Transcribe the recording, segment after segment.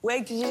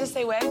Wig, did you just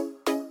say wig?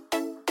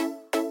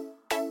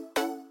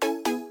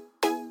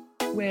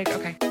 Wig,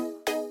 okay.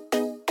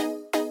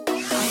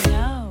 I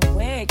know,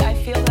 wig. I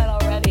feel that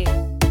already.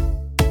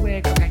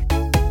 Wig, okay.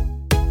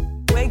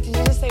 Wig, did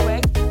you just say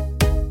wig?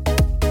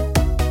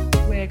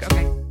 Wig,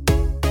 okay.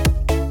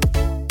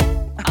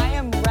 I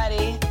am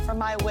ready for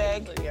my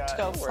wig to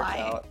go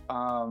flying.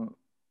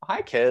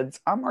 Hi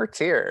kids, I'm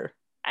Artier.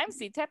 I'm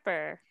C.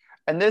 Tepper.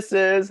 And this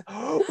is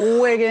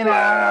Wiggin'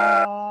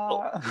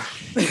 Out.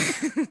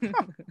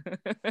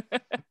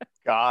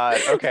 God,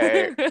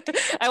 okay.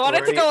 I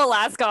wanted to go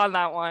Alaska on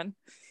that one.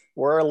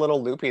 We're a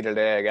little loopy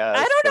today, I guess.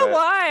 I don't know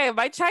why.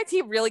 My chai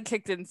tea really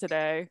kicked in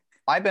today.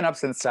 I've been up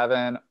since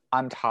 7.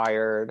 I'm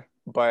tired,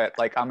 but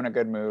like I'm in a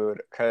good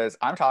mood because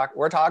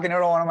we're talking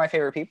to one of my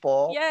favorite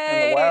people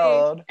in the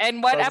world.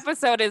 And what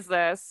episode is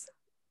this?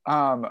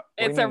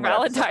 It's our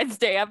Valentine's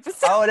Day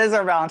episode. Oh, it is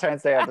our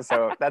Valentine's Day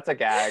episode. That's a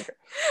gag.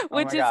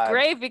 Which is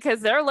great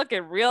because they're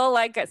looking real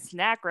like a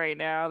snack right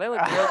now. They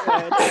look real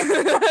good.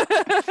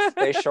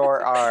 They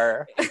sure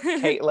are.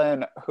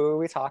 Caitlin, who are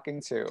we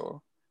talking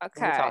to? Okay.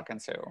 Who are we talking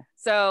to?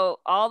 So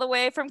all the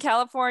way from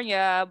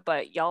California,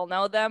 but y'all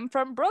know them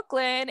from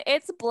Brooklyn.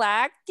 It's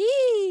Black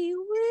D.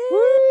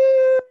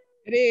 Woo!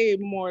 Hey,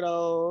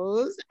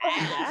 mortals.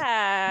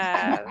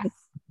 Yes.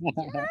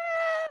 Yes.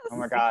 Oh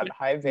my God.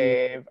 Hi,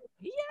 babe.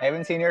 Yeah. I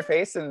haven't seen your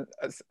face in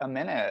a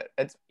minute.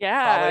 It's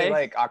probably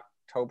like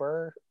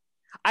October.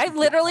 I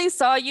literally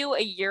saw you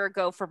a year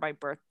ago for my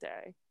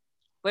birthday,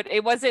 but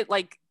it wasn't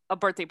like a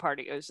birthday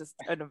party. It was just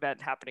an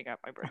event happening at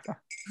my birthday.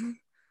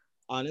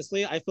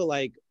 Honestly, I feel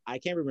like I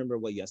can't remember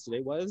what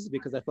yesterday was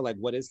because I feel like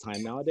what is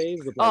time nowadays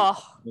with like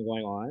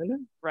going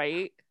on?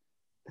 Right?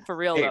 For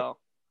real though.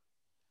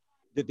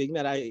 The thing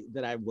that I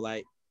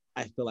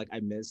feel like I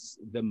miss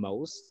the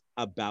most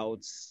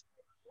about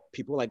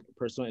people, like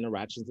personal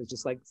interactions, is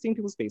just like seeing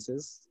people's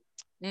faces.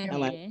 Mm-hmm. And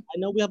like I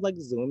know we have like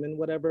Zoom and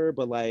whatever,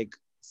 but like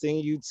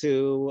seeing you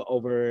two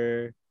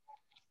over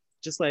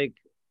just like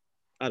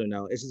I don't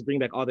know, it's just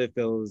bringing back all the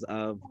feels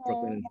of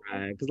Brooklyn and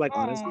drag. Because like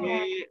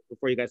honestly,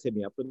 before you guys hit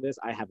me up with this,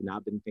 I have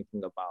not been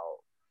thinking about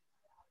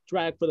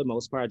drag for the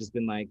most part. I've just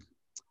been like,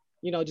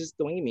 you know, just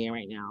doing me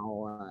right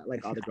now,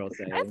 like all the girls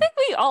say. I think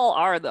we all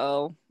are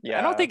though. Yeah.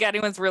 I don't think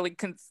anyone's really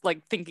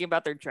like thinking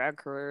about their drag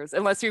careers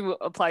unless you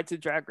applied to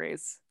Drag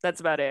Race.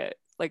 That's about it.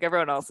 Like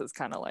everyone else is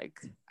kind of like.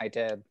 I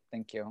did.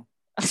 Thank you.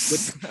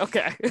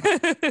 Okay. I hope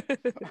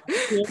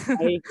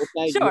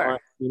that you are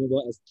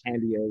suitable as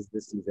Candy is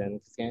this season.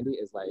 Because Candy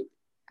is like,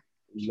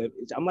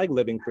 I'm like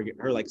living for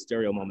her like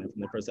stereo moment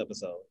from the first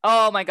episode.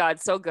 Oh my God,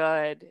 so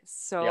good,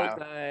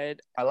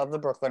 good. I love the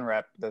Brooklyn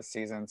rep this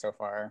season so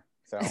far.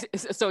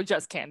 So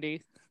just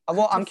Candy.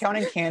 Well, I'm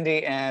counting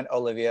Candy and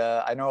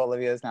Olivia. I know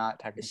Olivia is not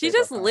technically. She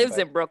just lives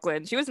in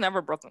Brooklyn. She was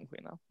never Brooklyn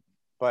Queen though.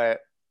 But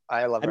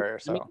I love her.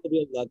 So I met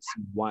Olivia Lux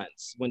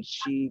once when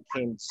she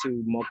came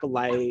to Mocha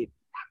Light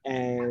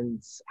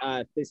and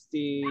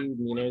Fisty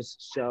Nina's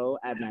show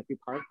at Macri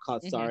Park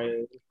called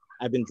Sorry,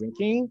 I've Been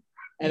Drinking.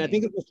 And I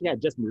think it was she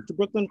had just moved to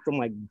Brooklyn from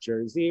like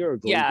Jersey or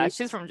Golden Yeah, Beach.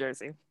 she's from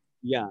Jersey.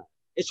 Yeah.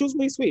 And she was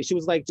really sweet. She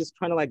was like just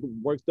trying to like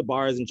work the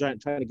bars and trying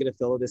to get a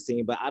feel of the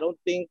scene. But I don't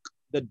think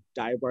the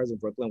dive bars in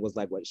Brooklyn was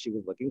like what she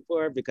was looking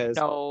for because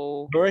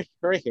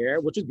her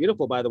hair, which was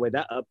beautiful by the way,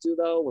 that updo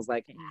though was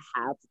like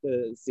half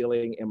the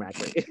ceiling in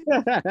Macri.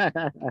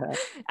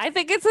 I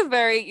think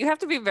you have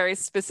to be a very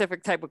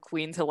specific type of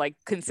queen to like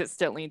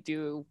consistently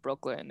do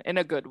Brooklyn in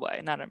a good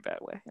way, not in a bad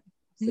way.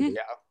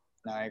 Yeah,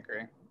 no, I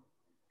agree.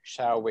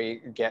 Shall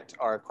we get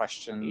our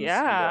questions?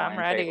 Yeah, I'm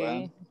ready.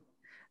 Caitlin?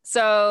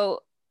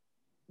 So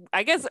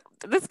I guess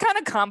this kind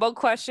of combo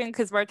question,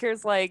 because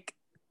Martyr's like,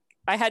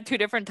 I had 2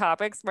 different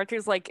topics.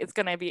 Martyr's like, it's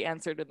going to be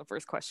answered in the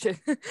first question.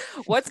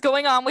 What's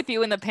going on with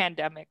you in the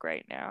pandemic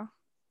right now?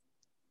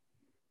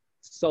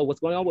 So what's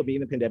going on with me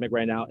in the pandemic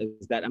right now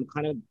is that I'm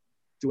kind of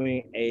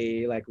doing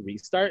a like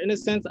restart in a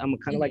sense. I'm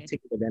kind of like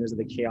taking advantage of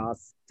the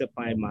chaos to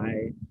find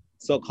my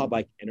so-called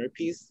like inner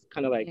peace,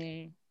 kind of like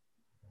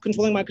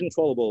controlling my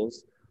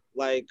controllables.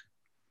 Like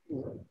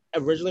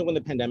originally when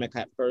the pandemic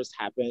had first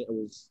happened, it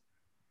was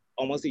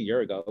almost a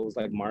year ago. It was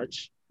like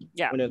March.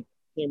 Yeah. When it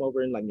came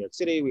over in like New York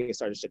City, we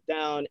started to shut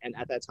down. And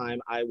at that time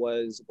I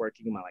was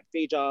working my like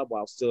day job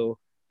while still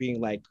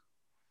being like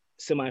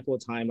semi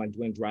full-time, like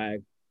doing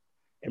drag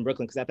in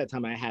Brooklyn. Cause at that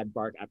time I had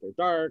Bark After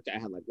Dark, I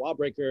had like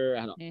Wallbreaker,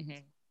 I had,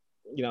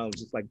 you know,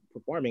 just like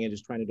performing and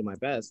just trying to do my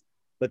best.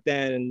 But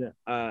then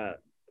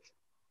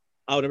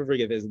I'll never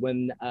forget this.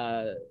 When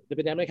the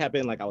pandemic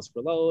happened, like I was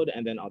furloughed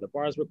and then all the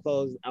bars were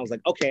closed. I was like,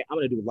 okay, I'm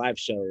gonna do live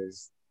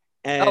shows.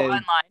 And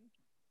online.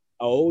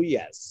 Oh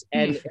yes.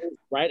 And it was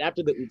right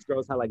after the Oops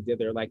Girls had like did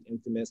their like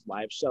infamous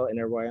live show and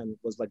everyone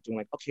was like doing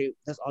like, okay,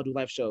 let's all do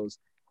live shows.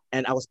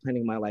 And I was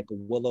planning my like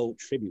Willow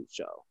tribute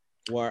show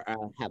where I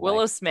had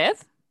Willow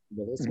Smith?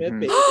 Willow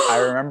Smith. I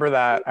remember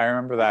that.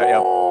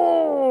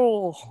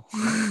 Oh,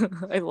 yep.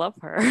 I love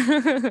her.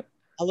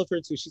 I love her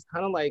too. She's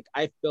kind of like,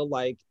 I feel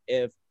like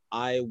if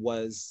I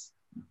was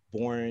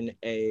born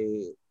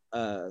a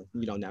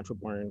natural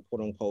born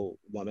quote unquote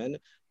woman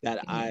that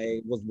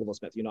I was Willow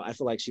Smith. I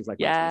feel like she's like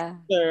yeah.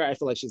 my sister. I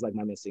feel like she's like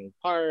my missing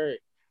part.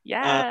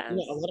 Yeah. A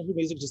lot of her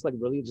music just like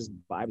really just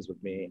vibes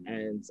with me,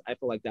 and I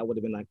feel like that would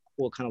have been like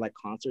cool kind of like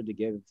concert to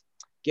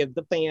give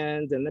the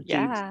fans and the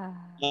peeps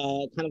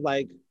kind of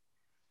like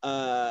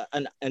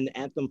an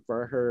anthem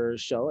for her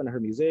show and her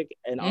music,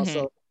 and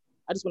also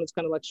I just wanted to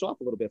kind of like show off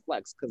a little bit,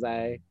 flex, because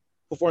I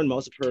performed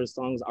most of her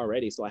songs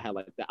already, so I had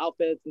like the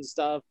outfits and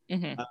stuff.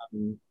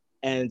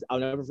 And I'll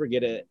never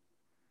forget it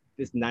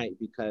this night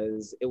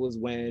because it was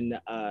when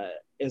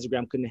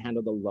Instagram couldn't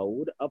handle the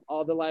load of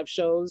all the live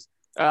shows.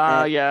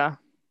 Yeah.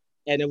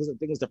 And I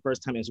think it was the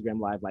first time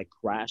Instagram Live like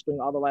crashed during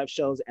all the live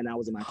shows, and I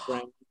was in my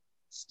friend's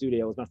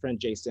studio. It was my friend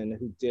Jason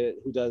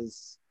who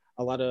does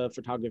a lot of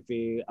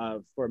photography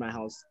for my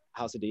house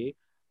of D.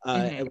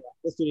 And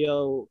the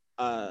studio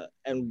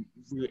and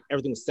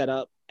everything was set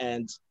up,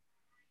 and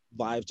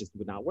Live just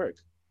would not work.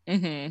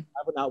 Live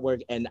would not work,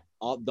 and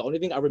the only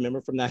thing I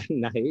remember from that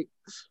night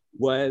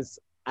was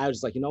I was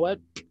just like, you know what,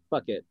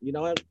 fuck it, you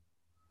know what,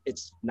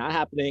 it's not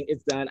happening,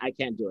 it's done, I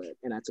can't do it.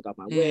 And I took off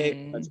my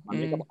wig, I took my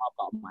makeup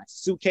off, got my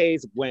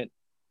suitcase, went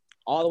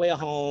all the way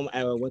home.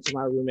 I went to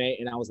my roommate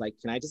and I was like,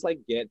 can I just like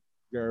get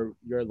your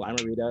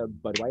Lime-A-Rita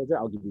Budweiser?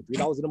 I'll give you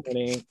 $3 in the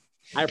morning.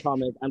 I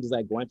promise. I'm just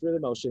like going through the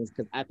motions,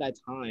 because at that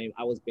time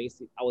I was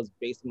basing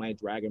my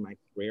drag and my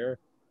career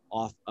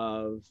off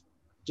of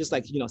just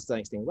like,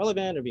 staying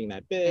relevant or being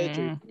that bitch,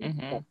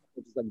 or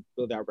just like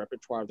build our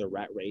repertoire of the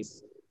rat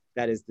race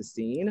that is the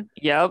scene.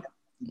 Yep.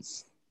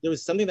 There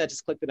was something that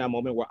just clicked in that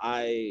moment where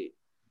I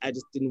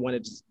just didn't want to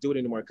just do it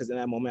anymore, because in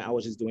that moment I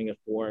was just doing it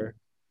for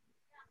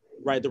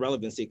the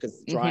relevancy,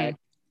 because drag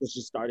was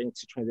just starting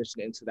to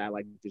transition into that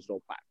like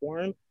digital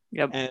platform.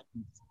 Yep. And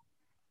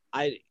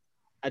I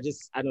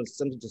don't know,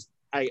 something just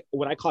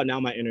what I call now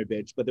my inner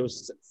bitch, but there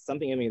was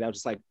something in me that was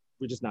just like,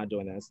 we're just not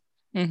doing this.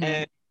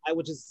 And I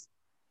was just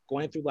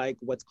going through like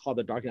what's called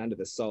the dark night of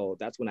the soul.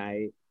 That's when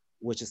I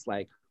was just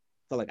like,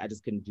 felt like I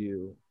just couldn't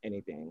do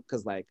anything,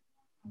 because like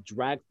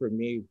drag for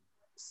me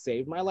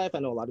saved my life. I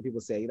know a lot of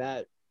people say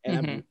that, and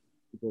I'm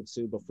people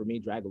too, but for me,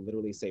 drag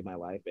literally saved my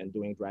life. And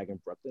doing drag in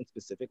Brooklyn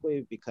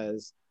specifically,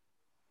 because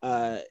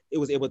it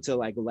was able to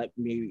like let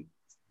me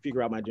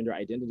figure out my gender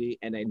identity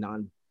in a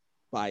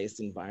non-biased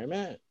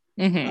environment.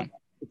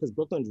 Because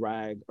Brooklyn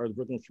drag, or the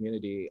Brooklyn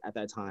community at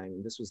that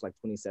time, this was like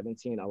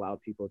 2017,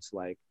 allowed people to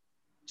like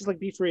just like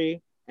be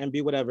free and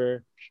be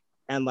whatever.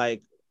 And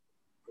like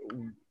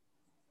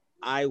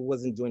I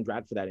wasn't doing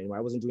drag for that anymore.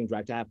 I wasn't doing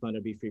drag to have fun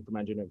or be free for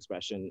my gender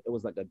expression. It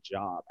was like a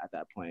job at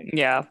that point.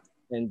 Yeah.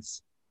 And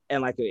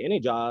like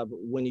any job,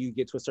 when you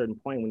get to a certain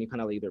point, when you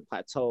kind of either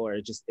plateau or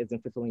it just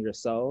isn't fulfilling your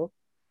soul,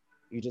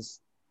 you just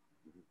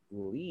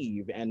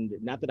leave. And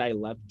not that I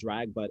left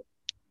drag, but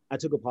I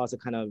took a pause to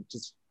kind of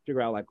just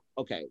figure out like,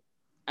 okay,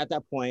 at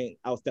that point,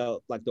 I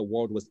felt like the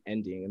world was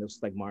ending, and it was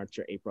like March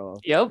or April.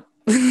 Yep.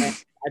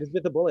 I just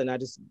bit the bullet,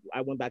 and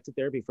I went back to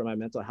therapy for my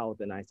mental health,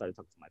 and I started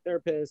talking to my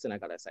therapist, and I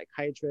got a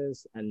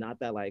psychiatrist. And not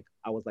that like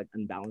I was like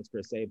unbalanced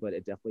per se, but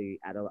it definitely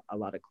added a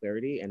lot of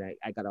clarity, and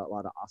I got a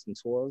lot of awesome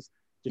tools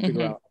to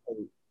figure out,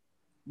 oh,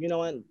 you know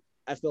what,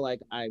 I feel like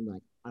I'm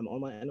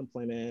on my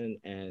unemployment,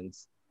 and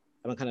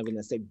I'm kind of in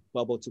a safe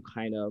bubble to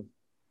kind of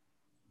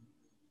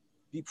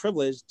be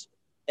privileged.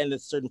 And the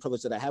certain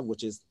privilege that I have,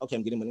 which is, okay,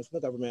 I'm getting money from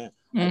the government.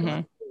 I don't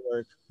have to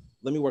work.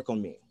 Let me work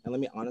on me. And let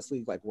me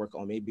honestly like work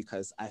on me,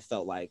 because I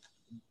felt like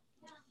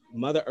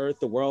Mother Earth,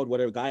 the world,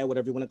 whatever Gaia,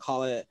 whatever you want to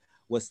call it,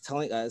 was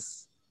telling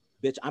us,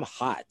 bitch, I'm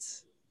hot.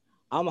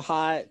 I'm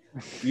hot.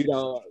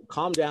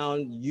 Calm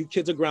down. You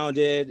kids are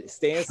grounded.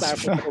 Stay inside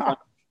for a couple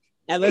months.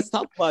 And let's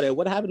talk about it.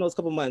 What happened those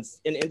couple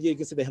months? In India, you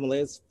can see the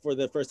Himalayas for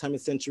the first time in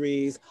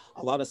centuries.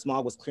 A lot of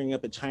smog was clearing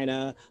up in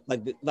China.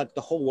 Like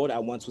the whole world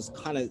at once was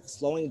kind of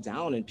slowing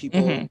down, and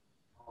people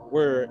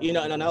were, and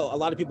I know a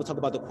lot of people talk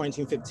about the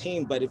quarantine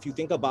 15, but if you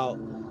think about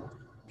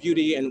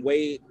beauty and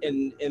weight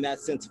in that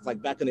sense of like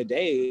back in the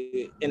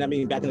day, and I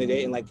mean back in the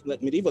day in like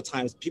medieval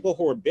times, people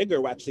who were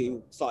bigger were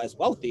actually saw as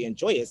wealthy and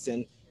joyous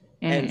and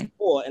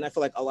cool. And I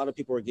feel like a lot of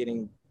people were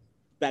getting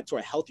back to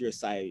a healthier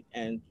side,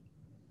 and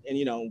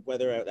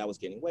whether that was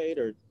gaining weight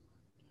or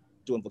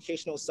doing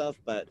vocational stuff.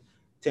 But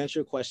to answer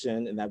your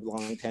question in that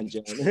long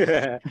tangent,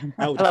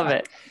 I love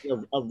it.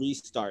 A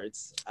restart,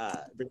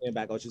 bringing it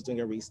back. I was just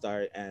doing a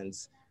restart, and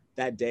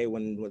that day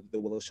when the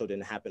Willow show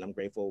didn't happen, I'm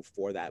grateful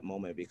for that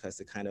moment, because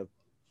it kind of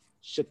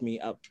shook me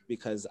up,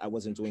 because I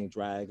wasn't doing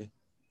drag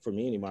for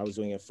me anymore. I was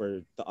doing it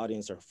for the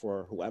audience or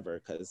for whoever,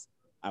 because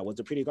I was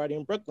a pretty guardian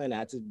in Brooklyn. I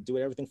had to do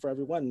everything for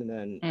everyone, and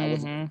then I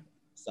wasn't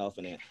myself,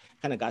 and it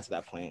kind of got to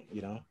that point,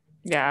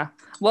 Yeah.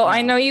 Well,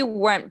 I know you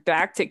went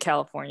back to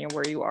California,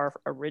 where you are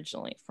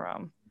originally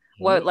from.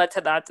 What led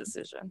to that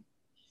decision?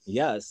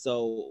 Yeah,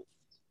 so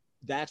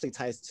that actually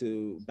ties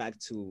back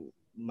to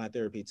my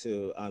therapy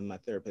too. My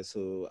therapist,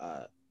 who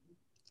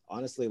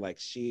honestly, like,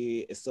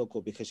 she is so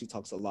cool, because she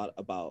talks a lot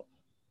about,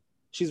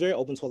 she's very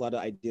open to a lot of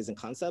ideas and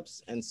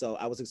concepts. And so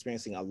I was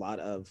experiencing a lot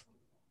of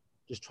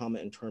just trauma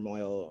and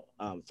turmoil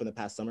from the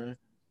past summer,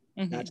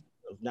 not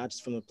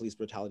just from the police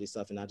brutality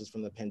stuff, and not just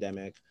from the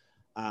pandemic,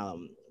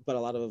 but a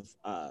lot of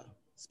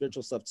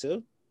spiritual stuff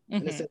too.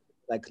 In a sense,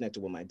 I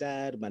connected with my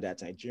dad. My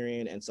dad's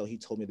Nigerian, and so he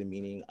told me the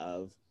meaning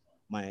of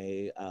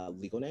my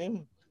legal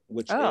name,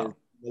 which is, my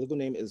legal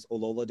name is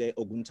Ololade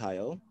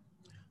Oguntayo,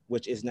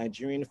 which is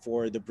Nigerian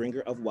for the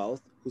bringer of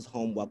wealth, whose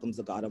home welcomes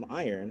the god of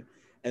iron.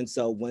 And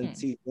so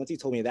once he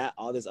told me that,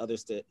 all this other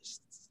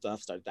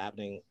stuff started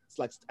happening. It's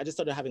like I just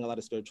started having a lot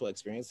of spiritual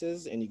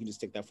experiences, and you can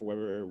just take that for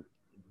wherever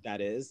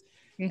that is.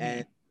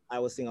 And I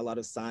was seeing a lot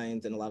of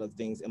signs and a lot of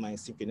things in my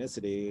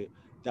synchronicity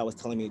that was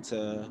telling me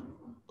to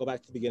go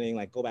back to the beginning,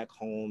 like go back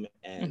home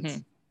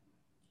and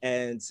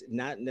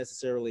not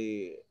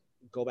necessarily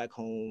go back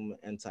home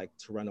and to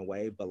run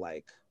away, but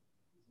like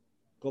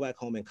go back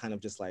home and kind of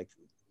just like,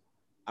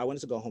 I wanted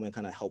to go home and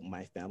kind of help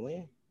my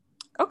family.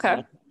 Okay.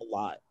 A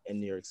lot in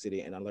New York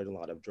City, and I learned a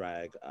lot of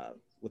drag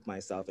with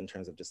myself in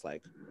terms of just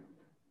like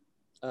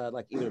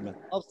either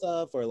mental health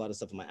stuff or a lot of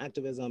stuff in my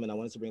activism, and I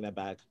wanted to bring that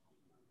back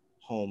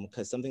home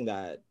because something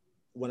that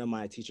one of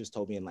my teachers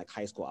told me in like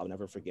high school I'll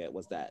never forget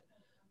was that,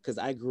 because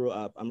I grew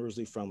up, I'm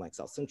originally from like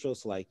South Central,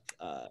 so like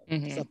South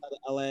side of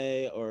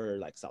LA or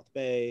like South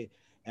Bay,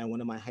 and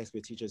one of my high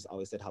school teachers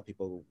always said how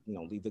people, you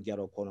know, leave the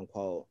ghetto, quote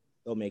unquote,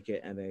 they'll make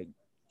it and they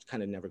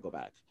kind of never go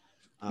back.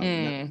 Not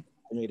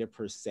made it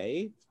per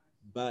se,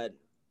 but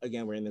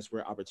again, we're in this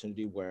rare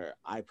opportunity where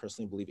I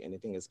personally believe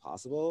anything is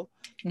possible.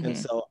 And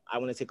so I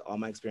want to take all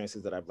my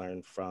experiences that I've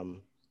learned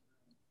from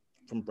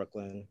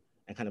Brooklyn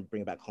and kind of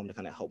bring it back home to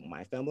kind of help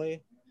my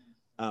family.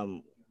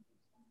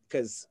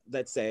 Because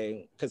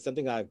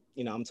something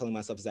I'm telling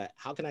myself is that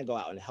how can I go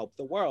out and help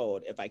the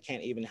world if I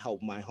can't even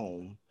help my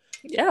home?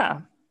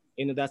 Yeah.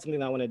 You know, that's something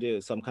that I want to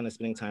do. So I'm kind of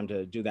spending time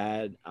to do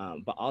that.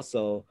 But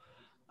also,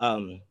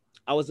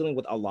 I was dealing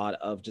with a lot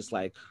of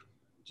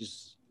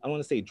I don't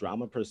want to say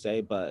drama per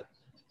se, but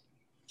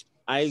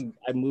I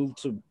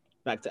moved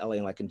back to LA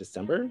in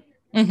December.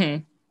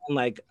 And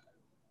like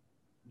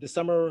the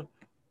summer,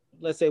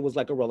 let's say it was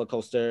like a roller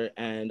coaster.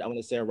 And I want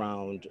to say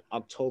around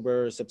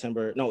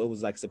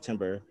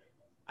September,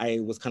 I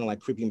was kind of like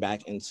creeping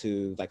back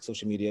into like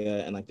social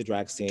media and like the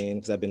drag scene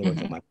because I've been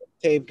working on my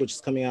tape, which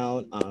is coming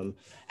out.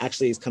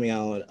 Actually, it's coming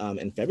out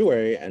in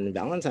February and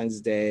Valentine's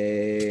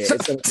Day.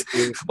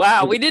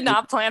 Wow, we did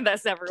not plan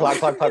this, everyone.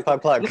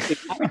 Plug.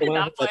 We did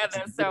not plan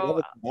this,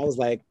 so I was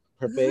like,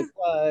 perfect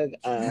plug.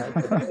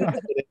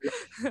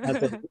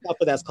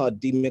 That's called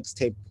D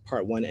Mixtape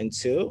Part 1 and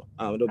 2.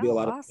 It'll be a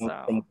lot of fun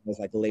from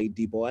like Lady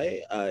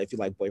D-Boy. If you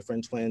like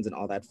Boyfriend Twins and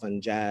all that fun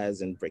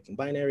jazz and Breaking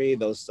Binary,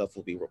 those stuff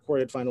will be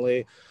recorded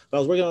finally. But I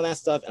was working on that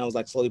stuff and I was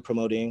like slowly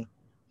promoting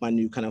my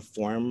new kind of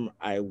form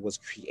I was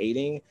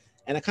creating.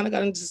 And I kind of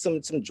got into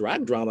some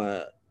drag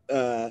drama.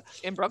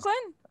 In Brooklyn?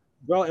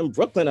 Girl, in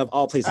Brooklyn of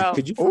all places.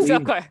 Could you believe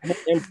in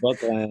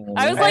Brooklyn?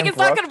 I was like, it's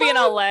not going to be in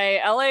LA.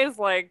 LA is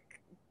like,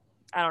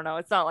 I don't know.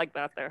 It's not like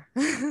that there.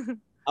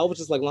 I was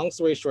just like, long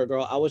story short,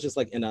 girl, I was just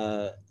like in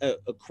a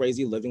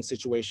crazy living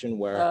situation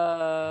where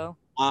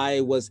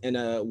I was in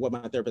what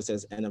my therapist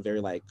says, in a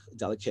very like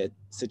delicate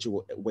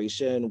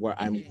situation where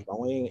I'm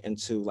going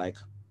into like,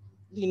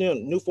 you know,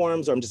 new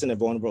forms, or I'm just in a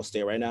vulnerable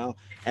state right now.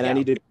 And I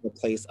needed a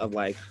place of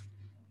like,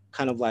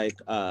 kind of like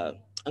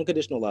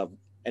unconditional love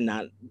and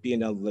not be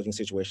in a living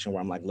situation where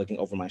I'm like looking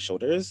over my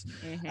shoulders.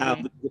 I'll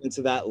get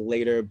into that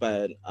later,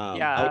 but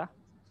that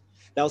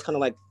was kind of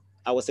like,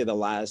 I would say the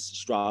last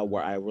straw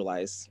where I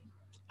realized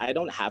I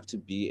don't have to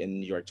be in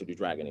New York to do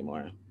drag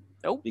anymore.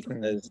 Nope.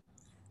 Because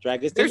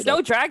drag is there's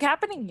no drag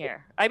happening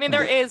here. I mean,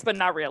 there is, but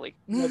not really.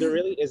 No, there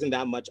really isn't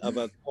that much of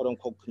a quote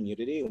unquote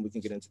community, and we can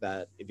get into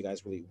that if you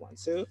guys really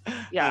want to.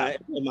 Yeah.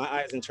 In my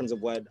eyes, in terms of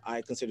what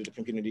I considered a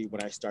community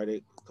when I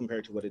started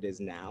compared to what it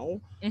is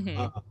now.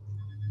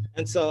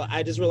 And so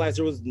I just realized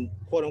there was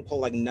quote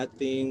unquote like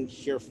nothing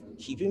here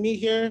keeping me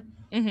here.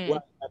 When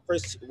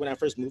I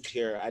first moved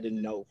here, I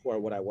didn't know who or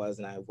what I was,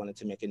 and I wanted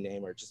to make a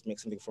name or just make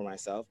something for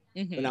myself.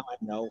 But now I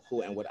know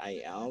who and what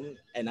I am,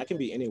 and I can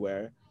be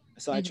anywhere.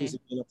 So I choose to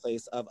be in a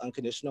place of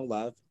unconditional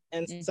love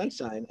and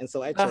sunshine. And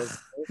so I chose.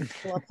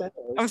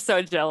 I'm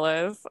so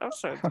jealous.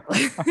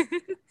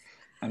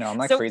 I know, I'm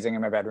like freezing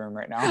in my bedroom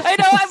right now. I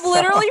know, I'm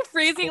literally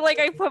freezing. Like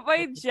I put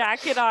my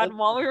jacket on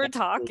while we were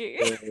talking.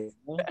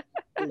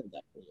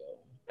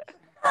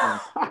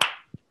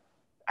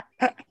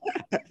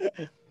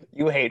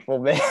 You hateful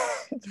bitch.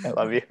 I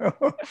love you. I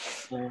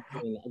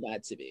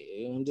got to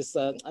be. I'm just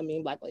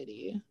black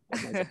lady.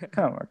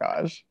 Oh my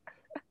gosh.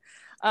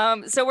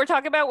 So we're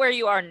talking about where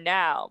you are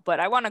now, but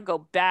I want to go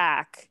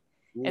back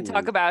and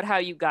talk about how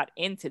you got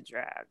into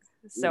drag.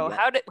 So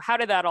how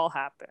did that all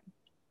happen?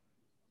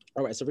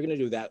 All right, so if we're gonna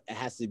do that, it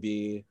has to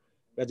be,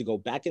 we have to go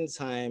back in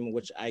time,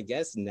 which I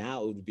guess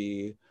now would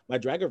be my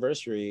drag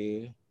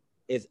anniversary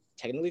is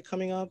technically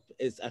coming up.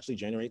 It's actually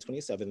January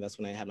 27th. That's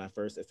when I had my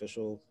first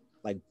official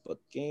like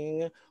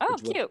booking. Oh,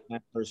 which cute. was my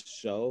first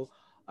show,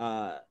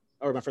 or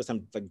my first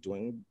time like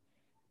doing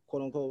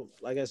quote unquote,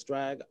 I guess,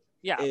 drag.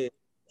 Yeah. It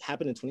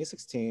happened in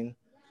 2016.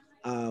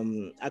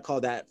 I call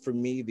that, for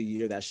me, the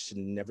year that should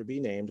never be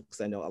named,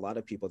 because I know a lot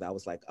of people that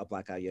was like a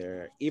blackout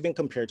year, even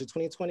compared to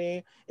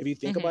 2020. If you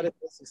think about it,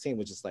 2016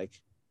 was just like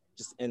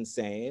just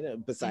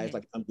insane. Besides,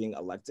 like I'm being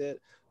elected,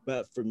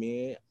 but for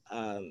me,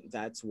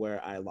 that's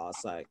where I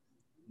lost like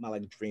my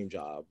like dream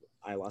job.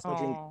 I lost my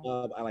dream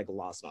job. I like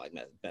lost my like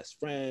my best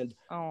friend.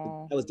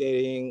 I was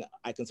dating.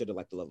 I considered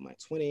like the love of my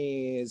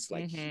 20s.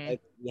 Like,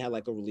 we had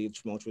like a really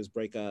tumultuous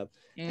breakup,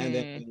 and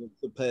then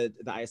to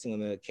put the icing on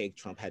the cake,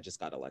 Trump had just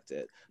got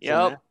elected.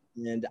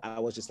 And I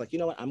was just like, you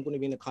know what? I'm going to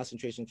be in the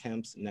concentration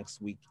camps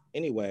next week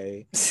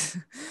anyway.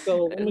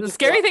 So the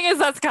scary thing is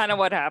that's kind of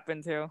what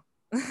happened too.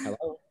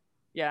 Hello.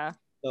 Yeah.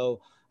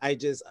 So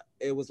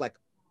it was like,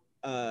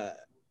 I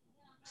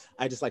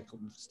just like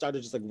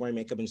started just like wearing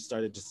makeup and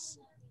started just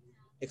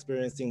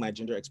experiencing my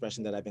gender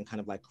expression that I've been kind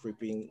of like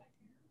creeping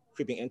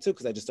into,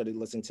 because I just started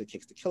listening to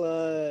Cakes to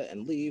Killa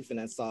and Leaf, and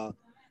I saw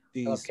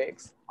these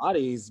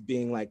bodies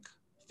being like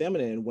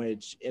feminine,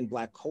 which in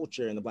Black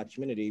culture, in the Black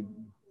community,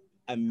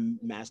 a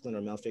masculine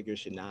or male figure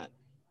should not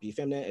be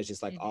feminine. It's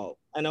just like, I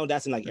know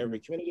that's in like every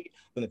community,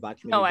 but in the Black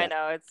community. Oh, I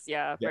know. It's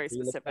very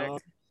specific.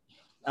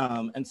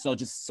 And so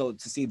to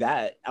see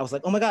that, I was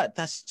like, oh my God,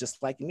 that's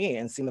just like me.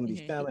 And seeing them be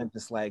feminine,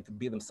 just like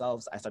be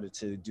themselves, I started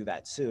to do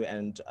that too.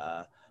 And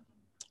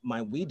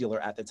my weed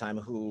dealer at the time,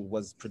 who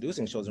was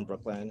producing shows in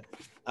Brooklyn,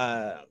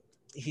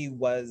 he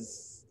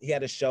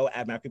had a show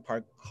at Macri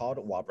Park called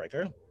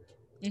Wallbreaker.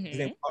 His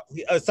name,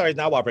 sorry,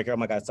 not Wallbreaker. Oh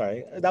my God,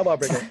 sorry, not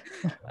Wallbreaker.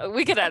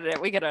 we could edit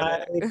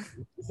it.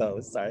 So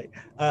sorry.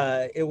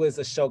 It was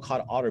a show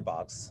called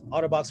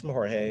Otterbox from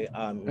Jorge.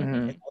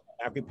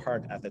 Macri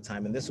Park at the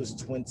time, and this was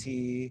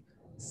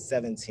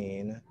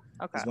 2017.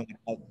 Was when I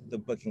got the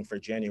booking for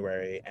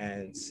January,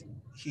 and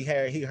he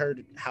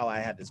heard how I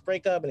had this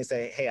breakup, and he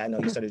said, "Hey, I know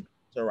you started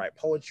to write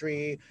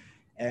poetry,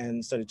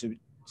 and started to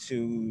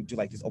do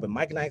like these open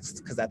mic nights,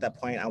 because at that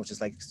point I was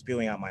just like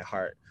spewing out my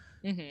heart."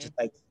 Just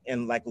like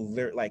in like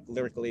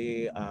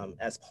lyrically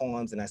as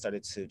poems, and I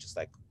started to just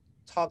like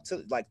talk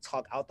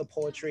out the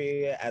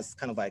poetry as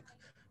kind of like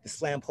the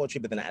slam poetry,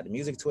 but then I added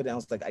music to it, and I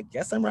was like, I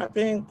guess I'm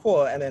rapping,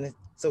 cool. And then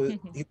so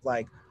he's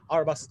like,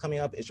 Otterbox is coming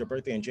up, it's your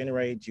birthday in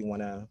January, do you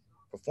want to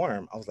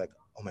perform? I was like,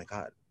 oh my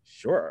God,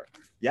 sure,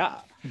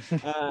 yeah.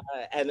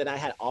 And then I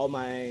had all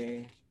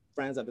my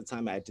friends at the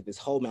time. I did this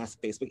whole mass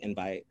Facebook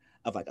invite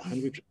of like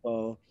 100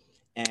 people,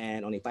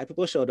 and only 5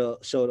 people showed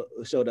up. So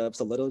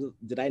little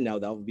did I know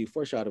that would be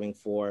foreshadowing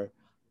for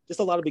just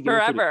a lot of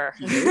beginners. Forever.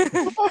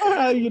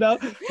 You know,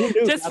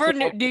 just for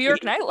New York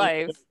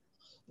nightlife.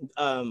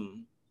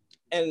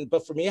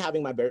 But for me,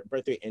 having my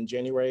birthday in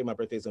January, my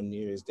birthday is on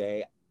New Year's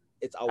Day.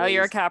 It's always. Oh,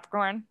 you're a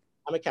Capricorn?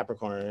 I'm a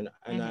Capricorn,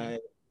 and I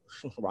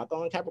rock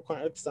on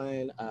Capricorn Earth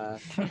sign.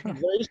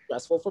 Very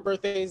stressful for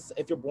birthdays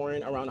if you're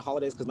born around the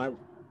holidays,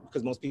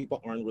 because most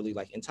people aren't really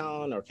like in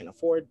town or can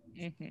afford.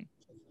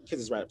 Because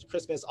it's right after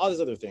Christmas, all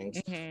these other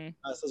things. So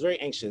it's very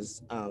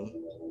anxious.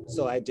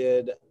 So I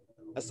did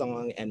a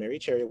song, and Mary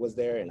Cherry was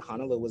there, and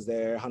Honolulu was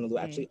there. Honolulu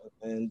actually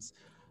opened,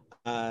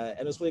 and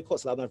it was really cool.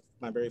 So that was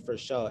my very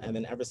first show. And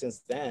then ever since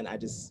then, I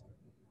just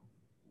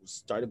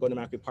started going to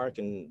Macri Park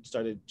and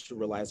started to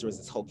realize there was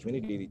this whole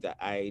community that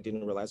I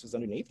didn't realize was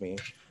underneath me.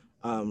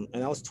 And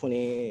that was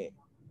January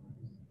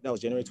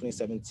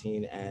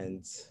 2017,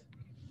 and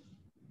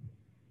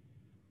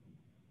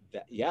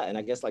and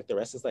I guess like the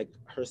rest is like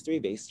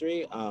history,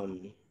 history.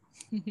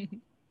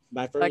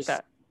 My first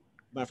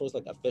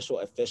like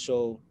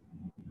official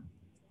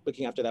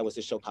booking after that was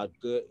this show called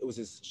Good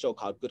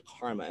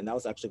Karma, and that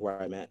was actually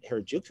where I met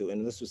Harajuku,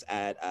 and this was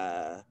at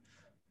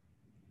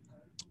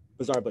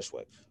Bazaar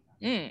Bushwick.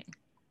 Yes,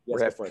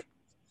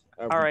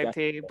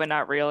 R.I.P. But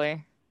not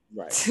really.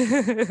 Right.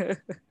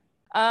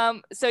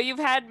 So you've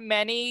had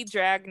many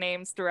drag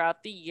names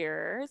throughout the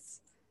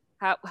years.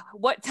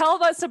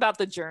 Tell us about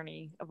the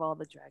journey of all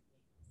the drag names.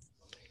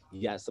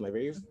 Yeah, so my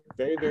very,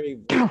 very, very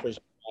first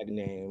drag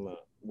name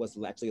was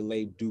actually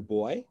Le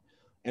Dubois,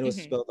 and it was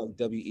spelled like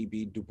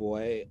W-E-B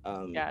Dubois.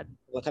 Kind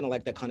of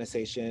like that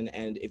connotation,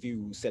 and if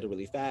you said it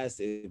really fast,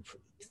 it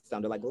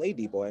sounded like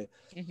Lady Boy.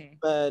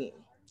 But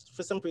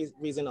for some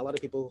reason, a lot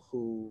of people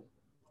who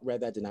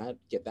read that did not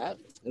get that,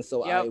 and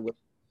so I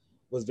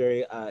was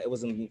very. It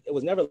was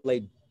never Le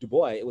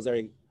Dubois. It was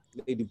very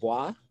Le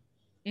Dubois.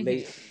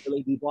 Lady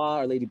Dubois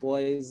or Lady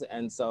Boys,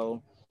 and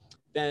so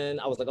then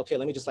I was like, okay,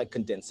 let me just like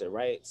condense it,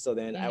 right? So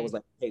then I was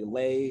like, hey,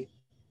 Lay,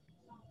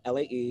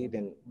 L-A-E,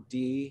 then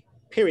D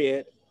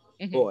period,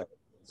 boy.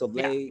 So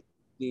Lay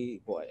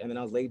D boy, and then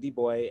I was Lady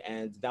Boy,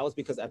 and that was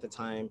because at the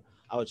time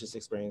I was just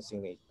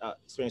experiencing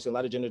a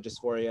lot of gender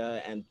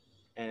dysphoria,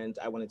 and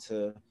I wanted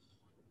to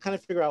kind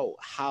of figure out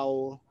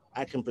how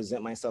I can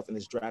present myself in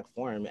this drag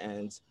form,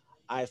 and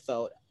I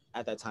felt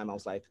at that time I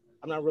was like,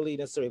 I'm not really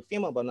necessarily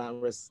female, but not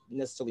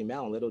necessarily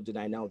male. And little did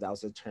I know that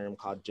was a term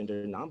called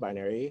gender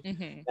non-binary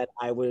that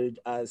I would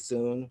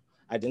soon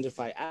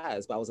identify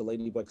as. But I was a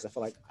lady boy because I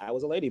felt like I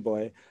was a lady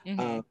boy.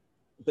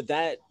 But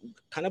that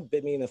kind of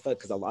bit me in the foot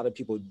because a lot of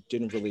people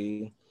didn't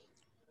really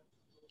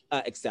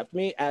accept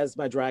me as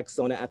my drag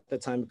persona at the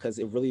time because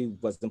it really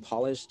wasn't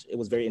polished. It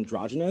was very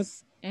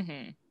androgynous.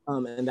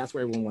 And that's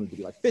where everyone wanted to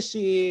be like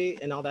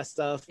fishy and all that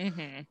stuff.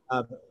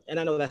 And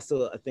I know that's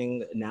still a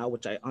thing now,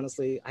 which I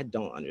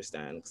don't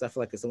understand, because I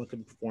feel like if someone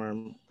could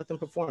perform, let them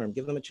perform,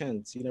 give them a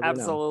chance. You never know.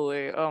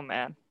 Absolutely. Oh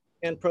man.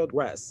 And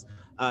progress.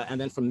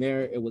 And then from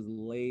there, it was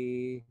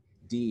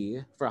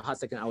Lady. For a hot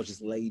second, I was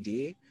just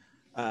Lady.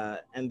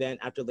 And then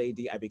after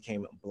Lady, I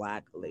became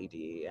Black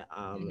Lady.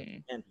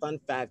 And fun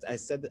fact, I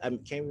said that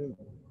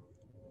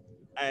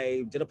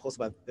I did a post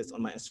about this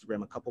on my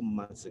Instagram a couple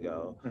months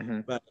ago,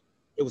 but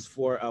it was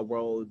for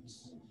World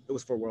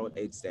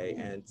AIDS Day,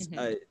 and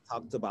it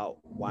talked about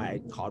why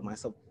I called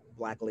myself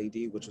Black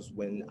Lady, which was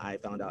when I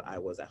found out I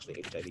was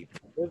actually HIV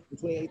in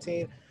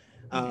 2018.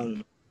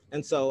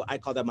 And so I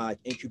called that my like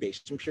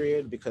incubation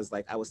period, because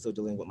like I was still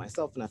dealing with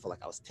myself and I felt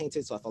like I was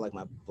tainted. So I felt like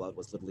my blood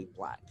was literally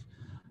black.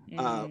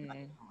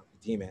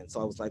 Demon.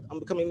 So I was like, I'm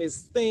becoming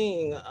this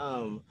thing.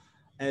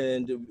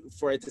 And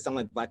for it to sound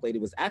like Black Lady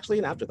was actually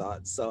an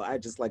afterthought. So I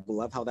just like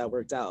love how that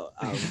worked out.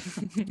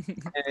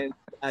 And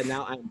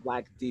now I'm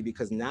Black D,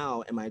 because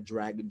now in my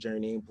drag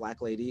journey,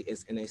 Black Lady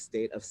is in a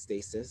state of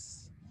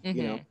stasis.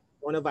 You know,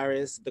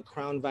 coronavirus, the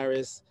crown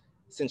virus,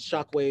 sent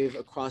shockwave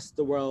across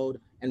the world,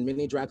 and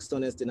many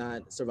dragstonists did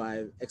not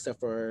survive, except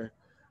for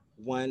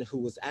one who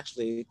was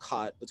actually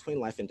caught between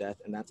life and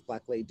death, and that's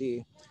Black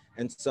Lady.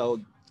 And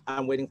so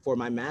I'm waiting for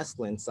my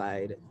masculine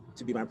side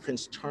to be my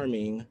Prince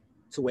Charming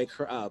to wake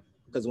her up,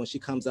 because when she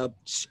comes up,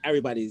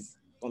 everybody's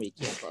gonna be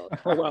canceled.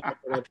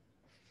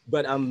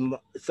 But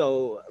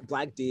so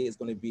Black D is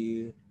gonna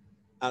be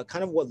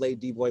kind of what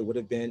Lady Boy would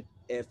have been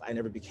if I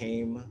never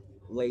became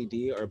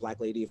Lady, or Black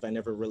Lady, if I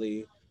never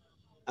really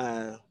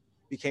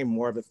became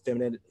more of a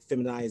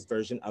feminized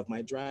version of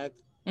my drag.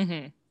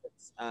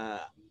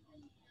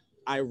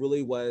 I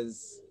really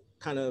was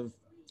kind of,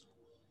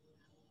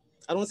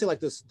 I don't want to say like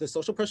the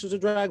social pressures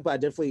of drag, but I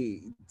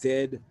definitely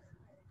did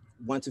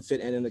want to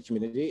fit in the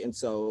community. And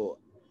so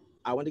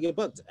I wanted to get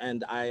booked,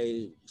 and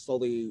I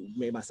slowly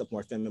made myself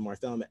more feminine.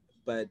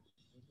 But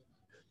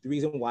the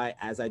reason why,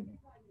 as I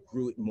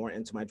grew more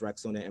into my drag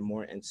persona and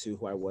more into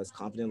who I was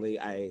confidently,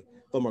 I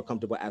felt more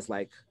comfortable as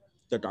like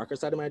the darker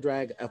side of my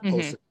drag,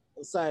 opposed to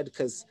the side,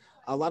 because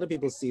a lot of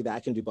people see that I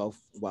can do both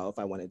well if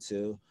I wanted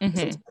to.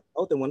 Sometimes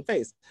both in one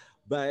face.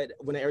 But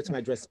when I every time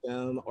I dress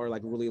femme or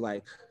like really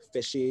like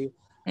fishy,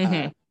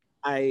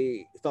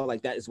 I felt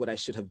like that is what I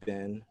should have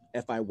been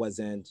if I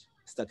wasn't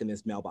stuck in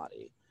this male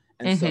body.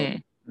 And so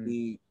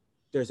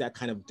there's that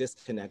kind of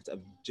disconnect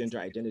of gender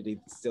identity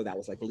still that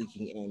was like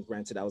leaking in.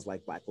 Granted, I was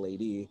like Black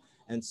Lady.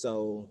 And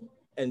so,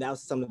 and that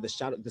was some of the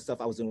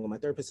stuff I was doing with my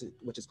therapist,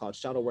 which is called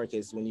shadow work,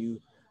 is when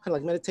you kind of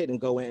like meditate and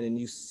go in and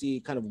you see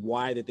kind of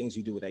why the things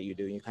you do that you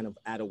do, and you kind of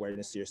add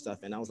awareness to your stuff.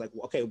 And I was like,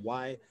 well, okay,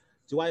 why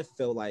do I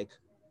feel like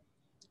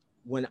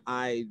when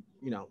I,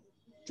 you know,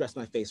 dress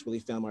my face really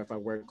femme, or if I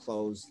wear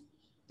clothes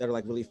that are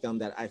like really femme,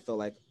 that I feel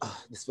like,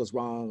 oh, this feels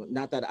wrong.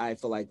 Not that I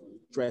feel like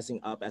dressing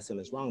up as him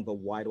is wrong, but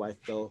why do I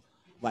feel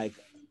like,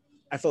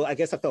 I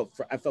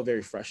felt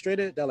very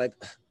frustrated that like,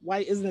 why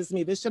isn't this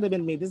me? This should have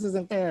been me. This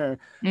isn't fair.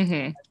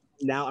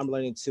 Now I'm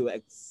learning to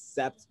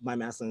accept my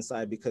masculine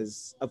side,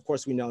 because of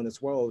course we know in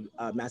this world,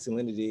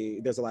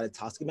 masculinity, there's a lot of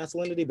toxic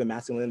masculinity, but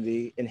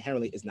masculinity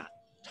inherently is not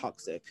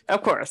toxic.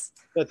 Of course.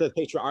 But the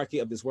patriarchy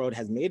of this world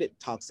has made it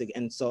toxic.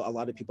 And so a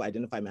lot of people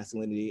identify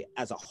masculinity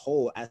as a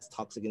whole as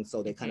toxic. And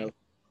so they kind of,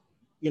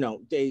 you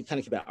know, they kind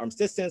of keep at arm's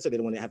distance, or they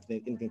don't want to have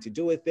anything to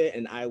do with it.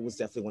 And I was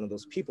definitely one of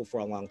those people for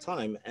a long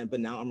time. But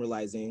now I'm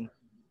realizing,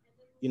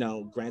 you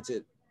know,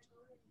 granted,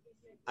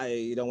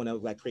 I don't want to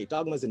like create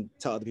dogmas and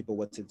tell other people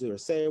what to do or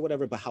say or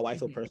whatever, but how I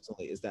feel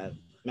personally is that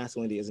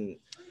masculinity isn't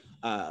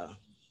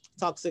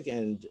toxic.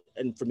 And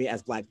for me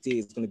as Black D,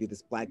 it's going to be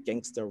this Black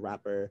gangster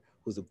rapper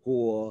who's a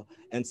ghoul.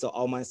 And so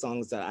all my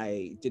songs that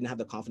I didn't have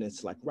the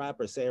confidence to like rap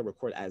or say or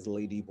record as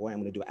Lady Boy,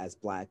 I'm going to do it as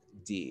Black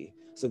D.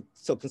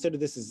 So consider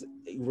this as,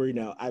 where, you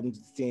know, I'm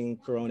seeing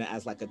Corona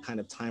as like a kind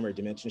of time or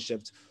dimension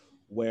shift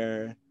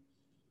where,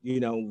 you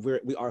know,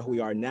 we are who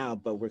we are now,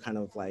 but we're kind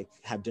of like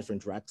have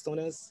different drag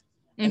personas.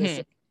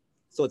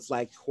 So it's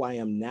like who I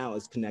am now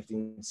is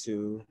connecting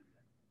to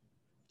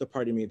the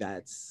part of me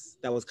that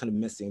was kind of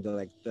missing,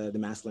 the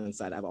masculine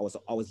side I was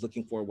always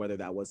looking for, whether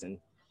that was in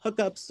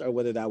hookups or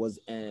whether that was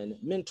in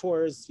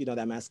mentors, you know,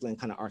 that masculine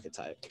kind of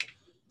archetype.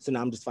 So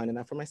now I'm just finding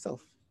that for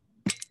myself.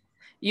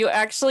 You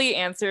actually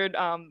answered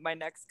my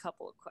next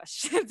couple of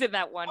questions in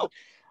that one.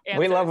 Answer.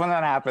 We love when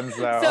that happens,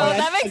 though. So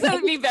that makes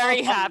me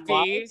very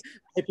happy.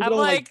 I'm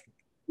like,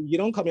 you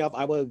don't cut me off,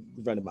 I will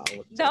run a mile.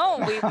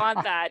 No, we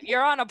want that.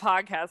 You're on a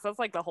podcast. That's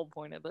like the whole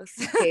point of this.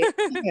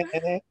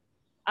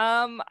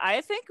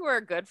 I think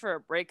we're good for a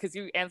break because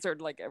you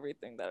answered like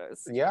everything that I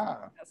was. Yeah.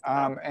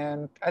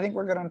 And I think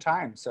we're good on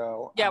time.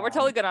 So yeah, we're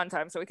totally good on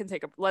time. So we can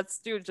let's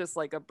do just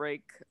like a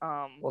break.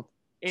 We'll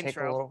intro. Take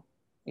a little.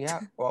 Yeah.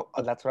 Well,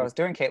 that's what I was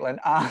doing, Caitlin.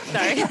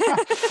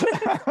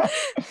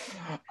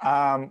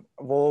 Sorry.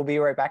 We'll be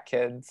right back,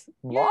 kids.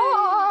 Yay.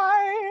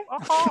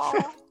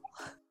 Bye.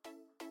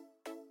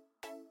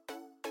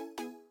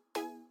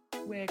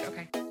 Wig,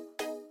 okay. I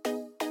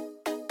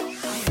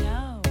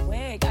know,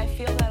 wig. I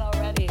feel that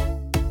already.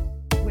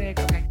 Wig,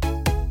 okay.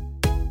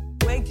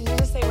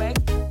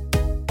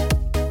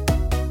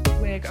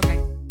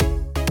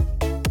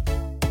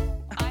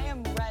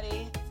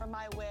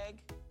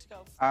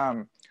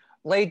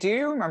 Lay, do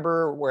you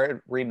remember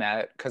where we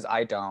met? Because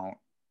I don't.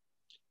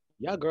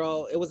 Yeah,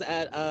 girl. It was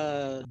at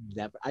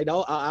never. I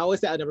know. I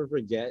always say I'll never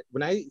forget.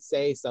 When I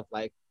say stuff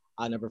like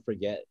I'll never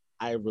forget,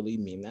 I really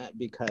mean that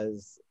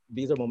because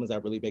these are moments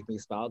that really make me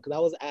smile. Because I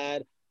was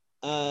at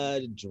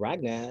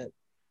Dragnet,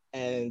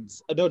 and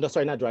no,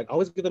 sorry, not Drag. I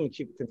always get them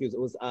confused. It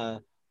was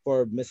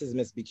for Mrs.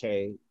 Miss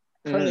BK,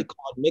 currently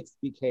called Mix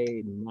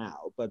BK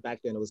now, but back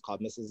then it was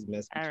called Mrs.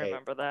 Miss BK. I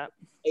remember that.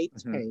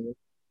 18.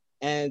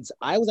 And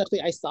I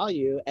saw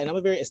you, and I'm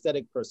a very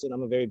aesthetic person.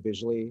 I'm a very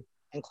visually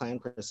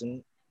inclined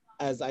person,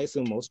 as I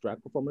assume most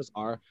drag performers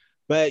are.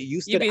 But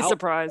you stood out. You'd be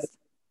surprised.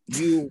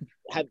 You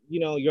had,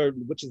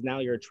 which is now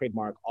your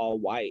trademark all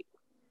white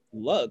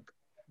look.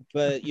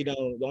 But,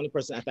 the only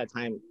person at that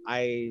time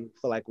I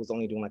feel like was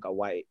only doing like a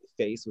white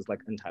face was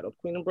like Untitled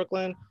Queen in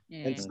Brooklyn.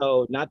 And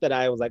so not that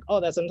I was like, oh,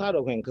 that's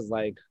Untitled Queen, because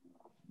like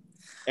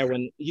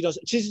everyone, she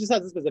just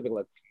has a specific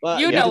look. But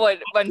know what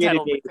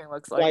Untitled Queen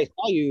looks like. So I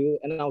saw you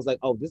and then I was like,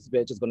 oh, this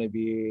bitch is going to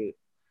be,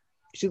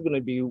 she's going to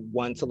be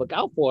one to look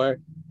out for.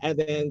 And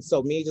then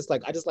so me I just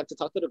like to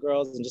talk to the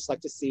girls and just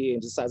like to see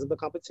and just size of the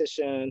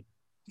competition.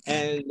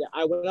 And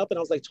I went up and I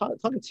was like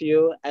talking to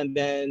you, and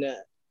then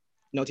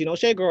no tea, no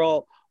shade,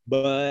 girl.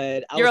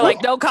 But you're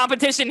like, no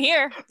competition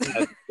here.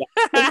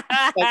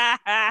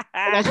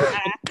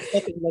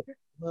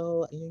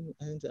 Well, and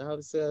I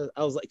was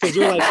like, because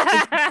you're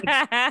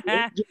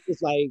like,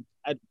 it's like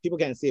people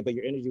can't see it, but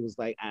your energy was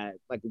like at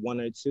like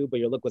 1 or 2, but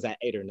your look was at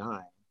 8 or 9.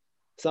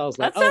 So I was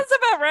like, that sounds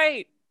about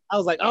right. I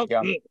was like, oh,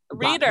 yeah.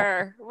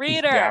 Reader.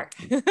 Yeah.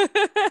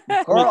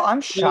 Girl, I'm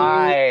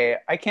shy.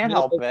 I can't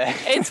help it.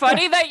 It's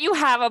funny that you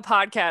have a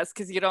podcast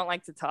because you don't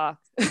like to talk.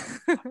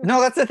 No,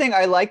 that's the thing.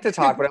 I like to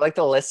talk, but I like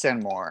to listen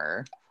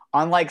more.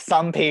 Unlike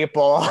some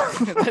people.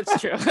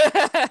 That's true.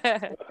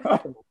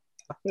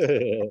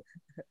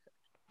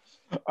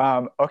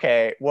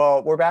 Okay,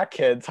 well, we're back,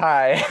 kids.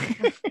 Hi.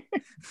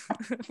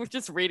 We're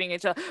just reading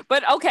each other.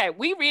 But okay,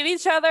 we read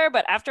each other,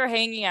 but after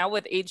hanging out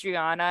with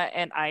Adriana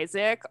and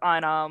Isaac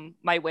on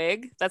My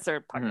Wig, that's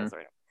our podcast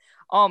right now.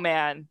 Oh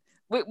man,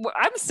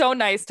 I'm so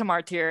nice to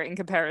Martyr in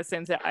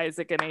comparison to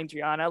Isaac and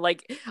Adriana.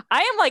 Like,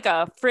 I am like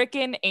a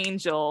freaking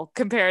angel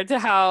compared to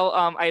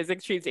how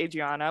Isaac treats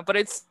Adriana, but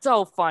it's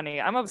so funny.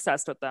 I'm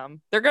obsessed with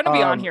them. They're gonna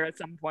be on here at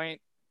some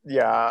point.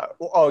 Yeah.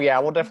 Oh yeah,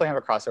 we'll definitely have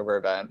a crossover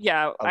event.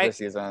 Yeah, of this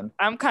season.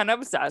 I'm kind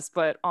of obsessed,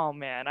 but oh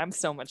man, I'm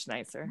so much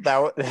nicer.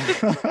 That was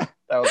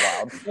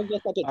wild. There's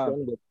just such a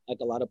trend with like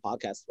a lot of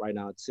podcasts right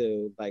now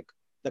too. Like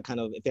the kind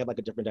of, if they have like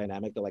a different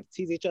dynamic, they like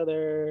tease each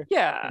other.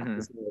 Yeah.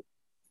 Just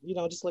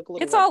like a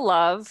little. It's all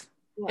love.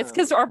 Yeah. It's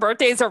because our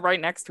birthdays are right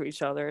next to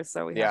each other,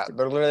 so we have to.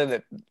 They're literally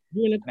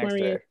you're an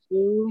Aquarius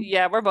too?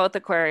 Yeah, we're both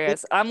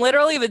Aquarius. I'm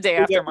literally the day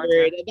after March.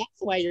 That's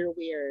why you're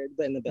weird,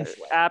 but in the best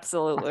way.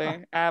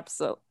 Absolutely,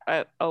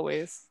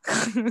 always.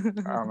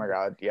 Oh my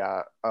god,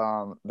 yeah.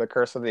 The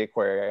curse of the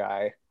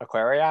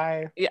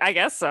Aquarii. Yeah, I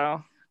guess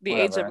so. The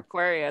Age of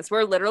Aquarius.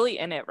 We're literally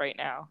in it right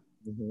now.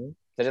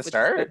 Did it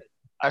start?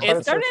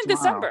 It started in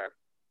December.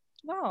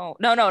 No.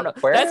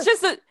 That's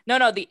just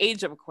the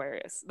Age of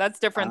Aquarius. That's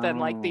different than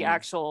like the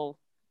actual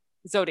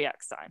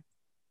zodiac sign.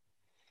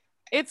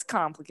 It's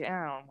complicated.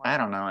 I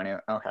don't know any.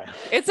 Okay.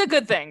 It's a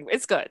good thing.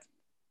 It's good.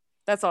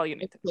 That's all you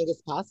need to know. I think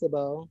it's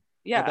possible.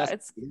 Yeah,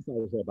 it's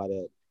hear about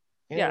it.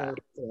 Yeah.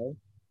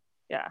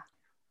 Yeah.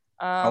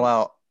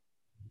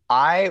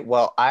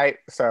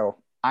 So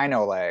I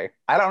know Lay.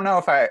 I don't know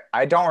if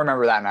I don't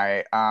remember that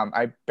night.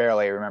 I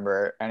barely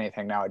remember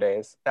anything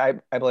nowadays. I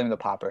blame the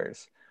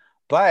poppers.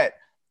 But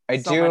I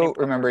do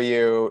remember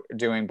you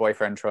doing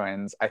Boyfriend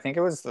Twins. I think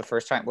it was the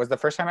first time. Was the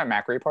first time at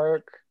Macri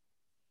Park?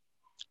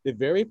 The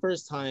very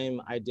first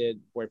time I did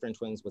Boyfriend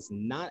Twins was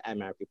not at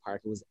Macri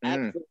Park. It was at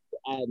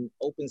an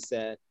open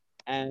set.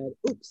 And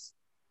it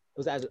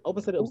was at an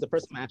open set. It was the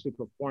first time I actually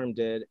performed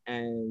it,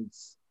 and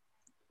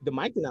the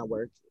mic did not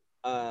work.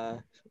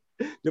 The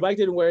mic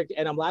didn't work,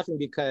 and I'm laughing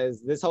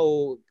because this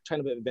whole kind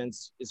of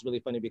events is really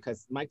funny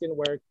because the mic didn't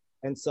work.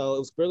 And so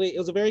it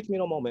was a very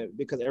communal moment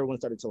because everyone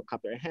started to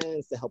clap their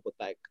hands to help with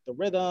like the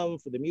rhythm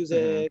for the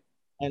music.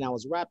 And I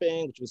was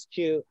rapping, which was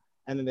cute.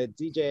 And then the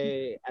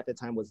DJ at the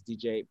time was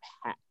DJ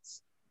Pat.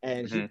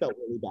 And he felt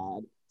really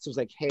bad. So it was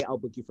like, hey, I'll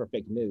book you for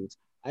fake nudes.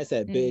 I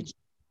said, bitch,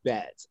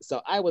 bet.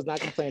 So I was not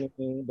complaining,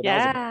 but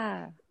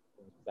that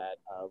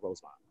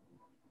Rosemont.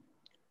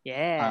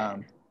 Yeah.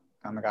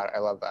 Oh my God, I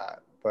love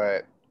that.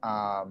 But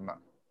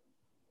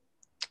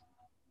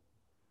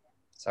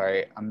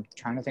sorry, I'm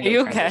trying to think of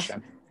the transition.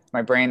 Okay?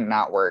 My brain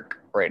not work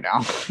right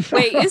now.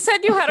 Wait, you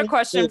said you had a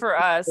question for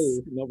us.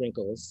 No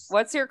wrinkles.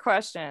 What's your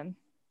question?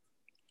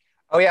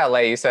 Oh yeah,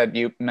 Lay, you said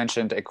you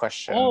mentioned a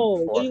question.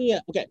 Oh, yeah.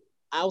 Okay.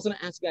 I was gonna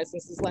ask you guys,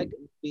 since it's like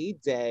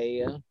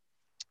B-Day,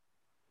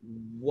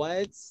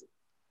 what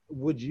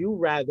would you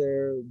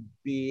rather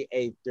be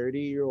a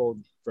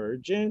 30-year-old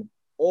virgin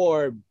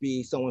or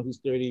be someone who's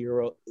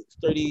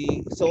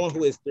someone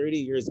who is 30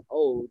 years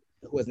old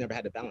who has never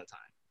had a Valentine?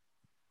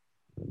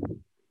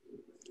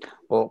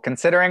 Well,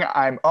 considering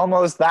I'm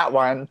almost that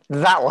one.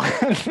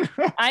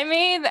 I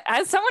mean,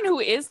 as someone who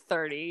is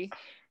 30,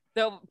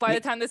 Though by the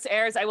time this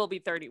airs, I will be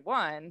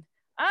 31.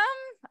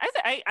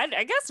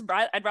 I guess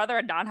I'd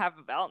rather not have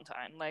a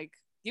Valentine. Like,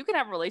 you can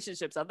have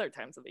relationships other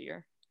times of the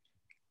year.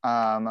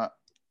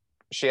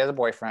 She has a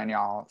boyfriend,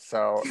 y'all,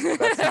 so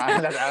that's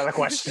out of the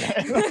question.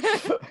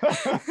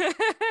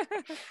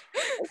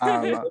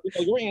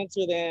 Your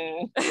answer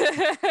then.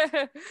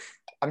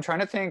 I'm trying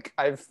to think.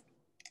 I've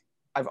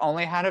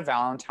only had a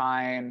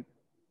Valentine,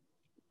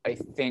 I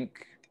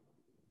think,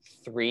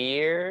 3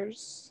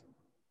 years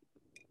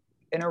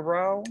in a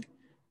row,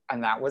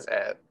 and that was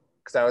it,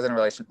 because I was in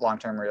a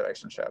long-term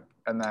relationship.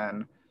 And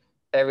then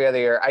every other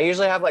year, I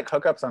usually have like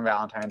hookups on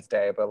Valentine's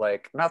Day, but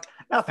like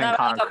nothing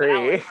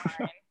concrete.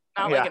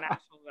 Not like an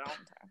actual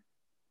Valentine.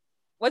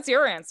 What's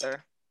your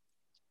answer?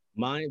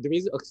 Mine, the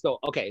reason, so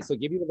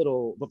give you a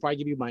little, before I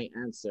give you my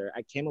answer,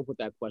 I came up with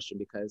that question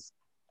because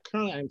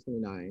currently I'm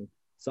 29,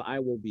 so I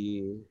will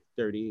be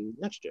 30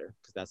 next year,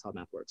 because that's how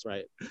math works,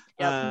 right?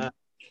 Yep.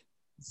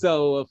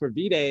 So for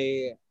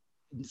V-Day,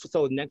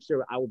 so next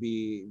year I will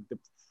be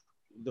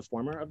the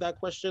former of that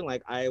question.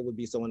 Like, I would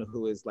be someone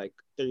who is like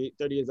 30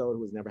 years old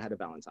who has never had a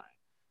Valentine.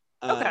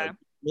 Okay.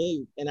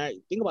 And I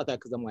think about that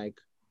because I'm like,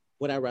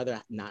 would I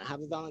rather not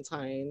have a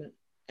Valentine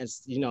and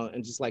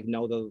just like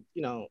know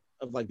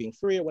of like being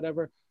free or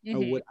whatever, or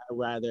would I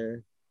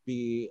rather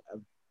be a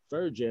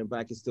virgin but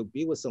I can still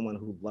be with someone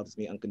who loves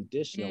me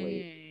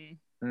unconditionally,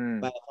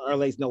 but or at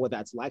least know what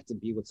that's like to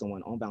be with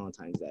someone on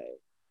Valentine's Day?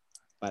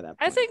 By that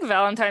point. I think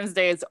Valentine's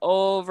Day is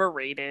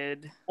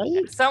overrated.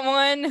 Right?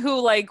 Someone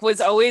who like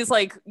was always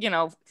like,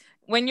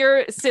 when you're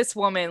a cis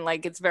woman,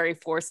 like it's very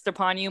forced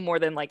upon you more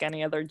than like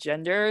any other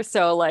gender.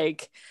 So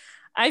like,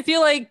 I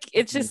feel like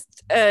it's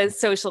just a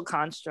social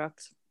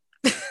construct.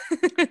 But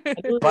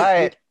a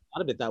lot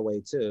of it that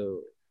way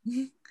too.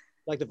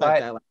 Like the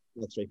fact that I like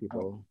straight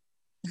people.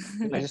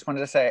 I just wanted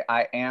to say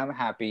I am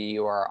happy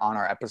you are on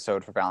our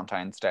episode for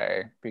Valentine's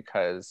Day,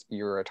 because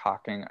you were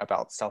talking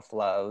about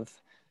self-love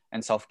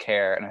and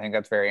self-care, and I think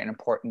that's an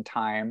important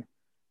time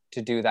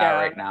to do that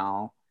right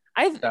now.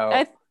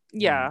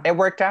 It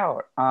worked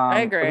out.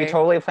 I agree. We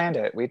totally planned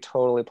it. We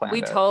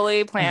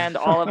totally planned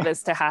all of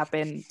this to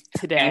happen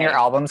today. And your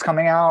album's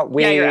coming out.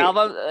 Your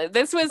album.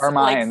 This was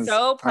like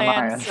so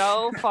planned,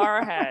 so far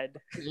ahead.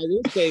 I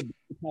will say, tie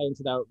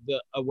into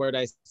that a word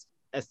I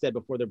said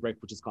before the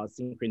break, which is called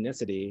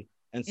synchronicity.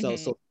 And so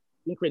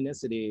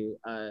synchronicity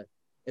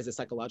is a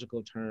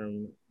psychological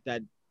term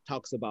that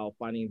talks about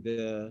finding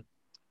the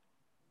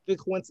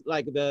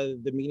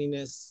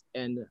meaningness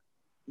and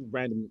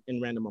random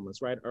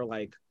moments, right? Or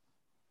like,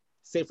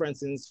 say for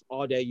instance,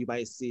 all day you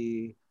might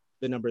see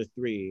the number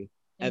 3,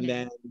 and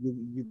then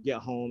you get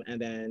home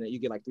and then you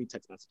get like 3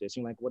 text messages.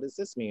 You're like, what does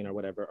this mean, or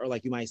whatever? Or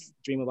like you might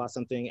dream about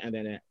something and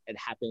then it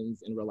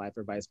happens in real life,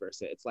 or vice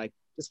versa. It's like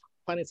just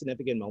finding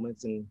significant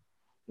moments and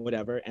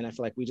whatever. And I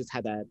feel like we just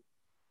had that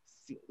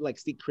like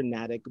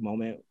synchronatic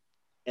moment,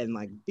 and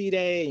like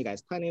V-Day, and you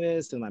guys planning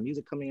this, and my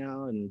music coming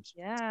out, and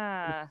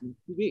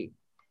TV.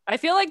 I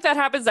feel like that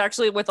happens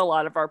actually with a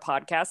lot of our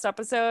podcast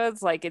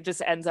episodes. Like, it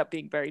just ends up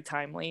being very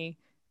timely.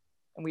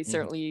 And we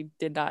certainly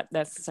did not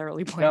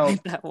necessarily plan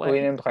it that way. We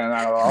didn't plan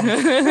that at all.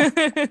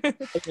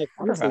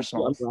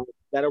 Professionals.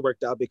 That it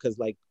worked out because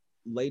like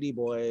Lady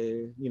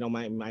Boy,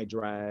 my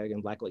drag,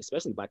 and Black Lady,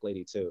 especially Black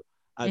Lady too,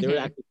 they were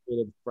actually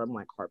created from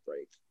like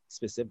heartbreak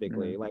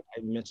specifically. Like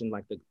I mentioned,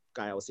 like the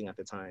guy I was seeing at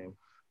the time,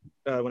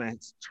 when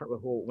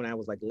I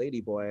was like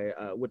Lady Boy,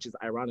 which is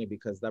ironic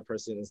because that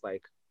person is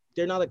like,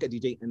 they're not like a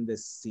DJ in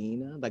this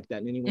scene like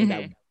that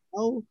anyway.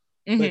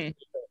 But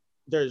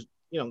there's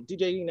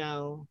DJing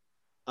now.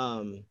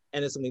 And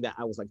it's something that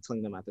I was like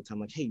telling them at the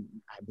time, like, hey,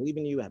 I believe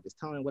in you, I have this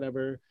talent,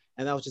 whatever.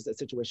 And that was just a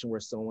situation where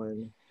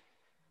someone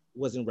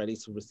wasn't ready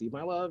to receive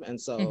my love.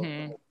 And so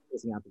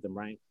listening after them,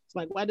 right? It's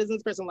like, why doesn't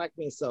this person like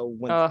me? So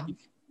when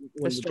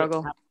the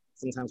struggle,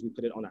 sometimes we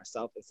put it on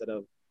ourselves instead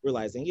of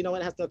realizing, it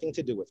has nothing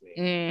to do with me.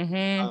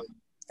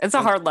 It's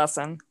a hard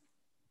lesson.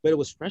 But it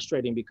was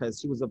frustrating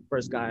because he was the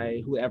first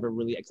guy who ever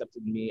really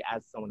accepted me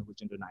as someone who's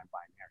gender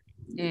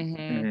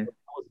non-binary. That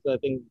was the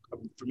thing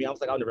for me. I was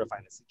like, I'll never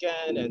find this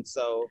again. And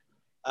so,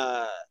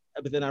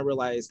 but then I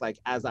realized, like,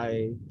 as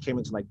I came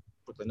into like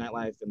Brooklyn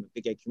nightlife and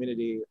the gay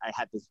community, I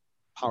had this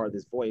power,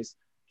 this voice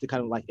to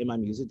kind of like in my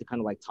music to kind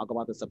of like talk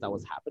about the stuff that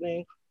was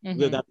happening.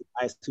 Whether that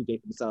guys who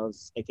date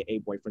themselves, aka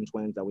boyfriend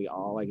twins that we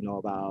all like know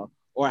about.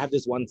 Or I have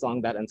this one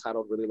song that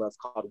Untitled really loves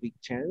called Weak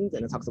Chins,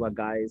 and it talks about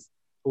guys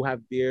who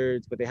have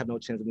beards, but they have no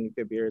chins underneath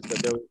their beards. But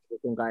there are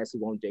some guys who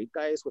won't date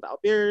guys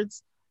without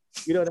beards.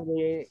 You know what I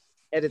mean?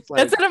 And it's like,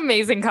 that's an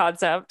amazing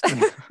concept.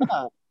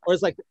 Or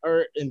it's like,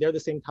 and they're the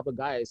same type of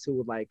guys who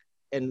would like,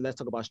 and let's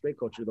talk about straight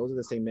culture. Those are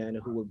the same men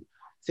who would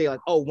say like,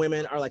 oh,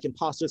 women are like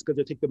imposters because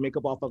they take the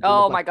makeup off of.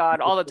 Oh my God,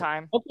 all the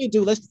time. Okay,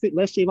 dude, let's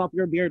shave off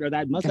your beard or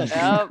that mustache.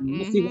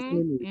 Let's see what's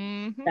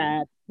underneath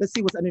that. Let's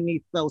see what's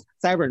underneath those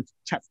sirens.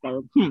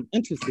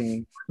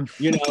 Interesting.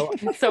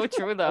 So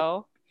true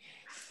though.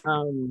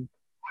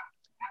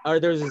 Or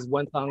there's this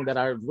one song that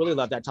I really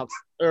love that talks,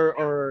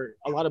 or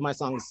a lot of my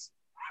songs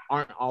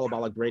aren't all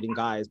about like rating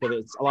guys, but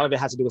a lot of it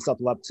has to do with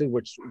self-love too,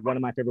 which one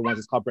of my favorite ones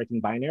is called Breaking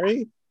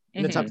Binary.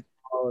 And it talks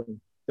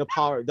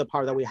about the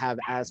power that we have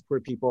as queer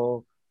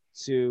people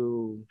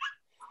to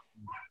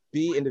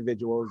be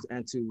individuals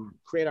and to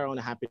create our own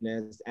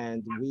happiness,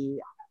 and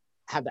we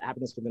have the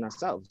happiness within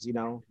ourselves. You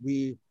know,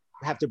 we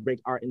have to break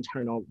our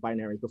internal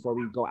binaries before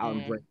we go out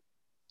and break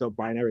the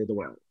binary of the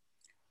world.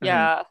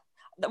 Yeah.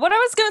 What I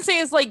was gonna say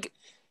is like,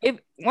 if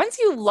once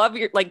you love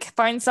your, like,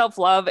 find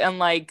self-love and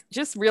like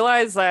just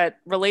realize that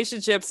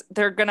relationships,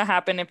 they're gonna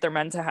happen if they're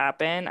meant to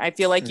happen, I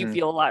feel like you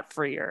feel a lot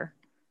freer.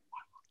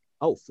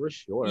 Oh, for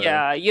sure.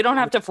 Yeah, you don't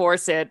have to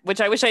force it, which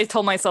I wish I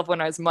told myself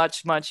when I was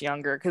much, much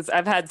younger, because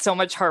I've had so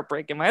much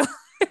heartbreak in my life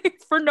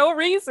for no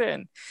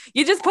reason.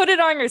 You just put it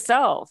on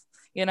yourself,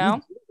 you know?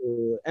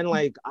 And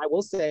like, I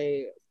will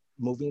say,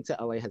 moving to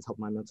LA has helped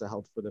my mental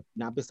health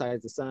not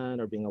besides the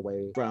sun or being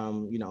away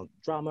from, you know,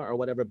 drama or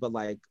whatever, but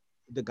like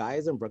the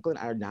guys in Brooklyn,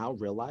 I now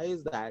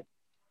realize that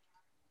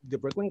the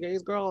Brooklyn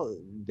gays, girl,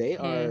 they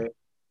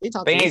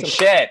ain't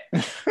shit.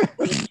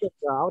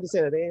 I would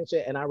say that they ain't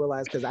shit. And I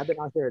realized, because I've been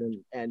out here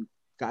and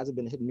guys have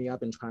been hitting me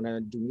up and trying to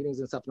do meetings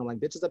and stuff. And I'm like,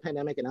 bitch, it's a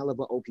pandemic and I live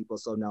with old people.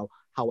 So no.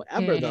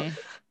 However,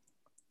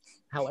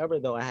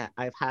 though,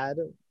 I've had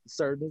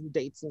certain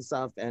dates and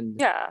stuff,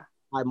 and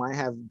I might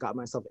have got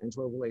myself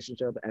into a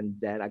relationship, and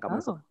then I got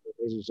myself into a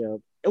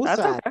relationship. It was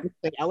fast. Okay.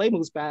 Like, LA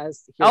moves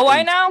fast.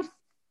 I know.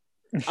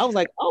 I was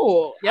like,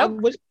 I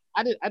wish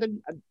I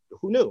didn't.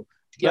 Who knew?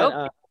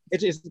 But,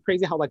 it's just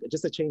crazy how like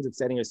just a change of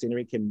setting or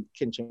scenery can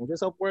change your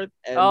self-worth.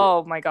 And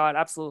oh my God,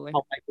 absolutely.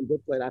 How, like in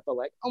Brooklyn, I felt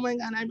like, oh my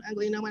God, I'm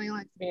ugly. Nobody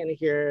likes me. And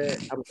here,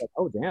 I was like,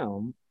 oh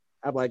damn.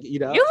 I'm like, you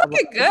know, you're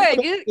looking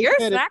good. You're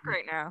a snack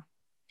right now.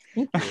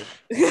 I'm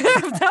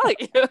telling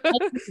you.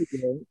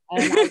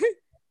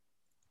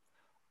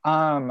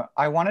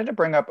 I wanted to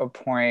bring up a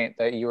point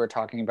that you were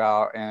talking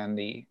about in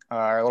the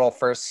our little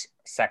first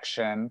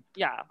section.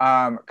 Yeah.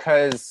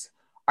 Because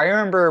I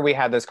remember we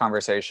had this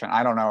conversation.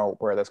 I don't know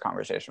where this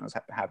conversation was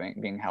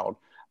being held,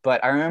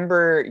 but I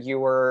remember you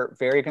were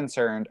very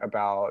concerned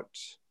about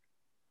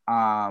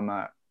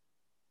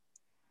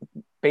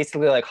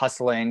basically like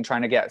hustling,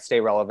 trying to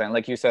stay relevant.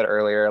 Like you said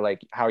earlier,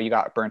 like how you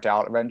got burnt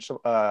out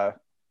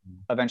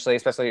eventually,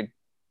 especially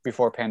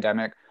before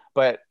pandemic.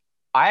 But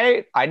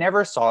I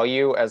never saw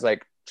you as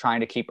like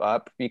trying to keep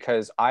up,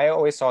 because I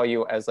always saw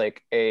you as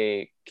like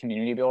a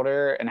community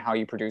builder and how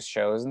you produce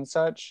shows and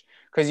such.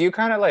 Because you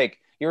kind of like,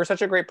 you were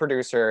such a great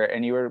producer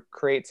and you would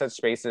create such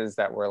spaces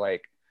that were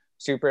like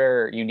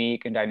super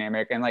unique and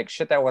dynamic and like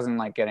shit that wasn't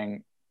like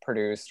getting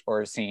produced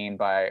or seen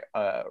by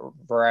a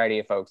variety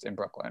of folks in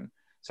Brooklyn.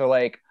 So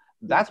like,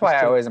 that's why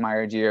I always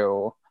admired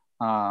you.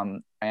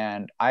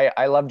 And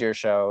I loved your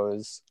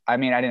shows. I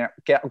mean, I didn't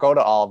go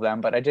to all of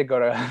them, but I did go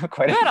to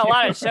quite a few. A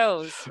lot of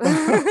shows.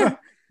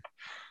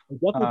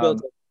 Definitely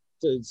built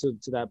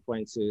to that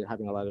point, to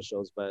having a lot of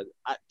shows. But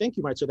thank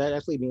you, Marcia. That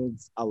actually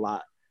means a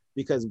lot,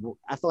 because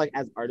I feel like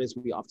as artists,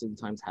 we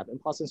oftentimes have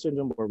imposter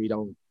syndrome where we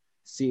don't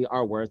see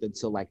our worth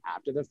until like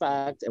after the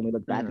fact, and we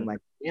look back and like,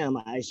 damn,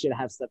 I should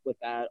have stuck with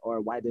that,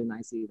 or why didn't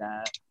I see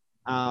that?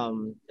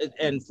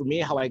 And for me,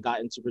 how I got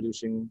into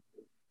producing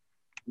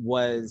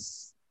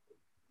was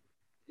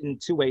in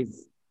two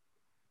ways.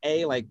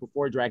 A, like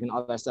before drag and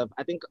all that stuff,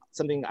 I think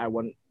something I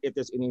want, if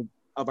there's any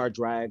of our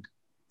drag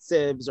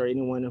sibs or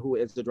anyone who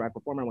is a drag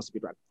performer, wants to be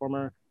a drag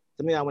performer,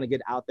 something I want to get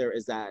out there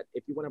is that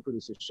if you want to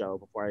produce a show,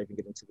 before I even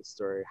get into the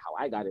story, how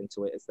I got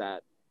into it, is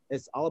that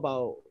it's all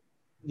about,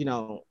 you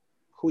know,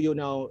 who you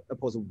know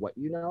opposed to what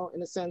you know,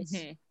 in a sense.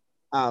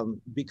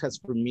 Because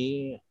for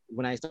me,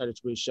 when I started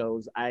to produce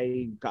shows,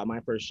 I got my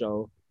first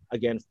show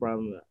again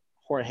from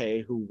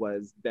Jorge, who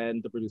was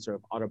then the producer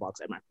of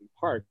Otterbox at Macri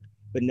Park.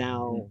 But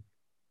now,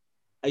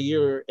 a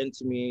year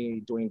into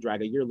me doing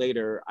drag, a year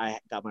later, I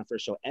got my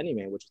first show,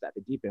 Anime, which was at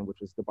the Deep End, which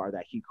was the bar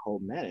that he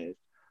co-managed.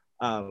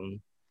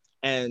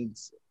 And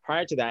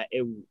prior to that,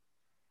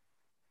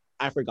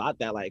 I forgot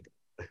that like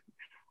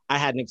I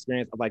had an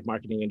experience of like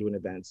marketing and doing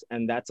events.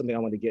 And that's something I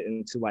want to get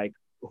into. Like,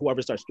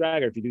 whoever starts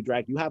drag, or if you do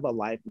drag, you have a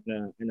life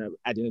and an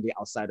identity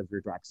outside of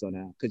your drag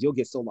persona, because you'll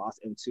get so lost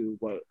into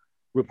what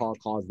RuPaul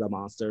calls the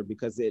monster,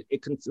 because it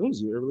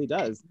consumes you. It really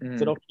does.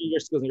 So don't forget your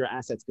skills and your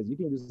assets, because you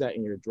can use that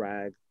in your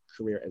drag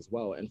career as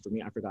well. And for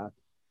me, I forgot,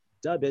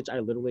 duh, bitch, I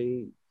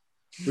literally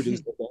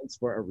produced events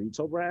for a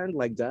retail brand,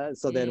 like duh.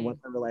 So then once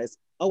I realized,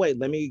 oh wait,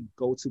 let me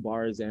go to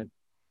bars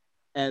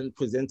and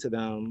present to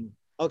them,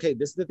 okay,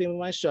 this is the theme of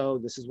my show,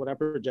 this is what I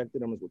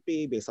projected numbers would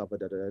be based off of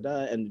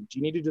da-da-da-da. And do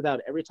you need to do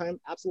that every time?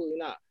 Absolutely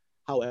not.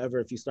 However,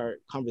 if you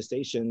start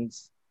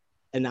conversations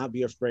and not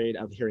be afraid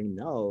of hearing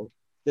no,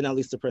 then at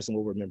least the person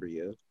will remember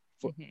you.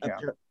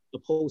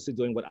 Opposed to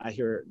doing what I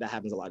hear that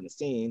happens a lot in the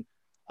scene.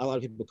 A lot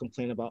of people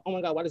complain about, oh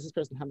my God, why does this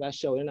person have that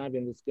show? They're not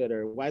being this good.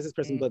 Or why is this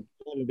person but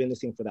only been in the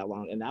scene for that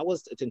long? And that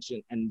was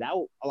attention. And that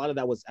a lot of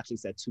that was actually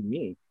said to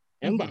me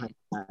and behind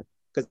that.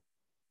 Because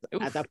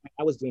at that point,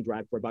 I was doing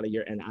drag for about a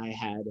year, and I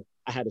had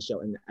a show.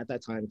 And at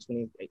that time,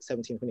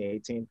 2017,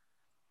 2018,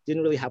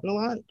 didn't really happen a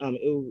lot.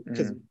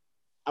 Because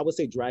I would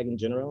say drag in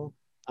general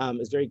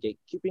is very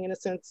gatekeeping in a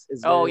sense.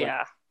 Oh, very,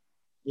 yeah.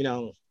 You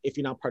know, if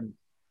you're not part of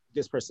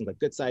this person's like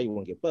good side, you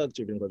won't get booked.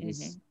 You're gonna go to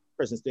these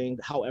person's thing.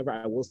 However,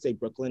 I will say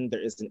Brooklyn,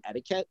 there is an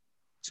etiquette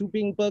to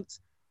being booked,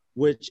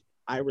 which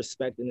I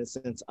respect in the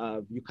sense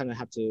of you kind of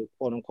have to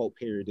quote unquote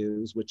pay your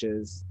dues, which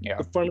is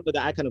the formula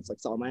that I kind of like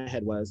saw in my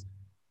head was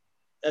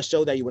a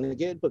show that you want to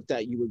get booked,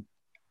 that you would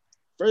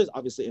first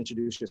obviously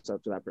introduce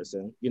yourself to that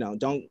person. You know,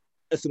 don't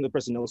assume the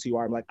person knows who you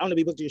are. I'm like, I want to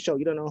be booked to your show.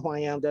 You don't know who I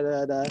am. Da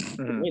da da.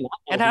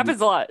 It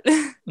happens a lot.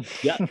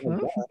 Yeah.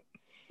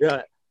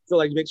 Yeah. So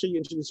like, make sure you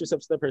introduce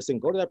yourself to that person.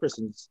 Go to that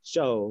person's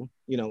show.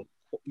 You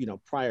know,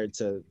 prior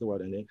to the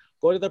world ending.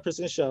 Go to that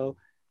person's show,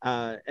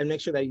 and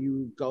make sure that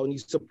you go and you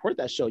support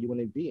that show you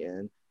want to be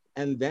in.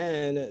 And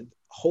then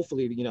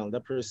hopefully, you know,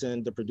 that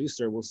person, the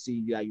producer, will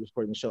see that you're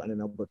supporting the show, and then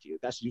they'll book you.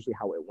 That's usually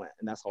how it went,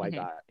 and that's how I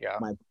got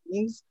my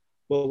bookings.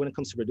 But when it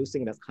comes to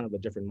producing, that's kind of a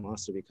different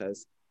monster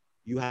because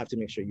you have to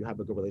make sure you have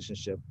a good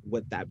relationship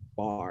with that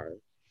bar,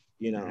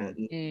 you know,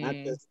 not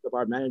just the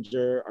bar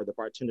manager or the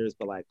bartenders,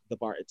 but like the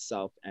bar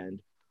itself.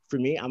 And for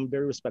me, I'm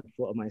very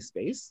respectful of my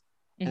space.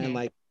 And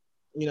like,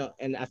 you know,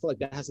 and I feel like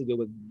that has to do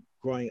with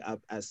growing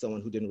up as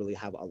someone who didn't really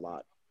have a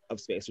lot of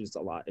space, or just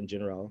a lot in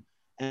general.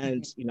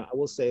 And, you know, I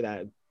will say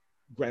that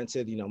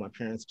granted, you know, my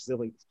parents,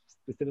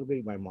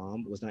 specifically my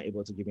mom, was not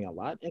able to give me a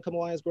lot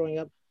income-wise growing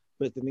up.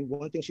 But the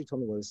one thing she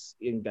told me was,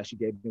 that she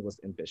gave me was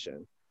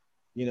ambition.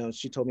 You know,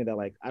 she told me that,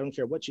 like, I don't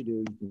care what you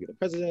do, you can be the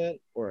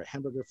president or a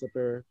hamburger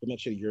flipper, but make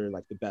sure you're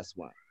like the best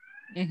one.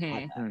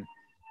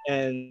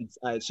 And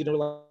she didn't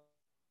realize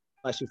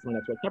she was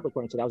going to a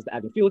Capricorn, so that was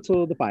adding fuel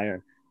to the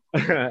fire.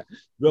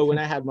 But when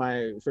I had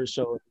my first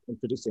show in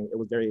producing, it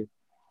was very,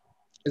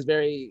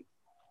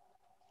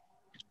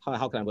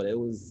 how can I put it? It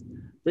was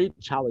very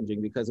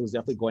challenging because it was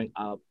definitely going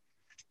up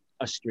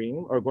a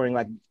stream or going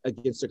like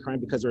against the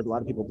current because there were a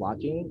lot of people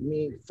blocking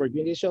me for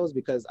doing these shows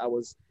because I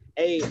was,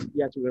 you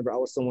have to remember, I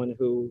was someone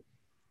who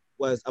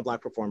was a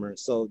Black performer.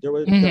 So there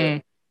weren't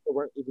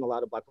even a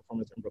lot of Black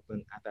performers in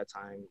Brooklyn at that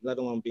time, let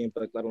alone being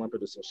booked, let alone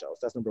producing shows.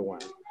 That's number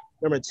one.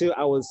 Number two,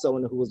 I was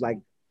someone who was like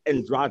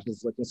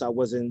androgynous looking, so I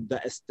wasn't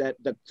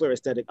the clear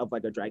aesthetic of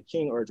like a drag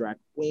king or a drag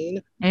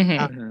queen. And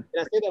I say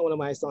that in one of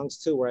my songs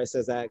too, where I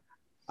says that,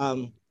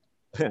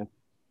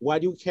 why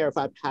do you care if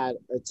I've had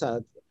a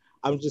tug?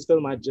 I'm just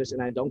feeling my dish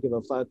and I don't give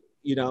a fuck,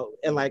 you know,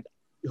 and like,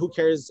 who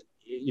cares,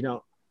 you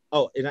know?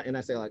 Oh, and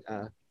I say like,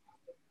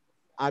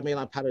 I may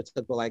not have had a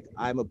tug, but like,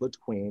 I'm a butch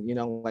queen, you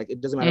know, like,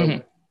 it doesn't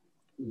matter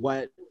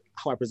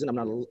how I present. I'm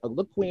not a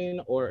look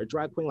queen or a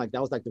drag queen. Like, that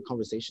was like the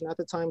conversation at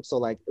the time. So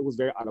like, it was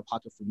very out of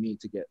pocket for me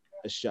to get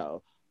a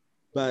show.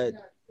 But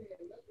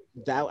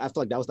that, I feel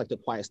like that was like the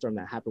quiet storm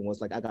that happened, was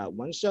like, I got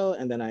one show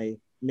and then I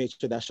made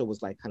sure that show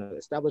was like kind of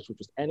established, which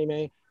was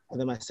anime. And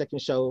then my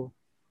second show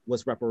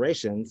was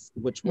Reparations,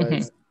 which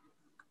was,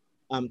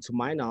 to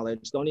my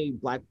knowledge, the only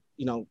Black,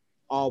 you know,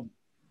 all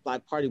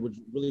Black party, which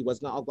really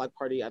was not all Black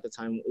party at the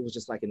time. It was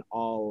just like an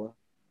all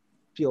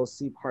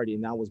POC party,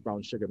 and that was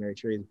Brown Sugar, Mary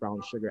Cherry's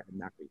Brown Sugar at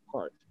Macri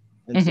Park.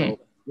 And so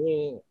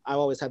me, I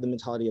always had the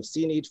mentality of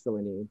see need, fill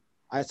a need.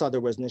 I saw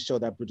there was a show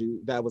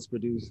that was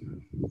produced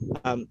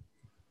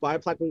by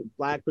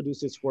Black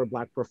producers for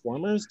Black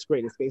performers to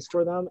create a space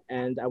for them,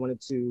 and I wanted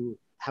to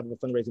have a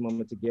fundraising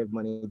moment to give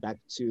money back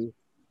to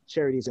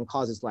charities and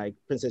causes like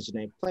Princess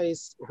Janae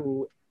Place,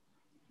 who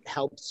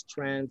helps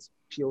trans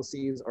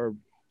POCs or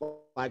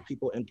Black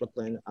people in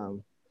Brooklyn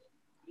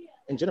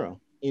in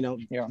general. You know,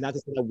 not to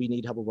say that we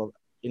need help of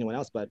anyone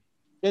else, but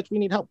bitch, we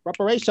need help.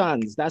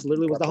 Reparations. That's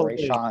literally what the whole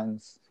thing.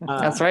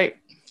 That's right.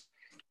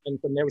 And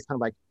from there was kind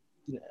of like,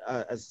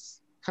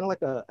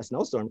 like a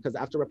snowstorm, because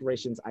after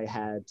Reparations, I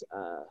had,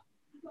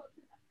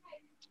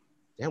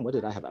 what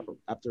did I have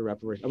after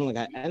Reparations? I mean, like,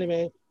 I had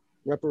anime,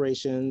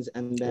 Reparations,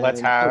 and then Let's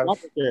Have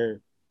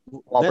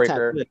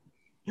Wallbreaker.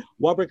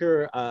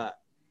 Wallbreaker,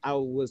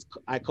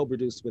 I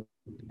co-produced with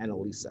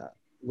Annalisa,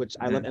 which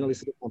I love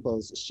Annalisa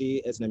Campos.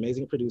 She is an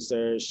amazing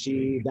producer.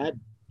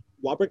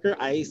 Wallbreaker,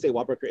 I say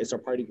Wallbreaker is her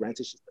party.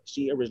 Granted,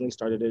 she originally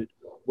started it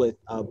with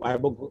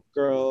Bible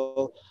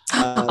Girl.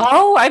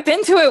 I've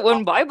been to it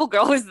when Bible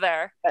Girl was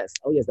there. Yes.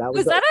 Oh, yes.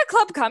 Was that at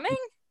Club Coming?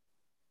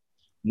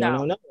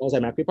 No. It was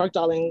at Macri Park,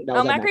 darling.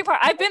 Macri Park.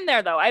 I've been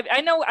there, though.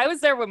 I know I was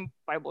there when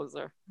Bible was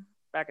there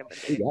back in the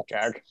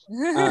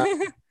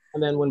day.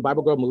 And then when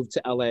Bible Girl moved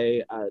to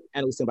LA,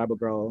 Annalisa and Bible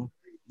Girl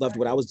loved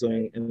what I was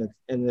doing in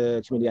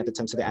the community at the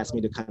time, so they asked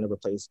me to kind of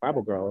replace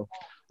Bible Girl.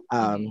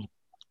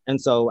 And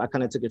so I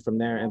kind of took it from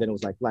there, and then it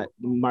was like,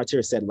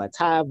 Martyr said, let's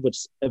have,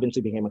 which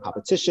eventually became a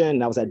competition.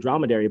 That was at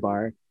Dromedary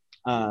Bar.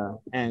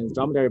 And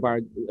Dromedary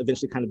Bar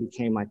eventually kind of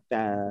became like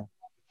the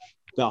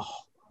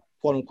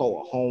quote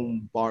unquote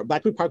home bar.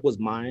 Black Creek Park was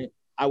mine.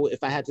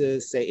 If I had to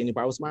say any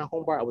bar was my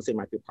home bar, I would say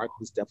Black Creek Park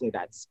was definitely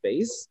that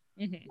space.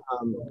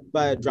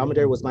 But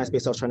Dromedary was my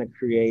space I was trying to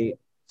create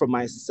for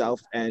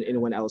myself and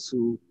anyone else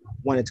who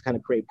wanted to kind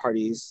of create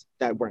parties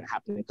that weren't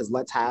happening. Because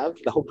Let's Have,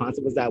 the whole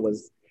concept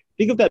was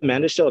think of that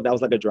Amanda show, that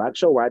was like a drag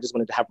show where I just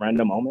wanted to have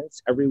random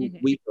moments every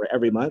week or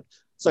every month.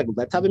 It's like,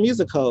 let's have a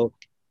musical.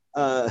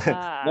 Let's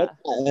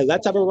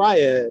have a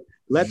riot.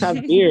 Let's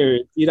have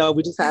beers. You know,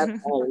 we just had,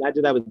 I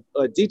did that with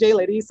DJ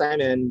Lady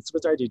Simon,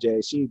 superstar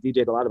DJ. She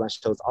DJ'd a lot of my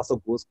shows. Also,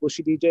 Ghoul School,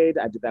 she DJ'd.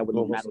 I did that with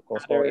Madam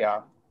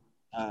Coastal.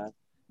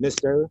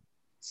 Mr.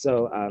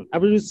 So I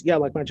produced, yeah,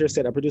 like Marjorie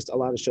said, I produced a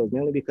lot of shows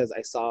mainly because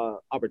I saw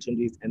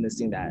opportunities in the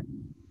scene that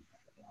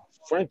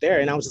weren't there.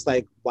 And I was just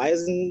like, why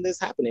isn't this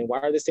happening? Why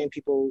are the same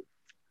people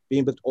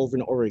being booked over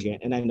and over again?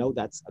 And I know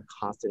that's a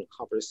constant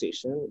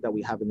conversation that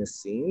we have in this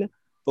scene.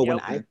 But when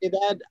I say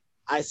that,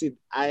 I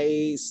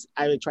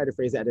try to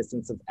phrase that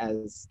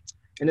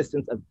in a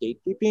sense of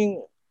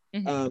gatekeeping.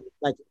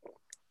 Like,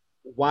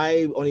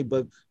 why only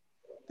book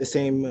the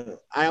same?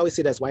 I always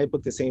say that's why I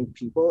book the same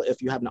people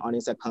if you have an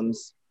audience that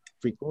comes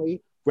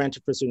frequently.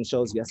 Granted, for certain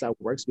shows, yes, that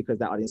works because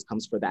that audience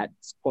comes for that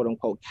quote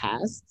unquote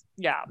cast.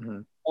 Yeah.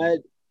 But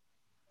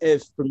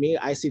if for me,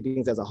 I see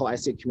things as a whole, I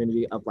see a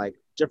community of like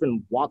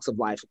different walks of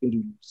life who can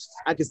do.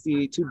 I can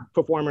see two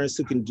performers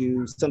who can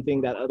do something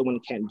that other one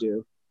can't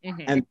do,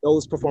 and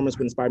those performers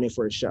would inspire me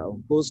for a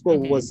show. Ghouls School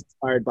was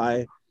inspired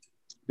by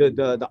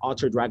the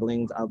altered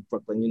draglings of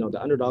Brooklyn. You know,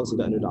 the underdogs of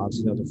the underdogs.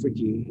 You know, the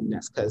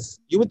freakiness. Because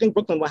you would think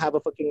Brooklyn would have a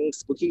fucking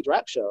spooky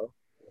drag show.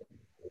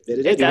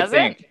 It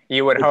doesn't.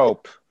 You would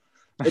hope.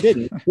 It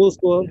didn't. Ghouls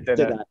School did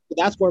that.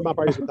 That's where my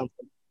parties would come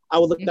from. I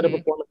would look at a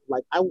performance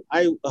like I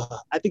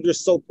think you're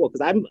so cool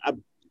because I'm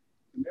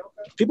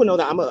people know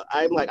that I'm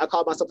like I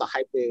call myself the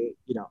hype day,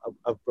 you know,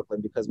 of Brooklyn,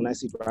 because when I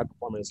see drag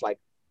performers, like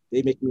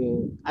they make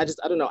me I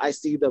don't know, I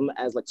see them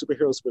as like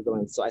superheroes,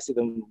 supervillains. So I see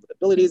them with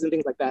abilities and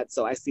things like that.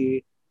 So I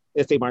see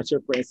if they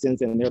martyr, for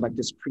instance, and they're like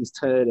this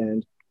priesthood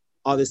and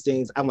all these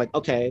things. I'm like,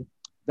 okay,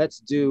 let's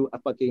do a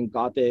fucking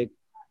gothic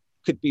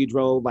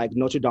cathedral like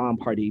Notre Dame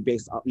party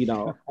based on, you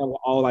know, and we'll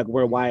all like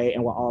wear white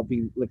and we'll all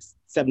be like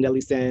 7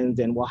 deadly sins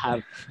and we'll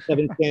have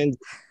 7 sins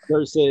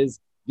versus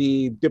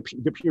the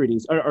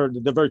purities or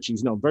the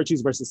virtues,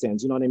 virtues versus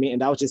sins, you know what I mean?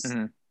 And that was just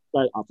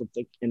started off of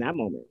like in that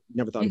moment.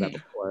 Never thought of that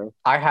before.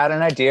 I had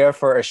an idea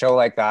for a show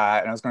like that,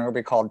 and it was going to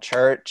be called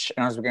Church,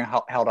 and it was going to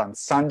be held on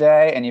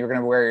Sunday, and you were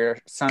going to wear your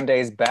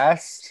Sunday's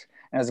best,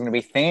 and it was going to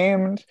be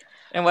themed.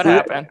 And what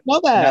happened? Know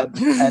that.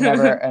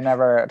 It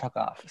never took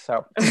off.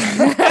 So,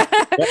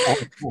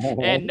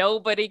 and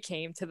nobody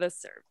came to the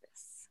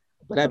service.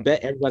 But I bet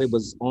everybody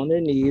was on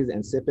their knees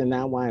and sipping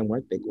that wine,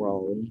 weren't they,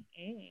 girl?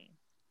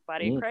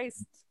 Body of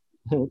Christ.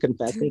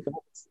 Confess.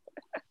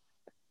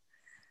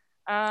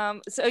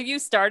 So you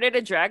started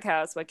a drag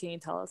house. What can you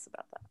tell us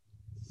about that?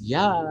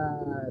 Yeah.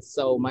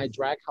 So my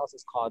drag house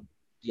is called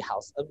The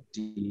House of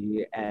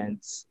D, and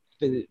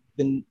the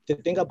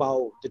thing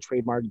about the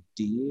trademark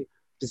D,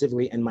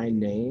 specifically in my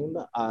name,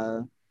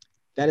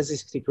 that is a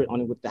secret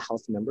only with the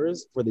house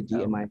members for the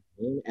D in my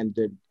name and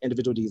the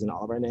individual Ds in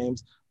all of our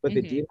names. But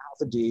the D in the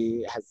House of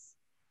D has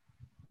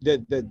the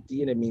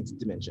D in it means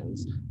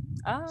dimensions.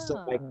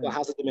 So like the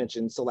House of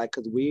Dimensions. So like,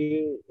 because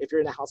if you're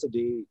in the House of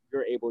D,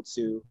 you're able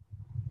to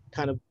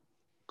kind of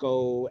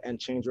go and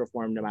change your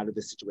form no matter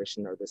the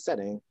situation or the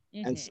setting.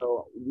 And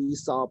so we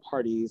saw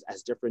parties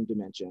as different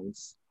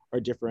dimensions or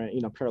different,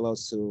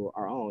 parallels to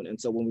our own. And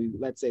so when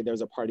let's say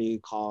there's a party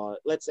called,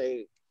 let's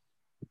say,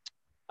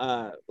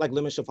 like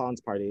Lemon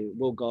Chiffons party, we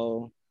will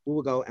go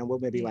and we'll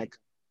maybe like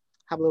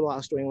have a little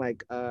Australian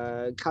like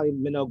Kylie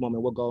Minogue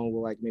moment. We'll go and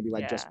we'll like maybe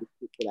like dress for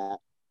that.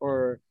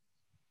 Or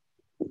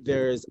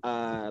there's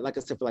like I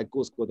said, for like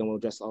Ghoul School, then we'll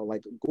dress all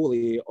like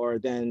ghouly. Or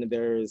then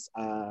there's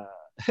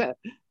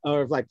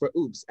or like for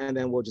Oops, and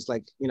then we'll just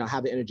like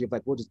have the energy of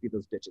like we'll just be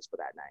those bitches for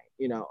that night,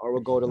 or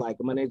we'll go to like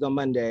Mondays on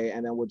Monday,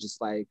 and then we'll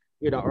just like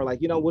or like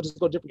we'll just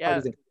go different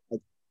parties and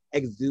like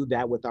exude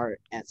that with our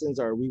essence,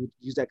 or we would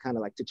use that kind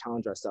of like to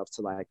challenge ourselves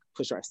to like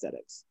push our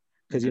aesthetics,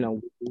 because we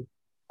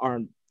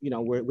aren't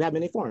we have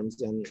many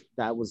forms, and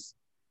that was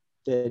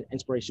the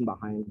inspiration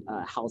behind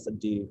House of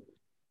D.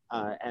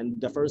 And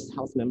the first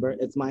house member,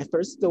 it's my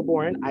first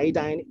stillborn,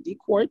 Iodine D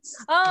Quartz.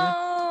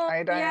 Oh,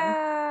 Iodine.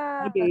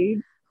 yeah. Hi,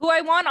 babe. Who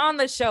I want on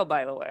the show,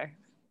 by the way.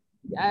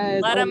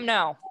 Yes. Let him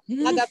know.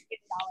 I got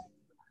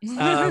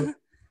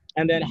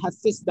and then her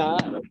sister,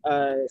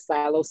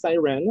 Silo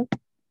Siren.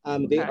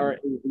 They are a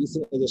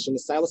recent addition.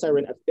 Silo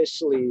Siren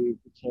officially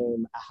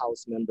became a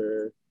house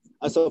member.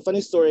 So a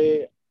funny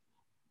story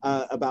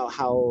about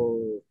how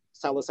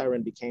Silo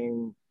Siren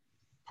became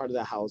part of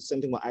the house.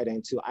 Same thing with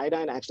Iodine too.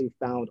 Iodine I actually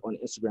found on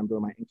Instagram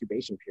during my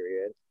incubation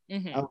period.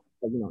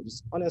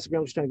 Just on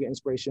Instagram, just trying to get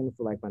inspiration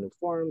for like my new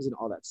forms and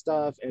all that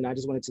stuff. And I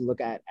just wanted to look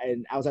at,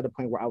 and I was at a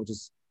point where I was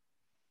just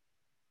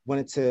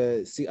wanted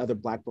to see other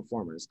Black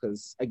performers,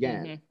 because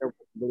again, there are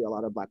really a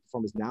lot of Black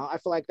performers now. I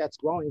feel like that's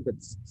growing, but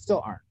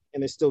still aren't,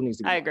 and there still needs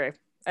to be. I agree.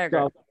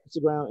 So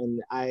Instagram,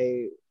 and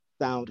I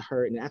found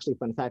her, and actually,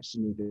 fun fact, she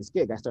needed this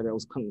gig. I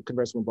was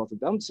conversing with both of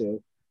them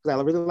too, because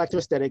I really liked her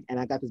aesthetic, and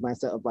I got this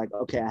mindset of like,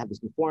 okay, I have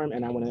this new form,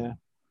 and I want to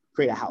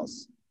create a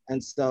house.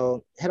 And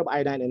so hit up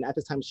Iodine, and at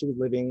this time she was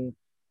living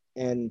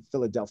in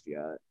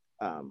Philadelphia,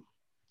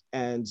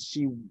 and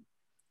she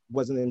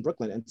wasn't in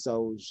Brooklyn, and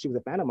so she was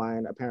a fan of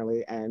mine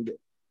apparently, and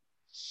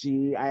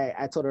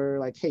I told her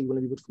like, hey, you want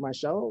to be booked for my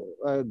show,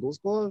 Ghoul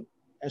School?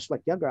 And she's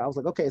like, yeah, girl. I was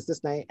like, okay, it's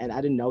this night. And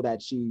I didn't know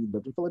that she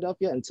lived in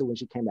Philadelphia until when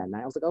she came that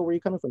night. I was like, oh, where are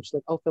you coming from? She's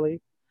like, oh,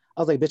 Philly.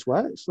 I was like, bitch,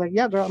 what? She's like,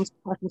 yeah, girl, I'm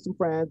talking with some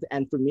friends.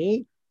 And for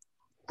me,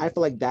 I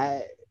feel like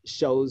that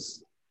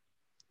shows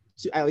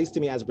at least to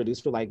me as a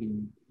producer, like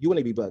you want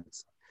to be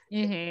booked.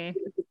 Mm-hmm.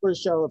 For a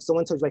show, if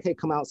someone tells you like, hey,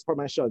 come out, support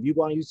my show. If you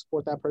want, you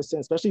support that person,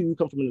 especially if you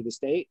come from another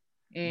state,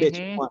 bitch,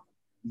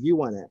 you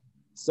want it.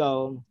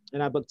 So,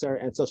 and I booked her.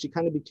 And so she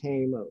kind of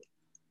became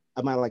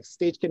my like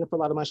stage kitten for a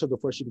lot of my shows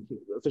before she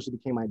officially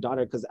became my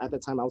daughter. Cause at the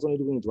time I was only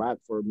doing drag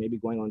for maybe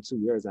going on 2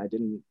 years. And I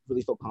didn't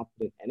really feel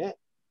confident in it.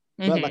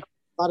 But like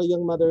a lot of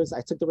young mothers,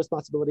 I took the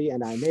responsibility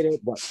and I made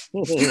it work.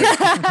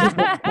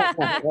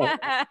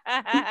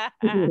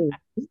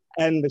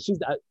 And she's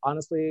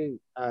honestly,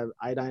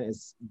 Iodine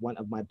is one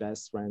of my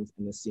best friends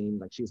in the scene.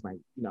 Like she's my,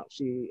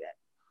 she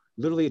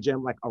literally a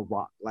gem, like a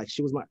rock. Like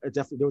she was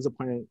definitely, there was a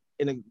point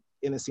in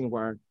a scene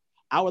where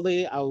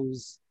outwardly I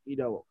was,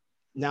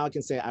 now I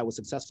can say I was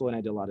successful and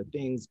I did a lot of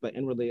things, but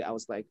inwardly I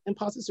was like,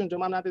 imposter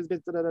syndrome, I'm not this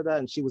bitch,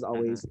 and she was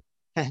always,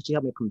 she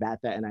helped me combat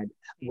that, and I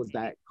was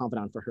that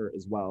confidant for her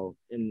as well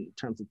in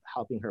terms of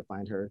helping her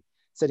find her,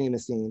 setting in the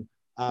scene.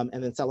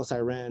 And then Silo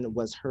Siren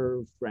was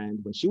her friend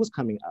when she was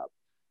coming up.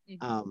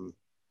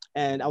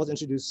 And I was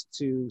introduced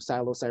to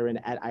Silo Siren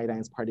at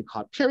Iodine's party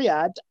called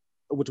Period,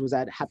 which was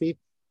at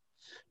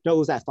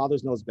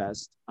Father's Knows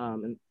Best.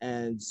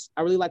 And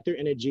I really liked their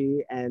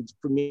energy. And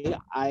for me,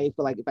 I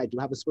feel like if I do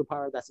have a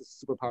superpower, that's a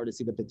superpower to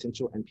see the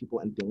potential in people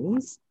and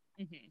things.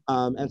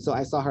 And so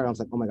I saw her and I was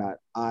like, oh my God,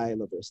 I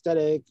love their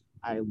aesthetic.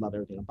 I love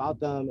everything about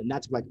them. And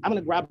not to like, I'm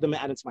gonna grab them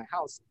and add it to my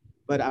house.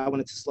 But I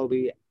wanted to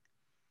slowly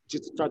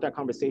just start that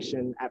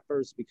conversation at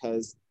first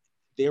because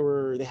they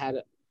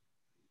had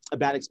a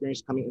bad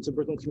experience coming into the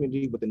Brooklyn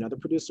community with another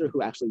producer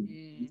who actually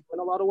in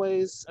a lot of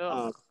ways.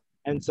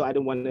 And so I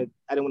didn't want to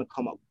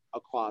come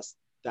across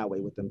that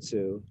way with them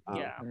too.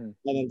 And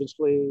then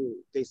eventually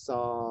they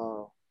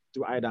saw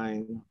through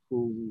Iodine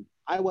who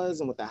I was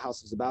and what the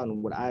house was about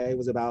and what I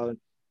was about.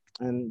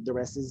 And the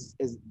rest is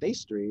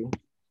history.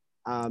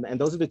 And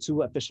those are the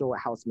two official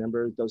house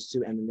members, those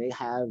two. And then they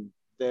have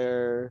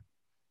their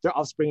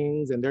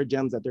offsprings and their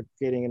gems that they're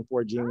creating and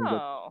forging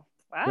with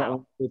their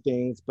own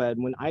things. But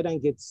when Iodine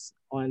gets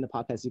on the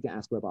podcast, you can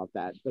ask her about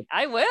that. But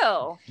I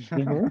will.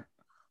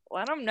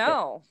 Let them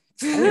know.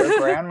 Your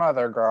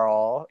grandmother,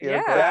 girl.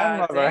 Your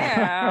grandmother.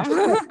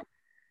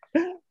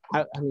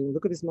 I mean,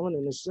 look at this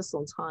morning. It's just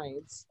on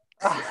times.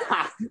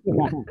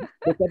 The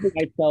something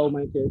I tell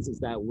my kids is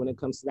that when it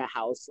comes to that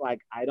house, like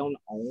I don't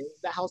own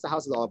the house. The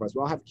house is all of us. We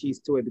all have keys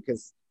to it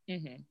because we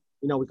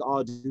can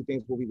all do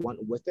things what we want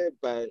with it.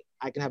 But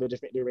I can have a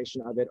different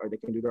iteration of it, or they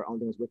can do their own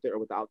things with it or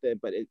without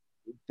it. But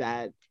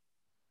that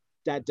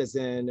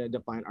doesn't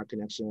define our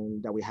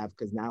connection that we have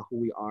because now who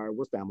we are,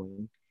 we're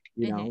family.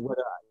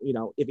 Whether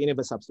if any of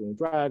us have to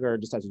drag or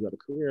decide to do other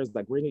careers,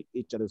 like we're in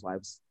each other's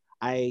lives.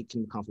 I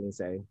can confidently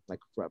say like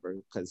forever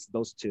because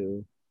those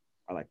two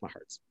are like my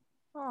hearts.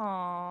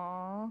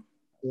 Aww.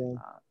 Yeah.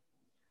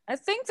 I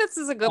think this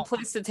is a good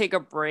place to take a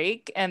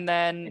break, and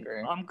then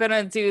I'm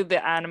gonna do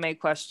the anime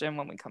question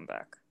when we come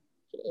back.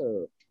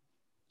 Sure.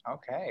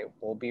 Okay,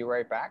 we'll be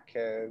right back,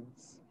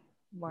 kids.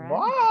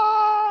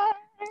 Bye.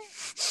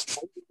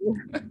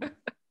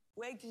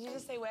 Wig, did you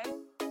just say wig?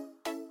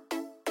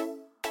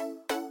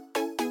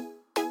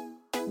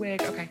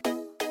 Wig, okay.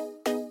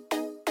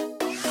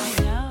 I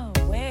know,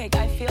 wig.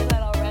 I feel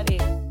that already.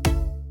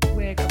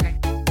 Wig, okay.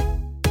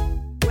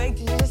 Wig,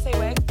 did you just say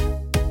wig?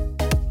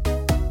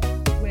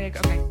 Wig,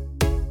 okay.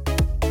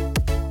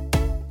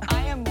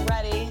 I am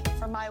ready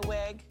for my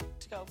wig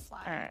to go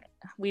fly. All right,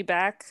 we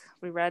back?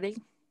 We ready?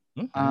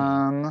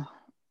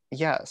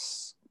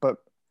 Yes,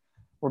 but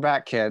we're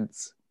back,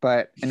 kids.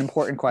 But an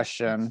important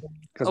question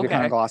because we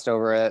kind of glossed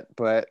over it,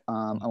 but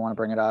I want to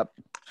bring it up.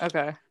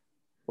 Okay.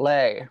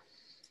 Lay.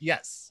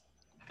 Yes.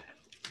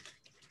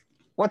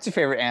 What's your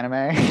favorite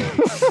anime?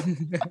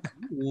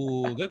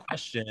 Ooh, good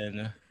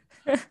question.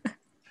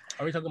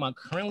 Are we talking about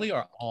currently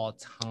or all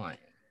time?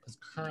 Because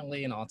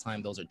currently and all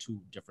time, those are two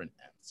different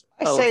answers.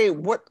 I say,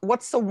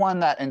 what's the one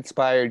that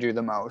inspired you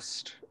the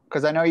most?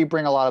 Because I know you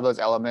bring a lot of those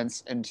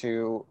elements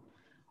into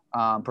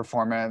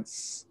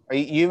performance.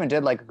 You even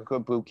did like a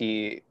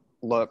kabuki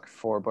look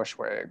for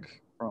Bushwig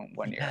from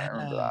 1 year. I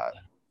remember that.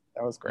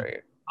 That was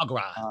great.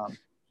 Agra.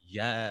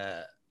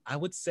 Yeah, I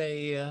would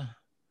say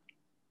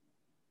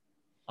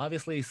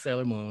obviously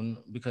Sailor Moon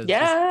because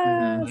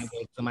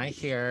my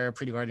hair,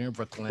 Pretty Garden in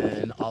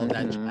Brooklyn, all of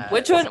that jazz.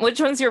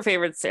 Which one's your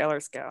favorite Sailor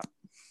Scout?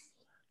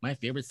 My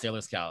favorite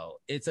Sailor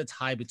Scout. It's a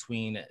tie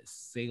between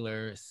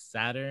Sailor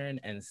Saturn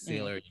and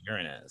Sailor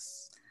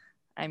Uranus.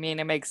 I mean,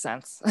 it makes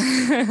sense.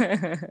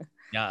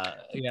 Yeah.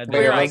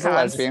 They're like the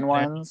lesbian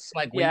ones.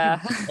 Like, when you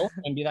can go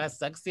and be that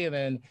sexy, and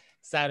then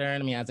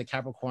Saturn, I mean, as a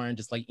Capricorn,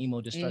 just like emo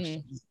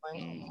destruction. Just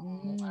like,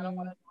 I don't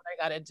want to do what I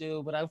gotta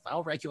do, but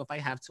I'll wreck you if I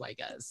have to, I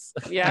guess.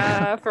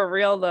 Yeah, for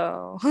real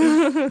though.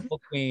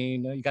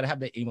 Queen, you gotta have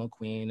the emo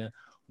queen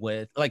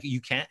with, like,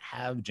 you can't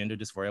have gender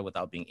dysphoria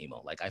without being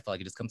emo. Like, I feel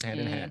like it just comes hand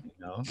in hand,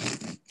 you know?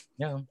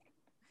 Yeah.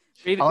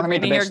 I want to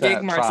meet the bitch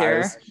that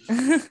tries.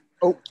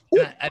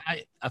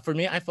 For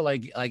me, I feel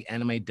like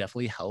anime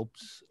definitely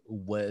helps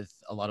with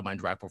a lot of my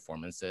drag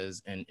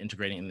performances and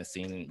integrating in the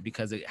scene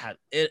because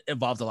it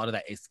involves a lot of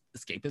that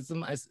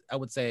escapism. I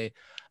would say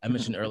I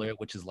mentioned earlier,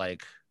 which is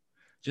like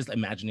just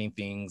imagining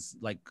things,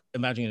 like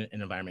imagining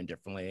an environment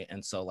differently.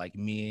 And so like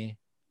me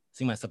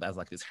seeing myself as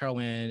like this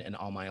heroine and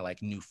all my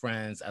like new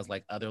friends as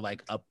like other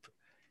like up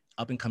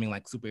and coming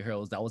like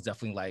superheroes, that was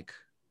definitely like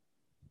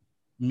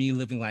me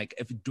living like,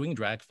 if doing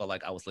drag felt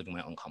like I was living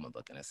my own comic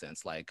book in a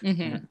sense. Like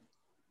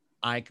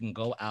I can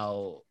go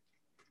out,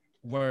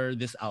 wear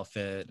this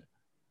outfit,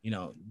 you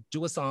know,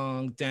 do a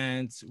song,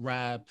 dance,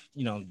 rap,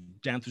 you know,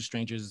 dance with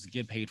strangers,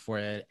 get paid for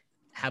it,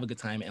 have a good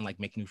time, and like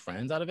make new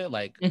friends out of it.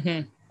 Like,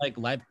 like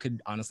life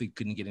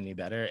couldn't get any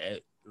better.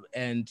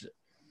 And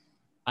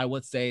I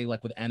would say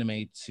like with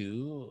anime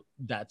too,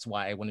 that's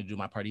why I want to do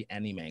my party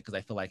anime, because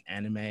I feel like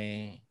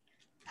anime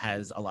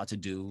has a lot to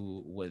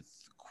do with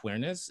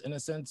queerness in a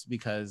sense,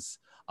 because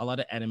a lot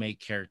of anime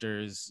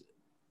characters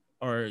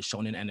or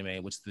shonen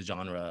anime, which is the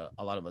genre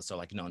a lot of us are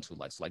like known to,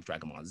 like, so like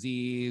Dragon Ball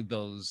Z,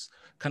 those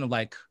kind of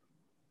like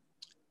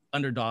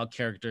underdog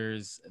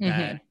characters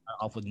that are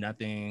off with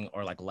nothing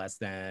or like less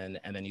than,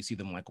 and then you see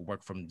them like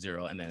work from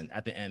zero, and then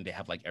at the end they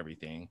have like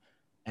everything.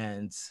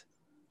 And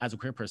as a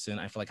queer person,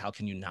 I feel like how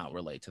can you not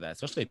relate to that,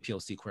 especially a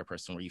POC queer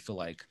person, where you feel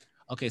like,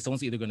 okay,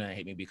 someone's either gonna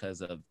hate me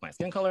because of my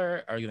skin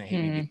color, or you're gonna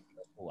hate me because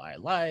of who I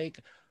like.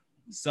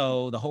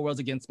 So the whole world's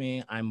against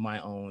me. I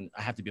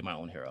have to be my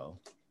own hero.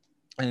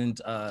 And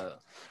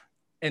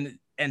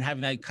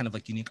having that kind of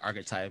like unique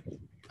archetype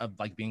of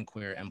like being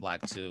queer and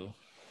Black too.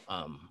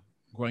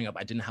 Growing up,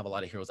 I didn't have a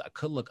lot of heroes I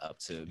could look up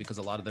to, because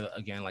a lot of the,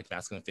 again, like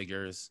masculine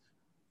figures,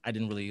 I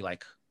didn't really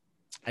like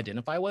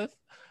identify with.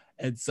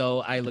 And so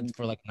I looked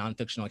for like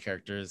non-fictional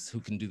characters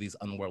who can do these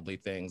unworldly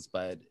things,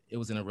 but it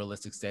was in a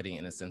realistic setting,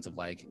 in a sense of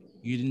like,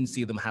 you didn't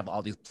see them have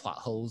all these plot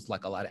holes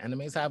like a lot of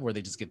animes have, where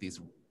they just get these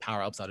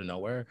power-ups out of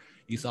nowhere.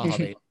 You saw how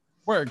they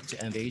worked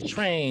and they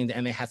trained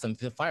and they had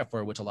something to fight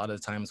for, which a lot of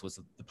the times was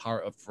the power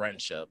of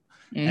friendship.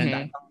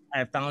 And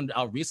I found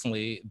out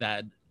recently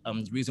that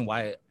the reason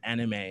why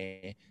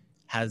anime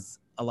has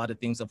a lot of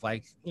things of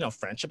like, you know,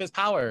 friendship is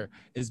power,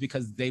 is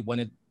because they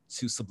wanted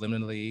to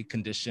subliminally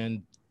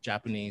condition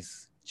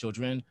Japanese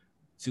children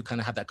to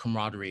kind of have that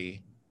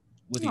camaraderie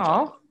with each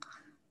other.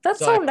 That's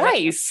so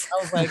nice.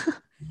 I was like,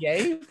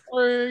 yay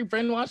for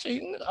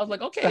brainwashing. I was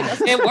like, okay,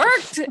 it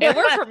worked. It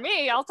worked for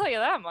me. I'll tell you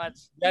that much.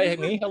 Yeah,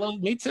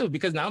 me too.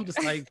 Because now I'm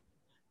just like,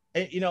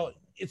 you know,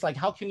 it's like,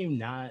 how can you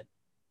not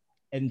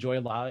enjoy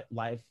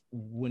life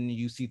when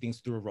you see things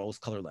through a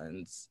rose-colored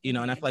lens? You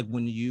know, and I feel like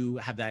when you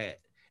have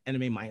that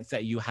anime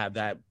mindset, you have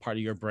that part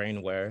of your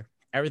brain where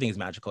everything is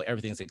magical,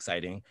 everything's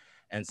exciting.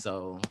 And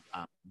so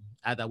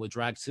add that with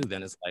drag too,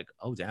 then it's like,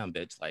 oh damn,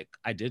 bitch, like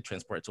I did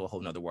transport to a whole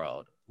nother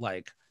world.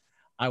 Like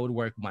I would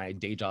work my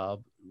day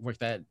job, work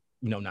that,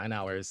 you know, 9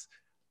 hours,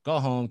 go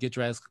home, get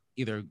dressed,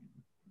 either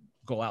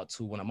go out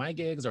to one of my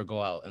gigs or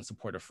go out and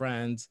support a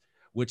friend,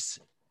 which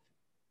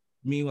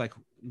me like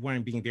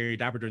being very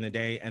dapper during the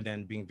day and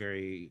then being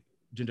very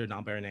gender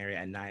non-binary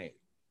at night.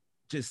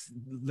 Just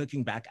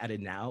looking back at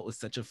it now, it was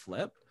such a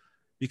flip,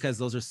 because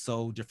those are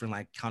so different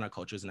like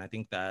countercultures. And I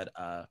think that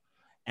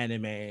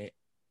anime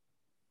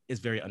is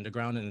very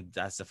underground, and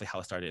that's definitely how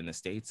it started in the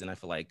States. And I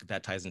feel like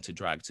that ties into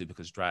drag too,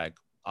 because drag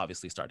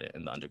obviously started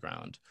in the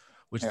underground,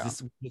 which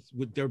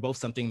they're both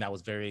something that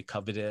was very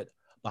coveted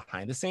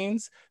behind the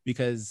scenes,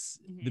 because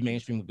the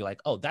mainstream would be like,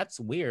 oh, that's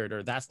weird,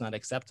 or that's not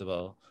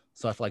acceptable.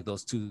 So I feel like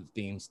those two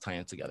themes tie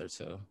in together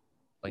too,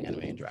 like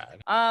anime and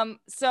drag.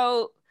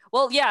 So,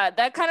 well, yeah,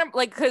 that kind of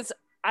like, because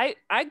I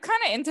kind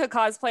of into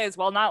cosplay as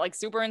well, not like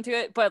super into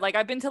it, but like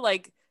I've been to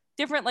like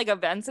different like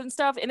events and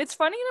stuff, and it's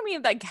funny to me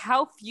like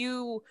how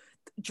few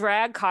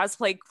drag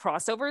cosplay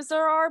crossovers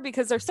there are,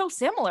 because they're so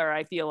similar.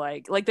 I feel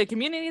like the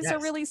communities are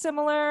really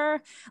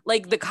similar,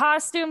 like the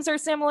costumes are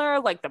similar,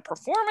 like the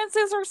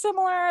performances are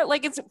similar.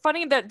 Like it's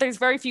funny that there's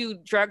very few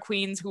drag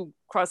queens who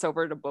cross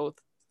over to both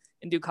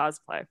and do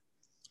cosplay.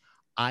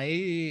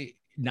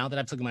 Now that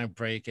I've taken my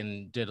break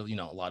and did, you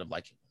know, a lot of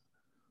like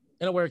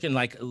inner work and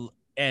like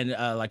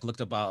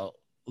looked about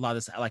a lot of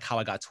this, like how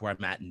I got to where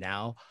I'm at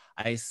now,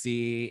 I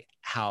see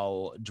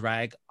how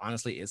drag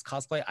honestly is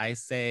cosplay. I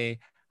say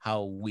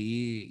how we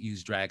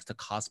use drags to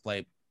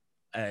cosplay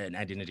an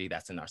identity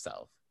that's in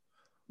ourselves.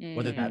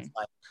 Whether that's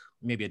like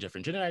maybe a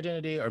different gender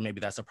identity, or maybe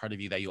that's a part of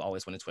you that you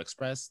always wanted to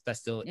express, that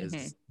still is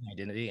an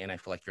identity. And I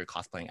feel like you're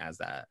cosplaying as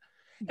that.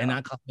 And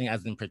not cosplaying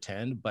as in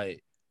pretend, but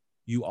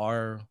you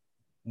are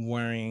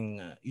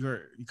wearing,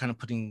 you're kind of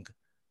putting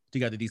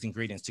together these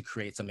ingredients to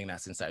create something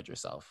that's inside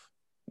yourself,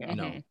 you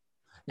know?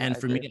 And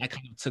for me, I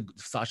kind of took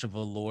Sasha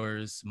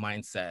Velour's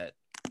mindset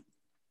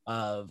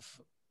of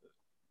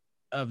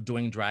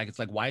doing drag. It's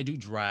like, why do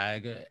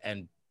drag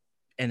and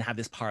have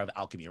this power of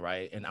alchemy,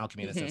 right? And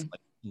alchemy in the sense of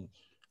like,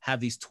 have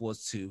these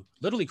tools to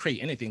literally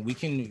create anything.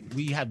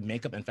 We have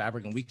makeup and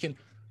fabric, and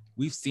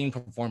we've seen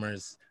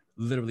performers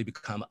literally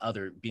become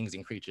other beings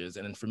and creatures.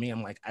 And then for me,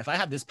 I'm like, if I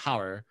have this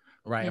power,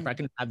 right? If I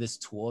can have this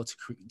tool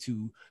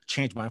to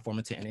change my form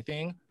into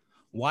anything,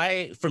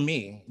 why for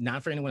me,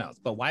 not for anyone else,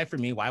 but why for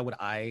me, why would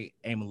I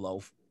aim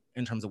low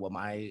in terms of what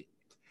my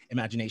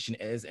imagination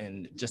is,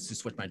 and just to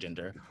switch my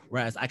gender?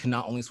 Whereas I can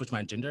not only switch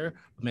my gender,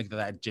 but make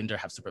that gender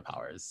have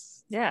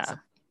superpowers. Yeah. So,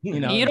 you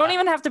know, you don't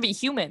even have to be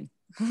human.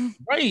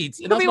 Right.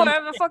 You can be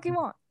whatever the fuck you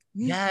want.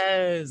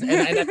 Yes. And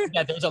I think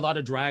that there's a lot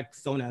of drag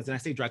personas, and I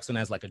say drag persona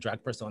as like a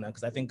drag persona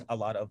because I think a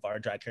lot of our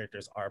drag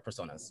characters are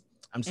personas.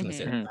 I'm just gonna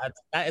say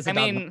that is. I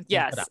mean,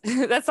 yes,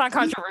 that's not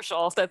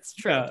controversial. That's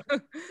true. Yeah.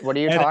 What are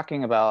you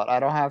talking about?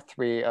 I don't have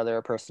 3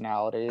 other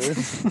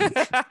personalities.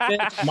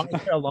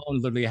 Martyr alone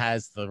literally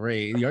has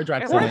 3. Your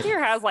drag persona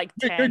has like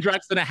 10. Your drag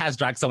persona has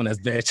drag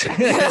personas, bitch.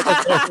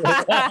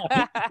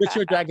 But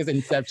your drag is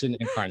Inception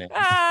incarnate.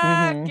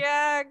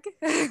 Gag.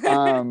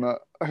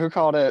 Who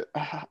called it?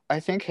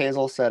 I think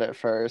Hazel said it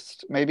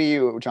first. Maybe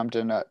you jumped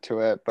into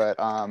it, but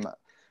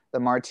the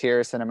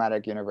Martyr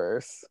cinematic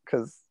universe,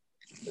 because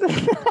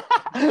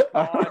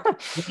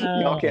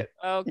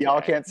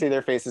y'all can't see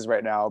their faces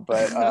right now,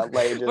 but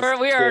Lay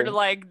just we are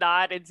like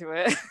not into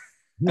it.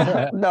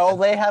 No,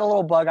 Lay had a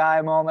little bug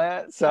eye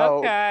moment,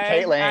 so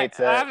Caitlin hates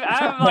it.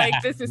 I'm like,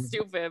 this is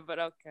stupid, but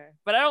okay.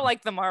 But I don't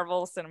like the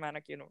Marvel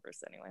Cinematic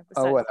Universe anyway.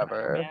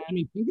 Whatever. I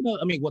mean,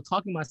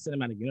 talking about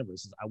cinematic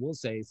universes, I will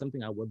say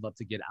something I would love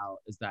to get out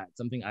is that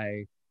something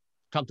I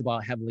talked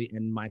about heavily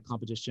in my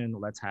competition.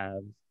 Let's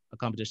have a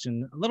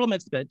competition, a little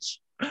mixed bitch.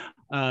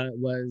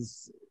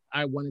 Was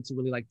I wanted to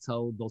really like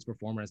tell those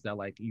performers that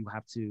like you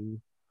have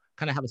to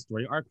kind of have a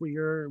story arc with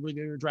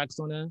your drag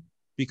persona,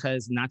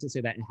 because not to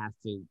say that it has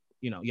to,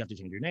 you have to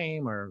change your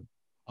name or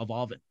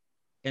evolve it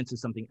into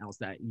something else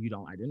that you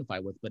don't identify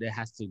with, but it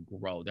has to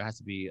grow. There has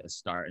to be a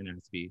start and there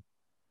has to be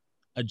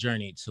a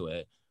journey to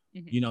it.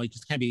 It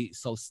just can't be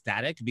so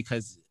static,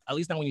 because at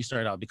least not when you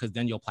start out, because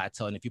then you'll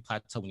plateau. And if you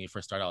plateau when you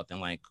first start out,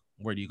 then like,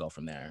 where do you go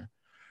from there?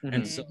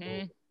 And so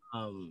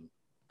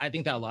I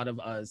think that a lot of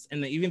us,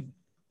 and even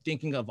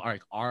thinking of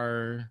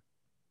our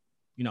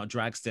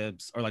drag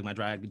steps, or like my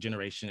drag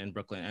generation in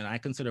Brooklyn, and I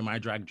consider my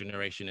drag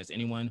generation as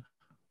anyone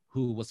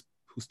who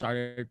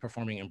started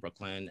performing in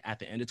Brooklyn at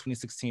the end of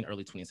 2016,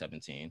 early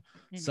 2017.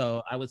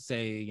 So I would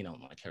say,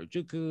 like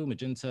Harajuku,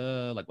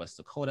 Magenta, like West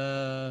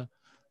Dakota,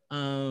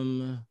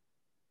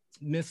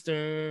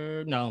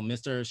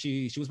 Mr.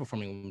 She was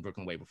performing in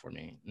Brooklyn way before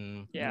me.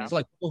 Yeah. So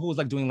like people who was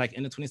like doing like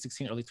end of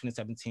 2016, early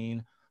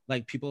 2017,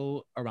 like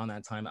people around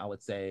that time, I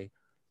would say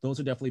those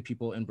are definitely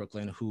people in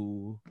Brooklyn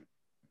who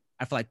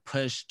I feel like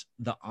pushed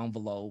the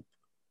envelope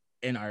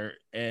in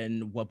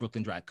what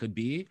Brooklyn drag could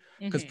be.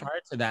 Because prior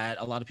to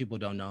that, a lot of people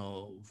don't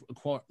know,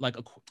 like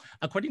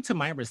according to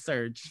my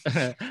research,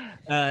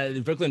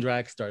 Brooklyn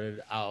drag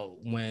started out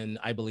when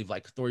I believe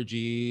like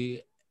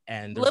Thorgy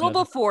and a little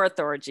before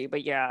Thorgy,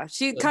 but yeah,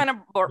 she kind of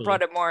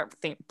brought it more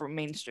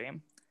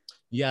mainstream.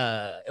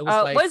 Yeah, it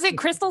was was it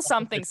Crystal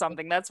something?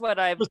 That's what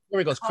I've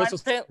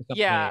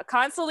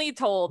constantly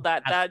told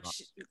that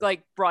she,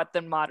 like, brought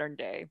the modern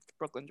day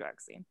Brooklyn drag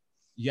scene.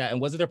 Yeah,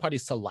 and was it their party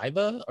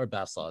Saliva or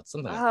Bath Salts?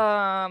 Something like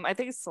that. I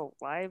think it's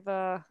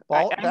Saliva.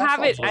 Well, I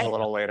have it a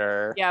little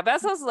later. Yeah,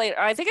 Bath Salts later.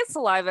 I think it's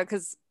Saliva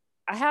because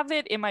I have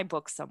it in my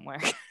book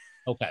somewhere.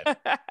 Okay.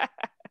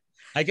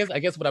 I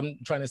guess what I'm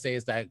trying to say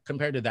is that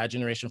compared to that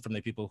generation from the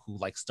people who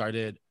like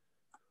started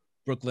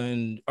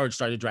Brooklyn or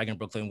started drag in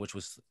Brooklyn, which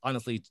was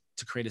honestly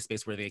to create a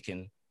space where they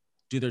can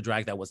do their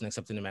drag that wasn't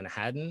accepted in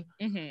Manhattan.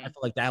 I feel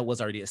like that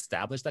was already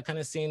established, that kind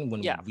of scene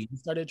when we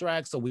started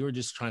drag. So we were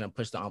just trying to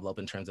push the envelope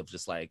in terms of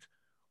just like,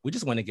 we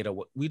just want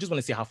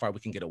to see how far we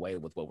can get away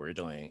with what we're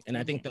doing. And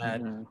I think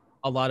that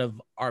a lot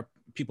of our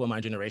people in my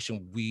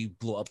generation, we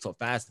blew up so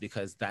fast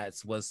because that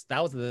was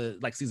the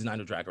like season 9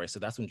 of Drag Race. So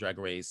that's when Drag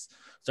Race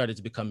started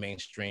to become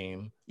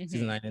mainstream,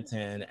 season 9 and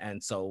 10.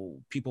 And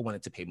so people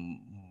wanted to pay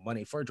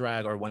money for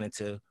drag or wanted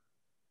to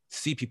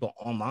see people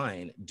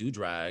online do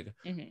drag.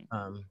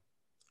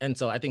 And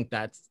so I think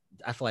I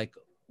feel like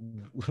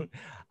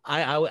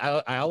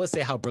I always say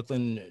how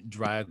Brooklyn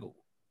drag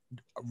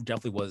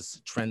definitely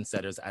was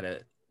trendsetters at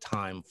a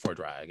time for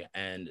drag,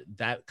 and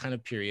that kind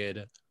of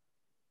period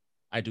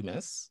I do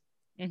miss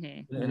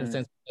in a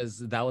sense, because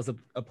that was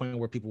a point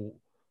where people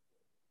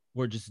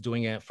were just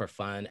doing it for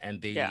fun and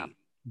they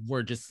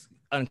were just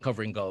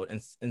uncovering gold,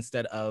 and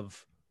instead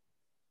of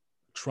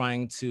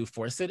trying to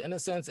force it in a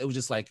sense, it was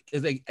just like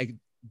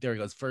there it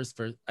goes, first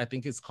I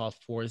think it's called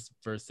force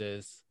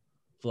versus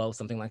flow,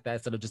 something like that.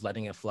 Instead of just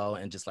letting it flow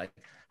and just like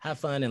have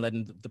fun and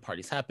letting the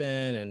parties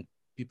happen and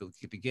people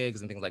get the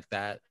gigs and things like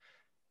that,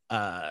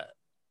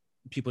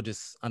 people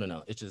just, I don't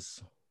know, it's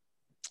just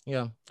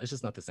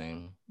not the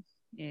same.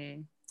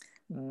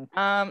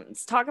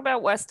 Let's talk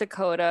about West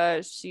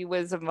Dakota. She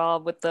was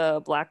involved with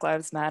the Black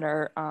Lives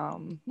Matter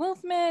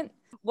movement.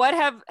 What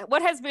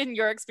has been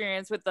your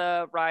experience with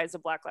the rise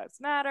of Black Lives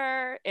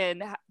Matter,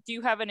 and do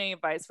you have any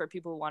advice for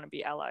people who want to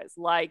be allies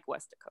like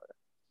West Dakota?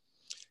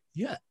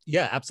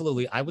 Yeah,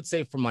 absolutely. I would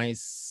say for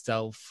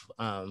myself,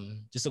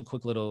 just a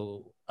quick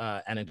little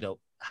anecdote,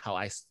 how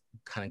I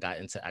kind of got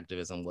into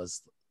activism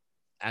was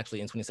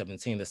actually in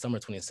 2017, the summer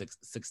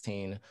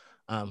 2016.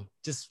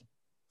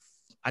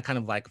 I kind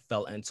of like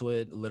fell into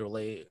it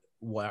literally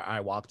where I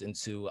walked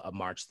into a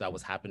march that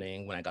was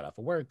happening when I got off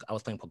of work. I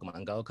was playing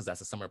Pokemon Go because that's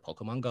the summer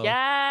Pokemon Go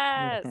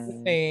Yes.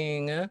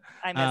 thing.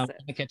 I miss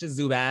it. I catch a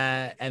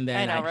Zubat, and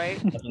then I know,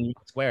 right?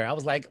 Swear, I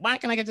was like, why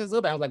can I catch a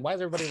Zubat? I was like, why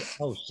is everybody?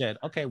 Oh shit.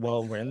 Okay,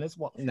 well, we're in this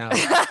now.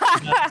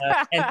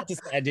 And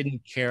just, I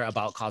didn't care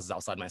about causes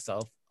outside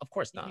myself. Of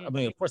course not. I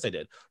mean, of course I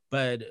did.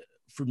 But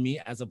for me,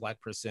 as a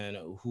Black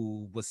person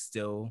who was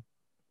still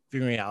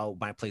figuring out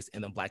my place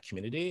in the Black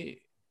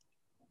community,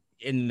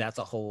 and that's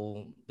a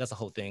whole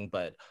thing.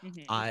 But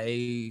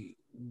I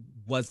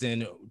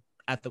wasn't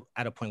at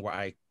a point where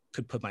I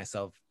could put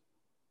myself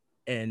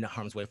in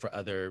harm's way for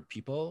other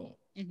people.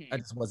 I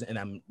just wasn't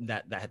in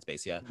that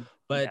headspace yet.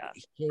 But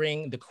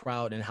hearing the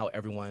crowd and how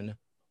everyone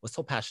was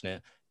so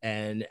passionate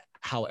and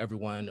how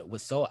everyone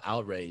was so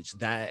outraged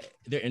that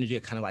their energy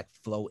kind of like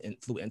flew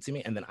into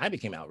me, and then I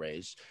became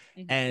outraged,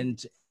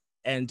 and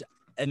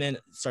then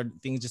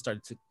things just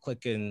started to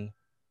click, and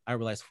I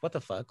realized, what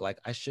the fuck, like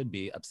I should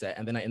be upset.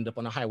 And then I ended up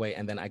on a highway,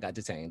 and then I got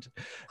detained.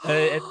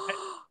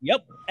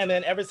 Yep. And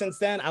then ever since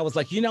then, I was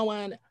like, you know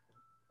what?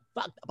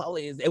 Fuck the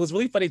police. It was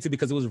really funny too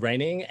because it was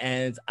raining,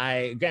 and I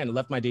again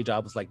left my day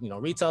job, was like,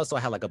 retail, so I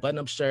had like a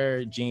button-up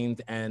shirt, jeans,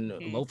 and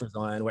loafers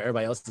on, where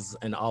everybody else is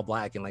in all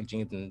black and like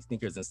jeans and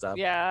sneakers and stuff.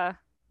 Yeah.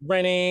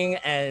 Raining,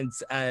 and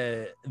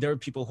there were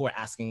people who were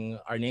asking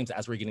our names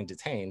as we're getting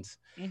detained,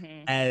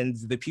 and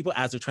the people,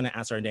 as they're trying to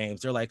answer our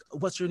names, they're like,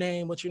 what's your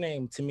name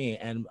to me?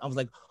 And I was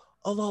like,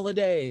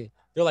 Ololade.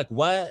 They're like,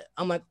 what?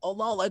 I'm like,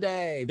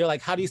 Ololade. They're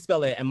like, how do you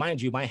spell it? And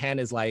mind you, my hand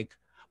is like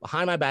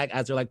behind my back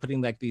as they're like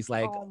putting like these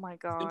like oh my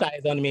God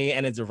eyes on me,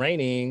 and it's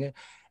raining,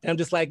 and I'm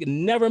just like,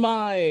 never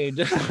mind.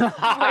 Oh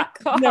my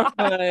God. Never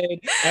mind.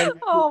 And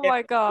oh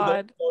my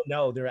God.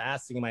 No, they're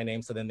asking my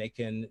name so then they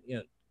can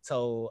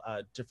tell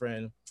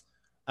different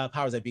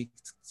powers that be,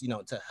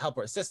 to help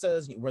or assist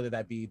us, whether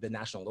that be the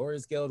National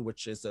Lawyers Guild,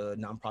 which is a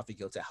nonprofit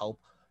guild to help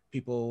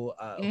people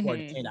who are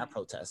detained at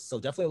protests. So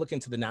definitely look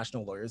into the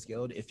National Lawyers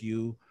Guild if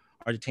you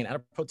are detained at a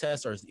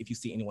protest, or if you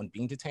see anyone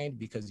being detained,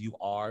 because you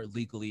are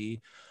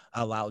legally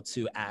allowed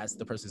to ask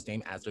the person's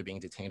name as they're being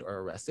detained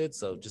or arrested.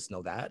 So just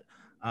know that.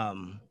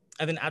 And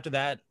then after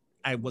that,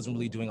 I wasn't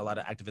really doing a lot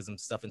of activism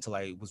stuff until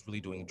I was really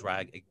doing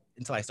drag,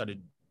 until I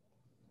started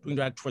doing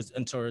drag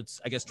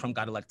towards, I guess Trump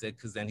got elected,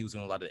 because then he was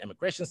doing a lot of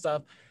immigration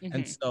stuff.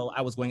 And so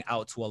I was going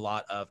out to a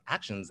lot of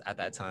actions at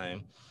that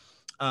time.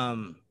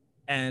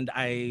 And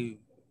I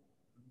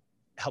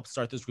helped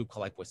start this group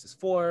called like Voices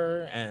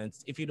For. And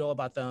if you know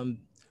about them,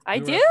 I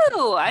do.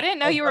 I didn't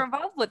know you were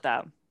involved with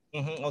them.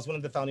 I was one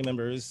of the founding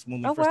members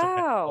when we first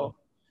started.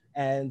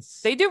 And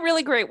they do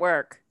really great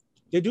work.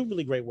 They do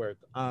really great work.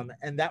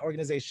 And that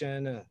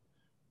organization,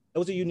 it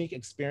was a unique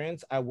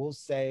experience. I will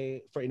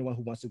say, for anyone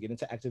who wants to get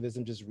into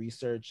activism, just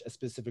research a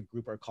specific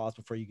group or cause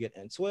before you get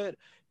into it,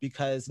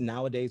 because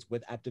nowadays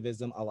with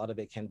activism, a lot of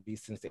it can be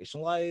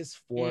sensationalized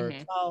for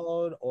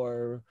cloud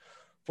or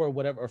for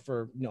whatever, or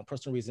for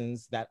personal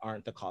reasons that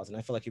aren't the cause. And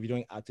I feel like if you're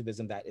doing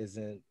activism that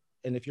isn't,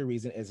 and if your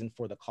reason isn't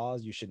for the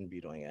cause, you shouldn't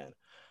be doing it.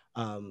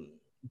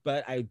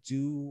 But I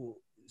do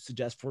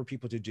suggest for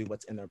people to do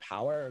what's in their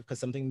power, because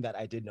something that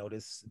I did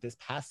notice this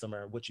past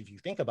summer, which if you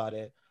think about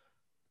it,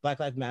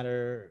 Black Lives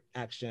Matter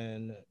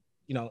action,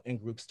 in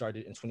groups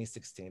started in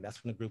 2016.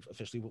 That's when the group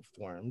officially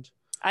formed.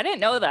 I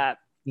didn't know that.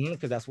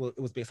 Because that's what it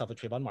was based off of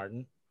Trayvon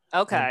Martin.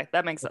 Okay,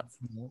 that makes sense.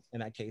 In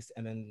that case.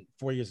 And then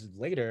 4 years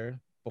later,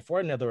 before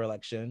another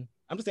election,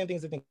 I'm just saying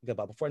things to think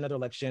about. Before another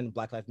election,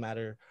 Black Lives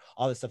Matter,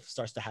 all this stuff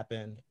starts to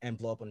happen and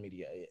blow up on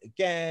media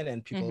again,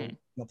 and people,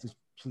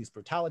 police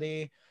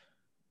brutality.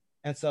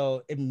 And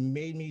so it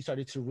made me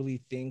started to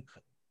really think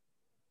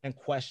and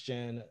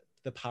question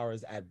the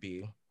powers at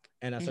be.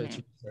 And I started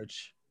to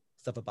research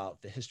stuff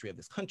about the history of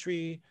this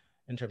country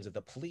in terms of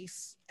the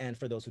police. And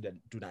for those who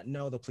do not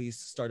know, the police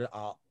started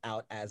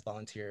out as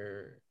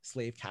volunteer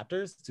slave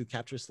captors to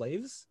capture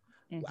slaves.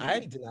 I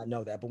did not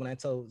know that, but when I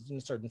told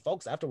certain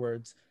folks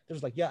afterwards, they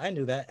was like, yeah, I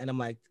knew that. And I'm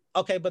like,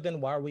 okay, but then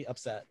why are we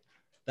upset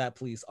that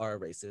police are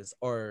racist?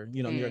 Or,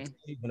 New York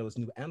City, when it was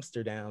New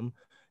Amsterdam,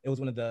 it was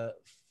one of the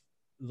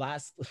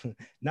last,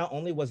 not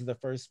only was it the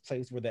first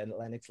place where the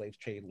Atlantic slave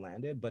trade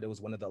landed, but it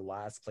was one of the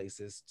last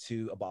places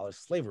to abolish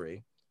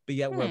slavery. But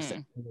yet we're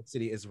upset New York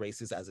City is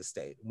racist as a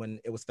state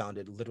when it was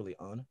founded literally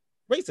on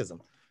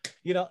racism,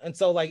 And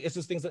so like, it's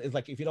just things that, it's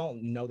like, if you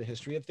don't know the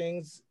history of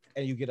things,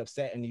 and you get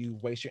upset and you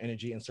waste your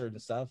energy in certain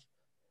stuff,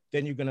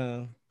 then you're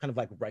gonna kind of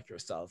like wreck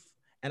yourself.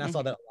 And I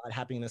saw that a lot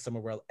happening in the summer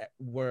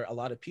where a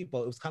lot of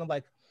people, it was kind of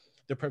like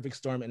the perfect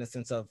storm in a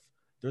sense of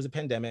there was a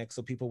pandemic,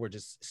 so people were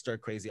just stir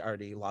crazy,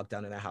 already locked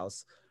down in their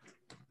house.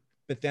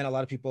 But then a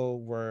lot of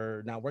people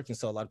were not working,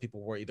 so a lot of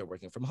people were either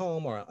working from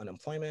home or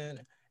unemployment.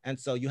 And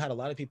so you had a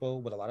lot of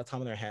people with a lot of time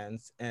on their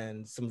hands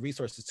and some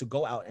resources to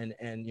go out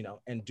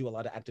and do a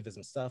lot of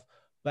activism stuff,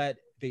 but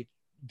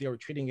they were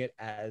treating it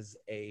as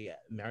a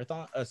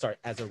marathon,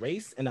 as a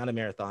race and not a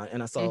marathon.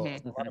 And I saw a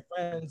lot of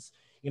friends,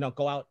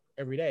 go out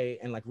every day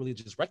and like really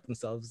just wreck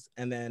themselves.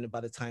 And then by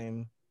the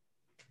time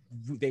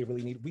we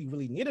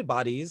really needed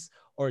bodies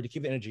or to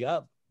keep the energy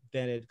up,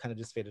 then it kind of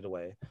just faded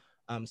away.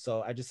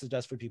 So I just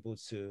suggest for people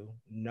to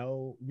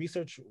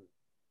research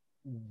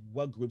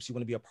what groups you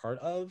want to be a part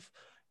of,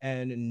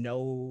 and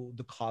know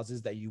the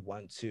causes that you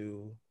want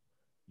to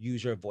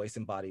use your voice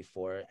and body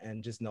for,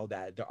 and just know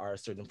that there are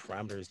certain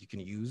parameters you can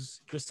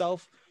use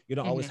yourself. You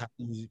don't always have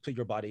to put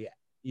your body,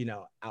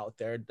 out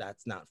there.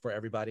 That's not for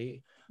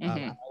everybody.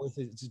 I always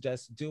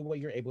suggest do what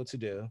you're able to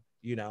do,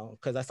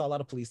 because I saw a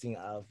lot of policing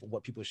of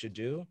what people should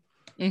do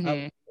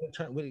when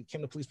it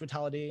came to police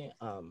brutality.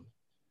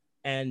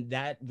 And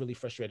that really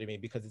frustrated me,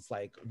 because it's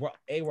like,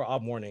 we're all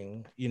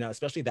mourning,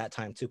 especially that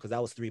time too, because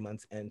that was 3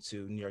 months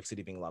into New York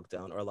City being locked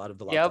down, or a lot of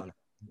the lockdown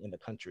in the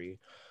country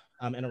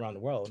and around the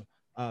world.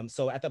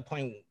 So at that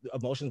point,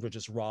 emotions were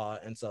just raw.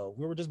 And so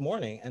we were just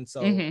mourning. And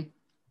so,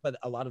 but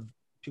a lot of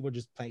people are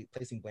just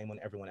placing blame on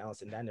everyone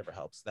else. And that never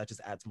helps. That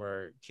just adds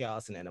more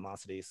chaos and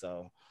animosity.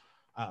 So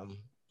I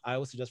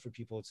always suggest for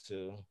people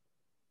to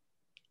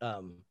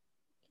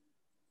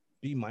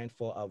be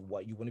mindful of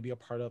what you want to be a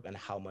part of and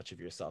how much of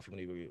yourself you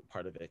want to be a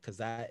part of it. Because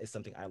that is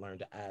something I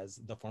learned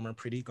as the former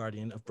pretty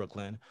guardian of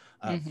Brooklyn,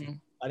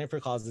 fighting for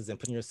causes and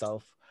putting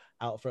yourself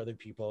out for other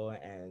people,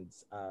 and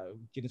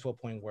getting to a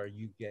point where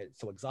you get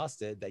so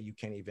exhausted that you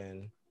can't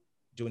even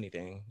do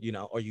anything,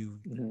 or you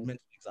mentally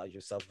exhaust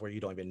yourself where you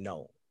don't even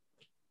know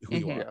who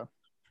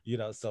you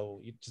are,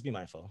 so you just be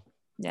mindful.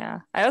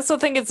 Yeah. I also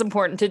think it's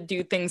important to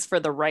do things for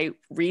the right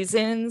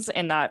reasons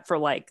and not for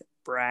like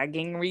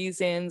bragging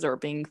reasons or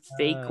being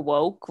fake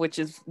woke, which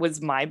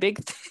was my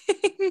big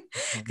thing.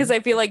 Because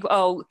I feel like,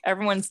 oh,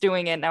 everyone's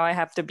doing it now, I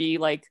have to be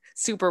like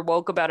super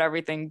woke about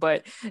everything.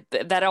 But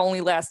that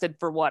only lasted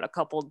for what, a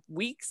couple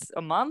weeks,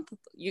 a month.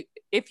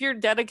 If you're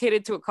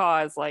dedicated to a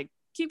cause, like,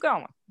 keep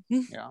going.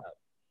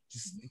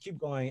 Just keep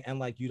going. And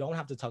like, you don't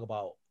have to talk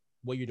about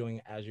what you're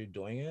doing as you're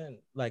doing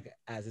it, like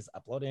as it's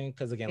uploading,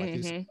 because again, like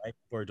you said, right,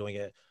 we're doing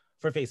it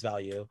for face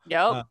value.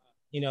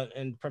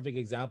 And perfect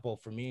example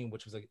for me,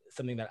 which was like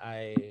something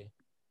that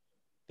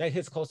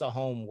hits close to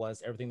home,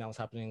 was everything that was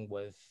happening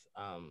with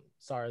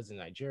SARS in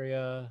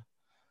Nigeria.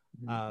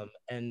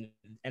 And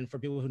for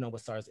people who know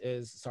what SARS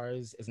is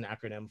an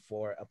acronym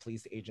for a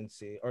police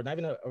agency, or not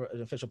even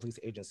an official police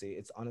agency.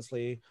 It's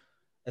honestly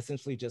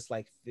essentially just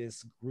like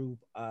this group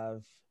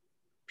of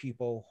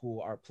people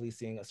who are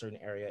policing a certain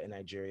area in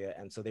Nigeria.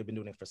 And so they've been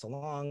doing it for so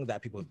long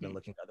that people have been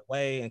looking the other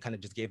way, and kind of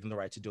just gave them the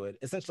right to do it.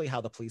 Essentially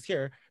how the police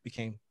here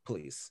became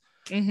police.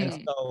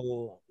 And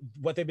so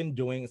what they've been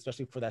doing,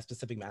 especially for that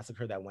specific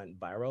massacre that went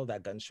viral,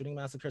 that gun shooting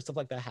massacre, stuff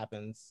like that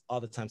happens all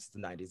the time since the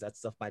 90s. That's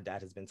stuff my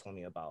dad has been telling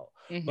me about.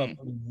 But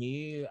for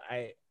me,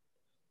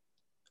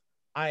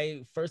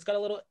 I first got a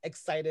little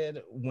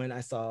excited when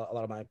I saw a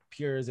lot of my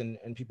peers and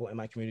people in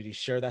my community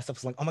share that stuff.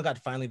 It's like, oh my God,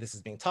 finally this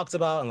is being talked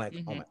about. And like,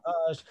 oh my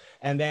gosh.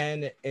 And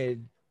then it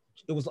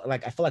was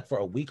like, I feel like for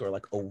a week or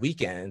like a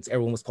weekend,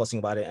 everyone was posting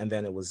about it, and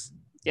then it was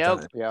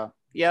done.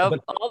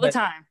 All the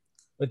time.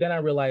 But then I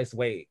realized,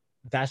 wait,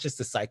 that's just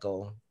the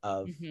cycle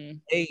of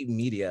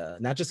media,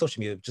 not just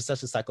social media, just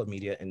such a cycle of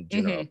media in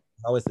general.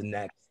 It's always the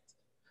next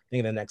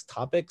thing, the next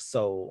topic.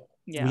 So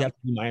we have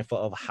to be mindful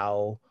of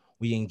how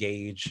we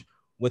engage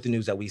with the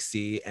news that we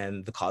see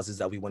and the causes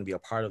that we want to be a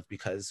part of,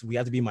 because we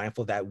have to be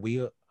mindful that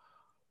we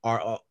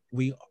are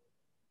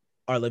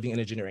living in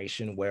a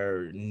generation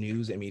where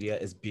news and media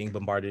is being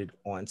bombarded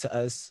onto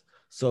us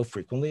so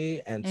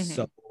frequently and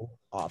so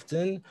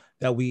often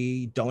that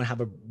we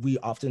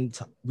often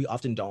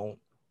don't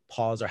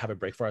pause or have a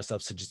break for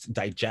ourselves to just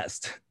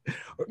digest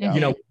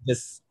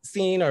this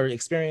scene or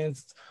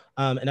experience.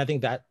 And I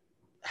think that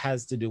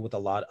has to do with a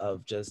lot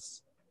of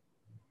just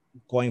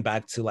going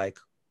back to like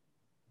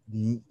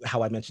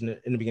how I mentioned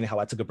it in the beginning, how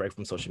I took a break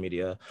from social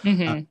media.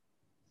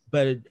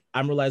 But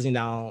I'm realizing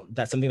now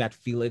that something that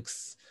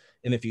Felix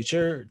in the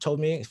future told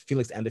me,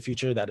 Felix and the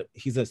Future, that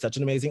he's such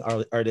an amazing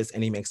artist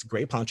and he makes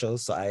great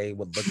ponchos. So I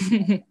would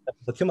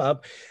look him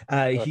up.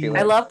 I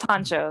love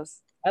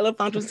ponchos. I love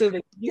ponchos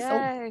too.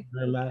 I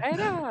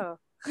know.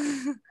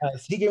 So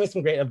he gave me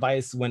some great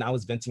advice when I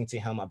was venting to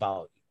him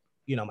about,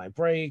 my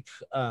break,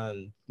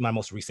 my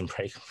most recent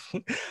break,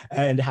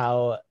 and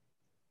how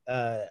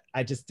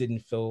I just didn't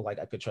feel like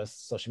I could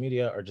trust social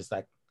media or just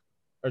like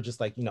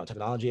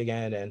technology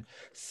again. And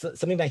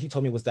something that he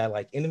told me was that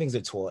like anything's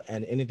a tool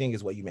and anything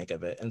is what you make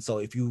of it. And so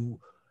if you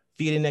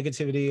feed in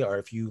negativity, or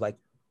if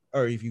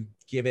you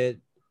give it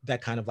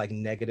that kind of like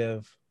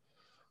negative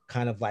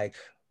kind of like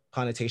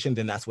connotation,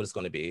 then that's what it's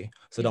going to be.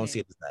 So don't see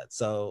it as that.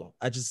 So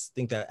I just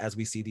think that as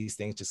we see these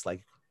things, just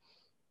like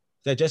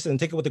digest it and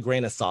take it with a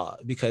grain of salt,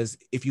 because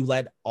if you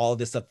let all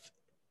this stuff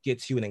get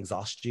to you and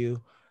exhaust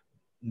you,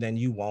 then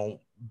you won't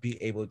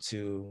be able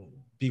to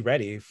be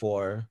ready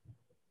for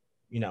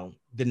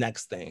the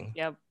next thing.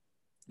 I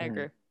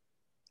agree.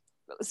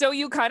 So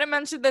you kind of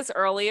mentioned this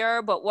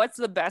earlier, but what's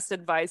the best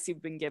advice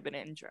you've been given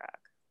in drag,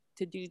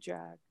 to do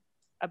drag,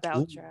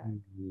 about drag?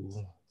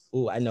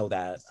 I know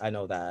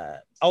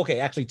that. Okay,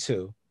 actually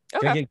two.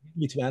 Can I give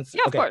you two answers?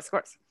 Yeah, of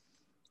course.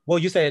 Well,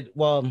 you said,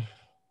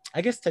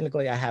 I guess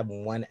technically I have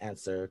one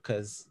answer,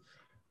 because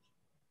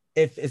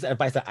if it's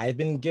advice that I've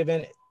been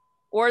given,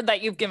 or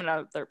that you've given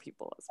other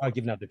people as well. Or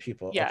given other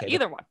people. Yeah, okay,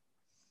 either one.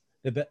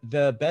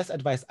 The best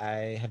advice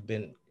I have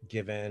been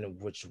given,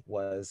 which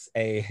was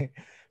a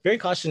very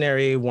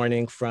cautionary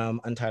warning from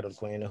Untitled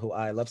Queen, who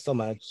I love so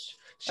much.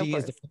 She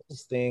is the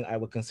closest thing I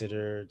would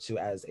consider to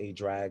as a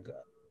drag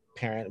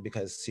parent,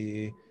 because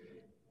she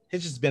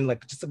has just been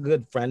like just a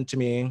good friend to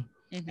me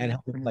and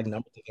helped me with like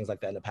numbers and things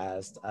like that in the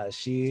past.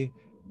 She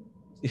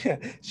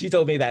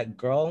told me that,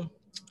 girl,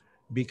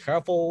 be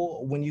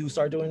careful when you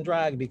start doing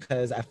drag,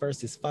 because at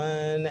first it's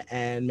fun,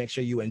 and make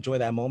sure you enjoy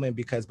that moment,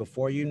 because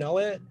before you know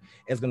it,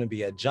 it's going to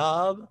be a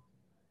job.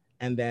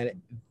 And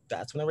then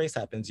that's when the race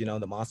happens, you know,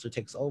 the monster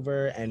takes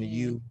over, and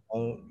you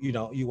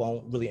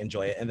won't really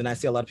enjoy it. And then I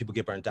see a lot of people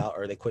get burnt out,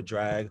 or they quit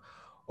drag,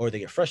 or they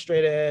get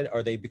frustrated,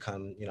 or they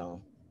become,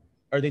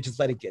 or they just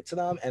let it get to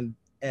them.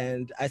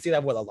 And I see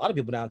that with a lot of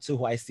people now too,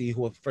 who I see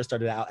who have first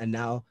started out, and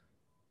now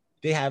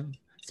they have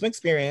some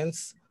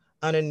experience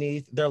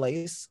underneath their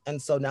lace,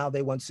 and so now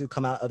they want to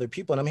come out other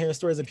people. And I'm hearing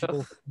stories of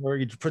people who are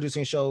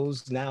producing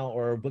shows now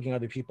or booking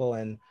other people,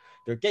 and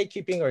they're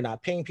gatekeeping or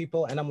not paying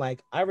people. And I'm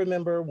like, I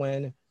remember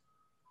when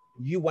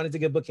you wanted to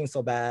get booking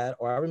so bad,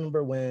 or I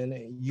remember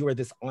when you were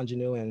this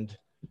ingenue, and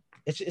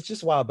it's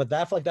just wild. But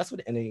I feel like that's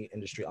with any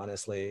industry,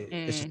 honestly.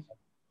 It's just,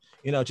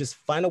 just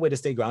find a way to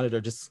stay grounded,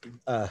 or just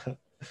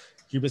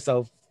keep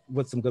yourself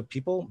with some good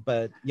people.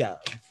 But yeah,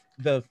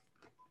 the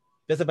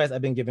best advice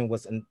I've been given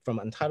was from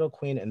Untitled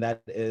Queen, and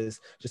that is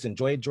just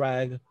enjoy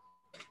drag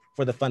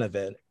for the fun of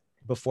it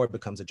before it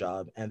becomes a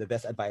job. And the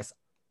best advice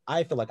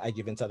I feel like I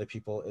give into other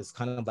people is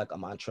kind of like a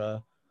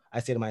mantra I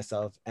say to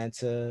myself and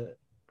to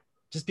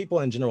just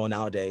people in general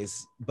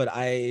nowadays. But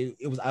I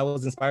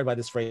was inspired by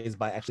this phrase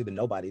by actually the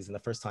Nobodies, and the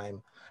first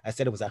time I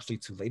said it was actually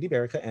to Lady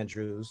Berica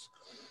Andrews,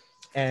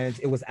 and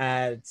it was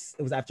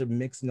after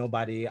Mixed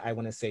Nobody, I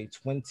want to say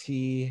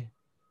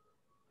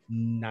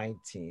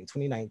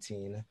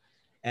 2019.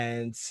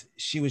 And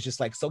she was just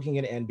like soaking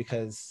it in,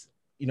 because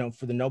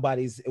for the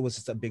Nobodies, it was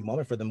just a big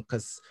moment for them,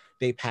 because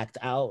they packed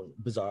out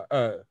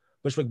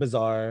Bushwick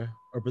Bazaar,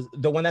 or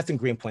the one that's in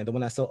Greenpoint, the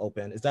one that's still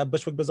open. Is that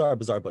Bushwick Bazaar or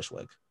Bazaar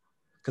Bushwick?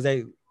 Because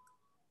they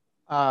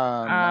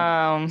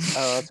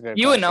that's a good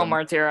you question. would know,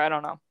 Martyra. I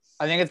don't know.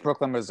 I think it's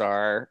Brooklyn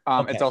Bazaar.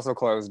 Okay. It's also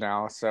closed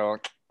now, so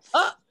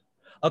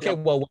okay. Yep.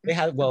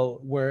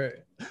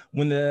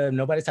 When the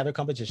Nobodies had their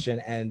competition,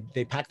 and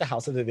they packed the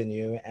house of the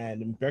venue,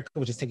 and Berica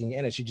was just taking it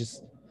in, and she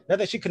just, not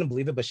that she couldn't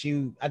believe it, but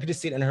I could just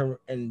see it in her,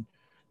 in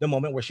the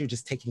moment where she was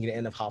just taking it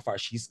in of how far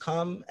she's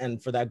come,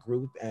 and for that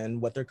group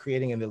and what they're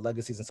creating and the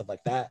legacies and stuff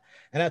like that.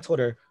 And I told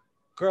her,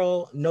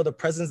 girl, know the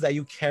presence that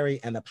you carry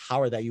and the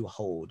power that you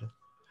hold,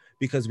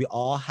 because we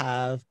all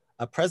have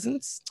a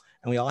presence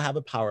and we all have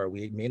a power.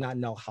 We may not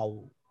know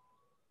how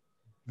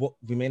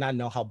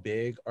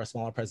big or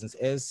small our presence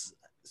is.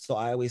 So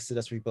I always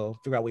suggest people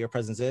figure out what your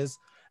presence is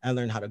and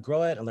learn how to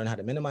grow it and learn how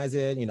to minimize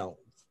it.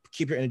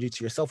 Keep your energy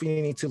to yourself when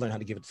you need to, learn how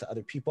to give it to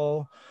other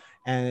people.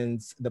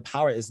 And the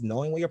power is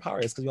knowing what your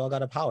power is, because we all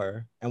got a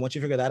power. And once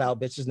you figure that out,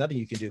 bitch, there's nothing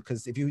you can do.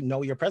 Because if you know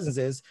what your presence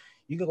is,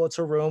 you can go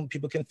to a room,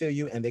 people can feel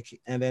you, and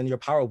then your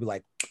power will be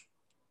like,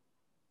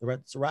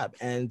 it's a wrap.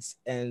 And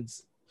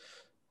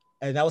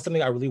that was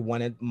something I really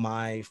wanted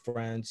my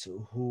friends,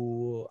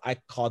 who I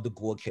called the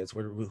Ghoul Kids,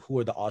 who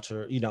are the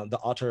alter, the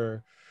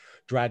alter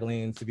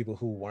draglings, the people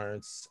who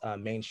weren't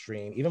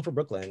mainstream, even for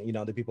Brooklyn,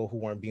 the people who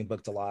weren't being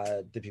booked a lot,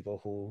 the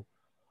people who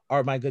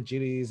are my good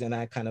Judies and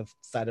that kind of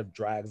side of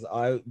drags.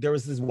 There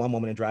was this one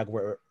moment in drag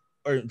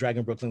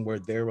in Brooklyn where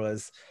there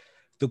was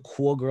the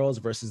cool girls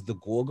versus the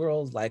ghoul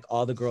girls, like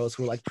all the girls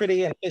who were like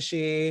pretty and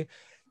fishy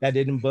that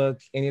didn't book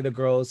any of the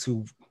girls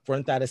who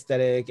weren't that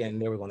aesthetic, and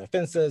they were going to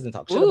fences and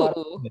talk shit about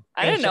it.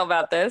 I didn't know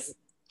about this.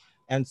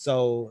 And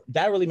so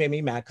that really made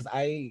me mad, because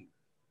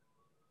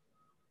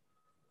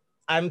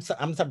I'm the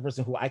type of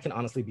person who I can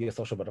honestly be a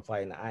social butterfly,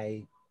 and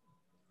I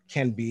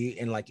can be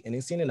in like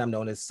any scene, and I'm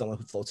known as someone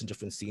who floats in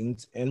different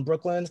scenes in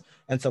Brooklyn.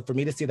 And so for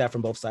me to see that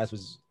from both sides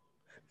was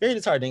very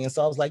disheartening. And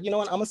so I was like, you know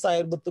what, I'm gonna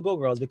side with the Go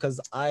Girls,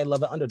 because I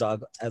love an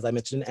underdog, as I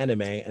mentioned in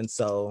anime. And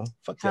so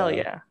fuck hell yeah.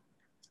 Yeah.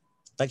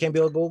 If I can't be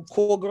a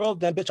cool girl,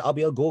 then bitch, I'll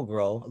be a Go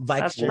Girl.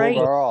 Like, that's right.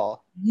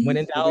 Girl. When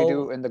in doubt,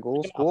 do in the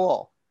Ghoul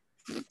School.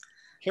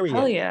 Period.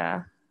 Hell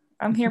yeah.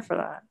 I'm here for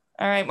that.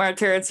 All right,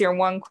 Martyra, it's your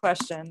one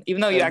question,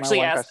 even though you actually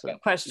asked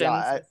questions.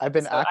 Yeah, I've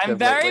been active I'm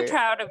very lately.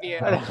 proud of you.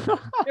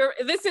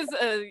 This is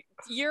a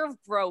year of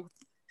growth.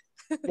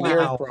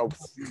 Wow.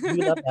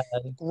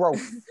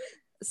 Growth.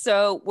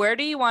 So where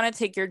do you want to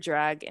take your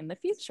drag in the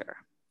future?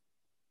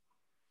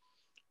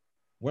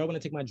 Where I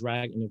want to take my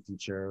drag in the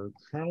future,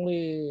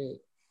 currently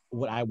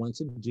what I want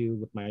to do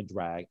with my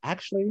drag,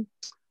 actually,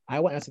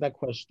 I will answer that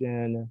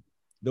question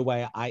the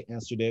way I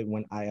answered it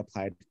when I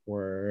applied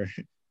for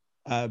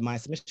my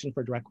submission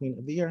for Drag Queen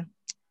of the Year,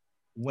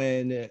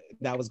 when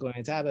that was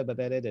going to happen, but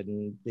then it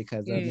didn't,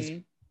 because of this.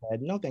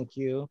 Said, no, thank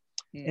you.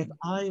 If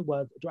I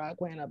was Drag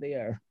Queen of the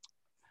Year,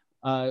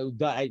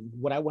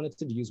 what I wanted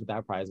to use with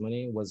that prize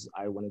money was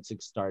I wanted to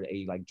start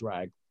a like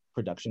drag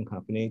production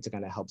company to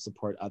kind of help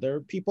support other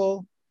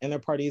people and their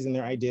parties and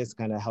their ideas, to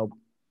kind of help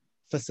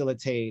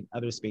facilitate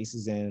other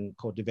spaces and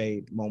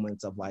cultivate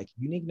moments of like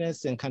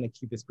uniqueness and kind of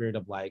keep the spirit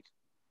of like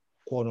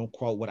quote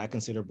unquote what I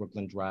consider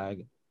Brooklyn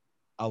drag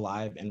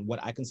alive. And what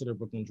I consider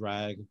Brooklyn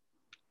drag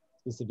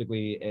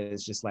specifically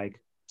is just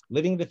like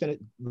living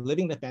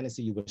the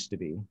fantasy you wish to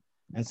be.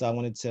 And so I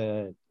wanted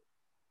to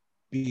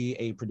be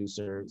a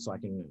producer so I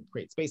can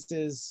create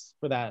spaces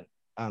for that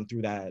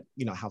through that,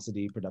 House of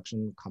D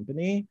production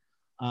company,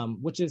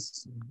 which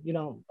is,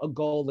 a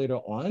goal later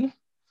on.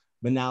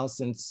 But now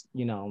since,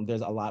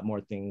 there's a lot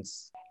more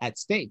things at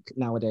stake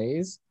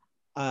nowadays,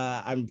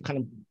 I'm kind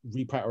of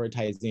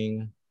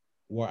reprioritizing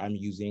where I'm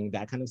using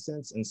that kind of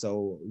sense. And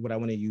so what I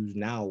want to use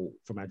now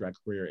for my drag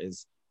career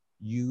is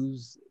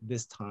use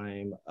this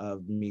time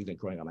of me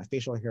growing out my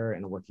facial hair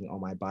and working on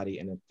my body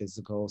in a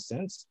physical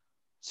sense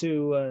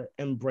to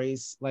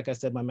embrace, like I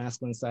said, my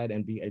masculine side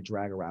and be a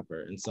drag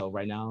rapper. And so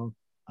right now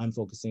I'm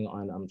focusing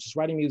on just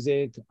writing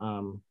music,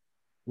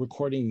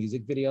 recording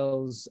music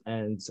videos,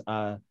 and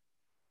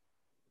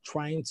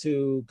trying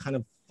to kind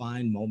of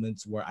find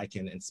moments where I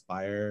can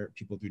inspire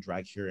people through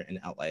drag here in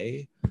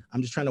LA.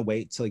 I'm just trying to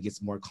wait till it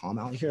gets more calm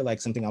out here. Like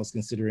something I was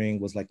considering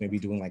was like maybe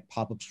doing like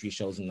pop-up street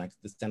shows in like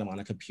the Santa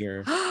Monica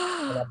Pier.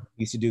 I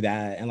used to do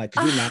that. And like,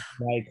 could you imagine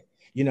like,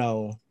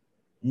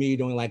 me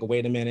doing like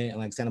Wait a Minute and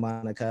like Santa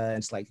Monica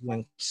and just like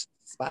going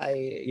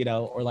spy,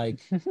 or like,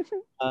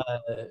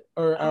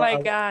 oh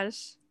my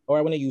gosh. Or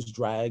I want to use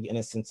drag in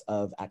a sense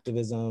of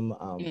activism.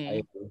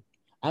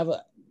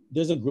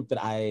 There's a group that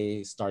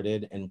I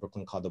started in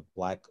Brooklyn called the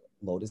Black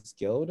Lotus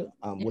Guild,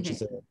 which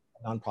is a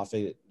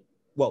nonprofit.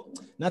 Well,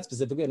 not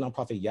specifically a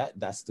nonprofit yet,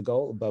 that's the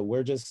goal, but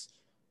we're just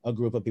a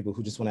group of people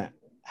who just want to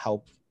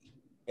help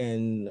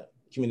in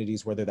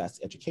communities, whether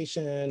that's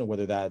education or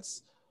whether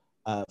that's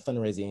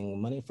fundraising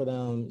money for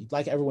them,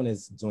 like everyone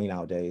is doing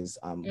nowadays.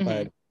 But what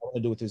I want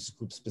to do with this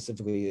group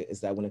specifically is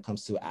that when it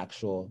comes to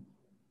actual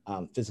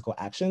physical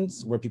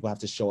actions where people have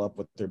to show up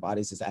with their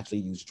bodies, is actually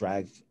use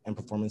drag and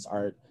performance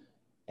art,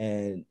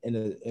 and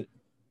in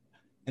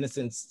a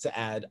sense to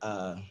add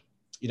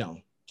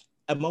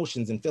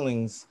emotions and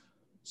feelings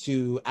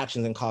to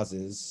actions and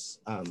causes.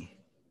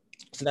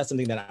 So that's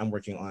something that I'm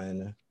working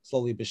on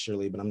slowly but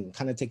surely, but I'm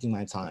kind of taking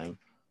my time.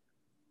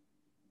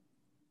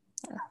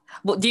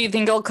 Well, do you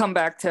think it'll come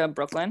back to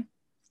Brooklyn?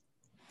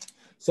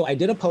 So I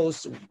did a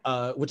post,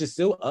 which is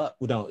still up.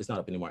 No, it's not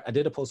up anymore. I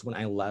did a post when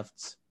I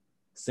left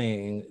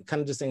saying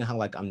how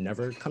like I'm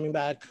never coming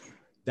back.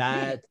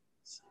 That,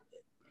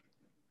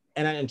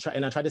 and I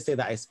try to say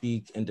that I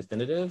speak in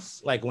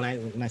definitives. Like when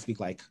I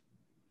speak, like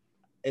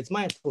it's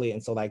mindfully,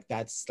 and so like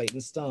that's slate in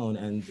stone,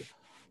 and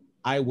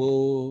I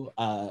will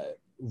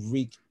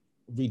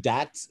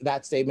redact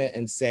that statement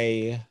and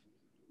say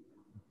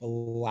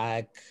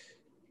Black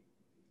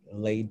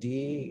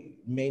lady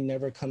may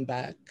never come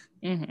back.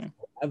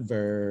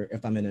 However,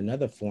 if I'm in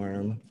another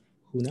form,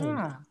 who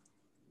knows?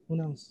 Who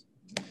knows?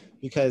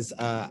 Because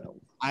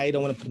I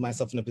don't want to put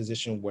myself in a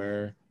position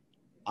where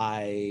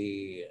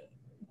I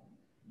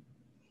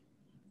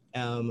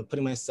am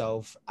putting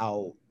myself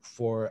out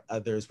for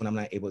others when I'm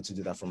not able to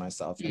do that for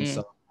myself. And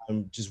so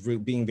I'm just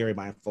being very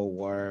mindful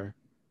where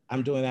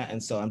I'm doing that.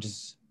 And so I'm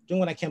just doing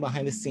what I can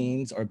behind the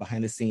scenes, or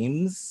behind the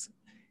seams,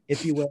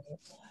 if you will.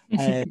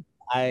 And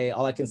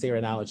all I can say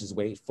right now is just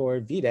wait for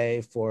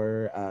V-Day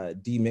for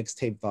D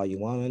Mixtape Volume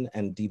 1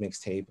 and D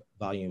Mixtape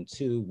Volume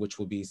 2, which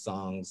will be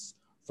songs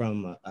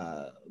from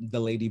the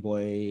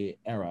Ladyboy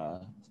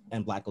era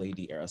and Black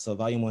Lady era. So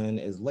Volume 1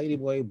 is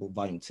Ladyboy,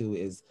 Volume 2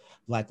 is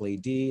Black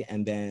Lady.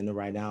 And then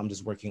right now I'm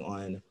just working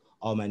on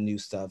all my new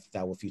stuff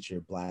that will feature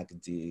Black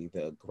D,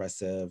 the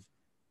aggressive,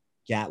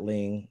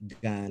 Gatling,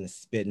 gun,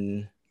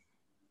 spitting,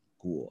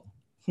 ghoul.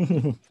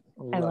 I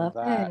love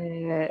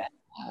it.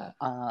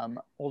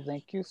 Well,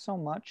 thank you so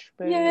much,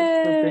 babe,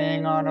 for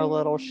being on a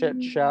little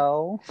shit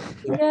show.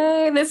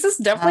 Yay! This is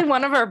definitely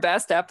one of our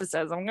best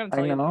episodes. I'm gonna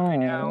tell you that right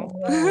now.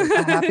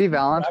 Happy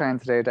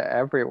Valentine's Day to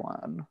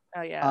everyone.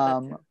 Oh yeah.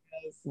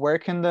 Where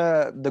can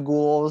the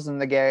ghouls and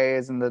the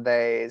gays and the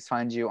theys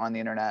find you on the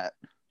internet?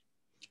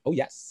 Oh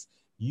yes,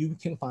 you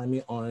can find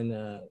me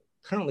on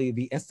currently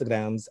the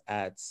Instagrams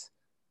at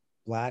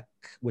Black,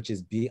 which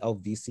is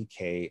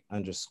BLVCK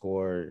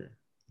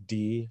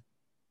 _D_.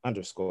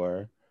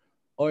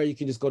 Or you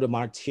can just go to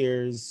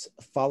Martyr's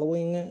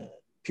following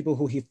people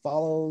who they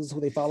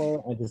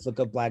follow, and just look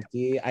up Black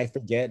D. I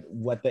forget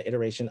what the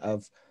iteration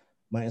of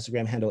my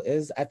Instagram handle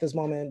is at this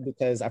moment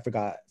because I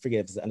forget if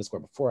it's the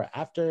underscore before or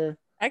after.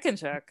 I can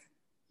check.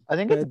 I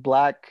think it's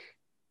Black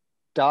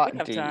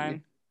dot D,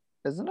 time.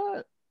 Isn't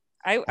it?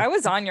 I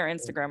was on your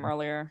Instagram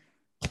earlier.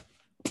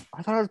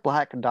 I thought it was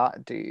Black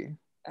dot D.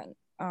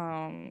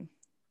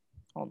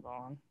 Hold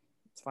on,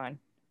 it's fine.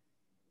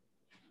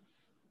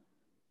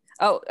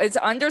 Oh, it's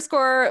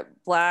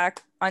 _Black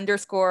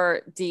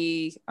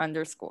 _D_.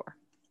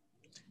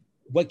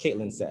 What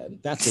Caitlin said.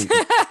 That's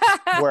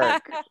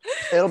work.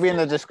 It'll be in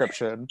the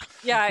description.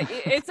 Yeah,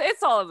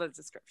 it's all in the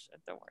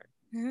description. Don't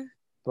worry.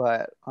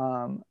 But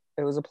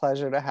it was a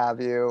pleasure to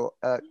have you.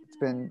 It's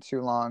been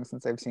too long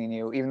since I've seen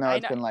you, even though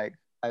it's been like,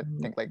 I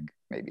think like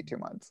maybe 2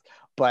 months.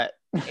 But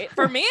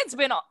for me, it's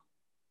been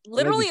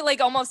literally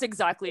like almost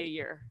exactly a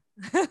year.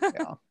 Yeah.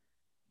 Oh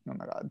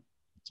my God.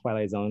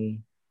 Twilight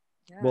Zone.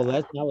 Well,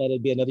 let's not let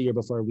it be another year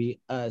before we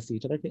see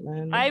each other,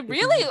 Caitlin. I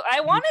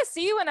want to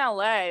see you in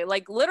LA.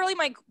 Like literally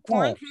my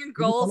quarantine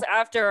goals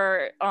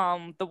after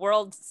the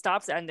world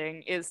stops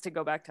ending is to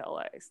go back to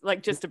LA,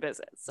 like just to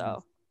visit.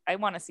 So I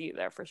want to see you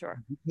there for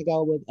sure. Hang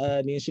out with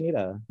me and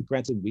Shanita.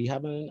 Granted, we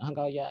haven't hung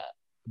out yet,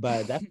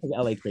 but that's because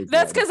LA crazy.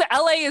 That's because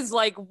LA is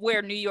like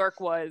where New York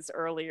was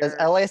earlier. Is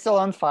LA still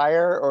on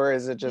fire or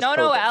is it just No,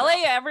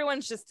 LA,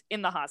 everyone's just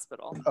in the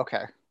hospital.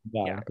 Okay.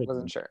 Yeah, I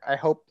wasn't sure. I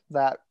hope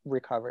that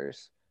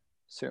recovers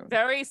soon.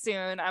 Very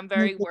soon. I'm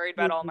very worried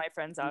about all my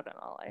friends out in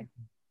LA.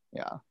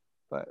 Yeah.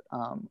 But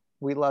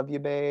we love you,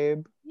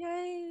 babe.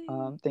 Yay.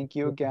 Thank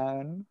you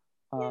again.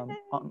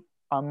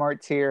 I'm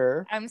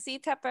Martyr. I'm C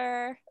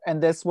Tepper.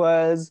 And this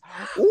was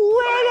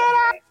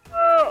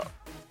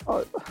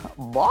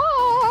Bye.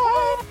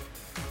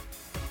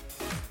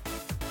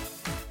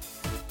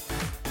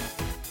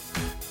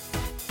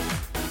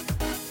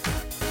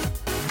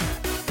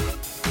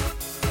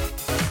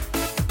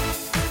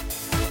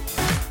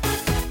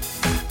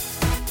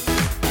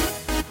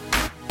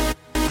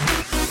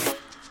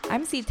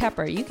 I'm C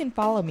Tepper. You can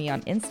follow me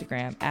on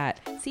Instagram at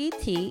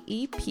CTEPPER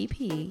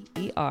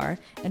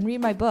and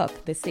read my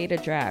book, The State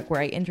of Drag,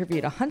 where I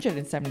interviewed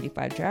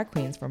 175 drag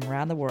queens from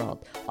around the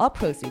world. All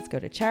proceeds go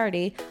to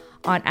charity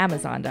on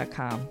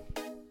Amazon.com.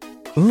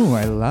 Ooh,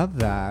 I love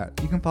that.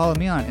 You can follow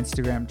me on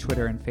Instagram,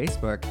 Twitter, and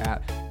Facebook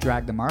at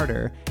Drag the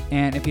Martyr.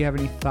 And if you have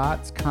any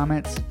thoughts,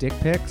 comments, dick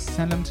pics,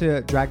 send them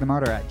to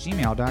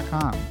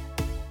dragthemartyr@gmail.com.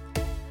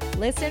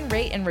 Listen,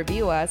 rate, and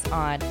review us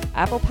on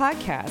Apple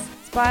Podcasts,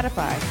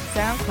 Spotify,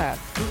 SoundCloud,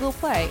 Google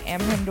Play,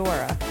 and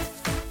Pandora.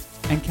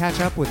 And catch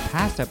up with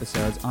past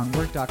episodes on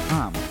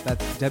work.com.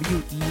 That's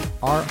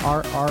WERRRK.com.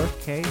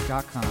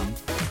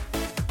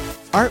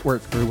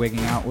 Artwork for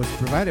Wigging Out was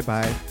provided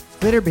by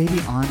Glitter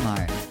Baby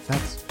Online.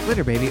 That's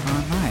Glitter Baby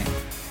Online.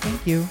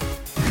 Thank you.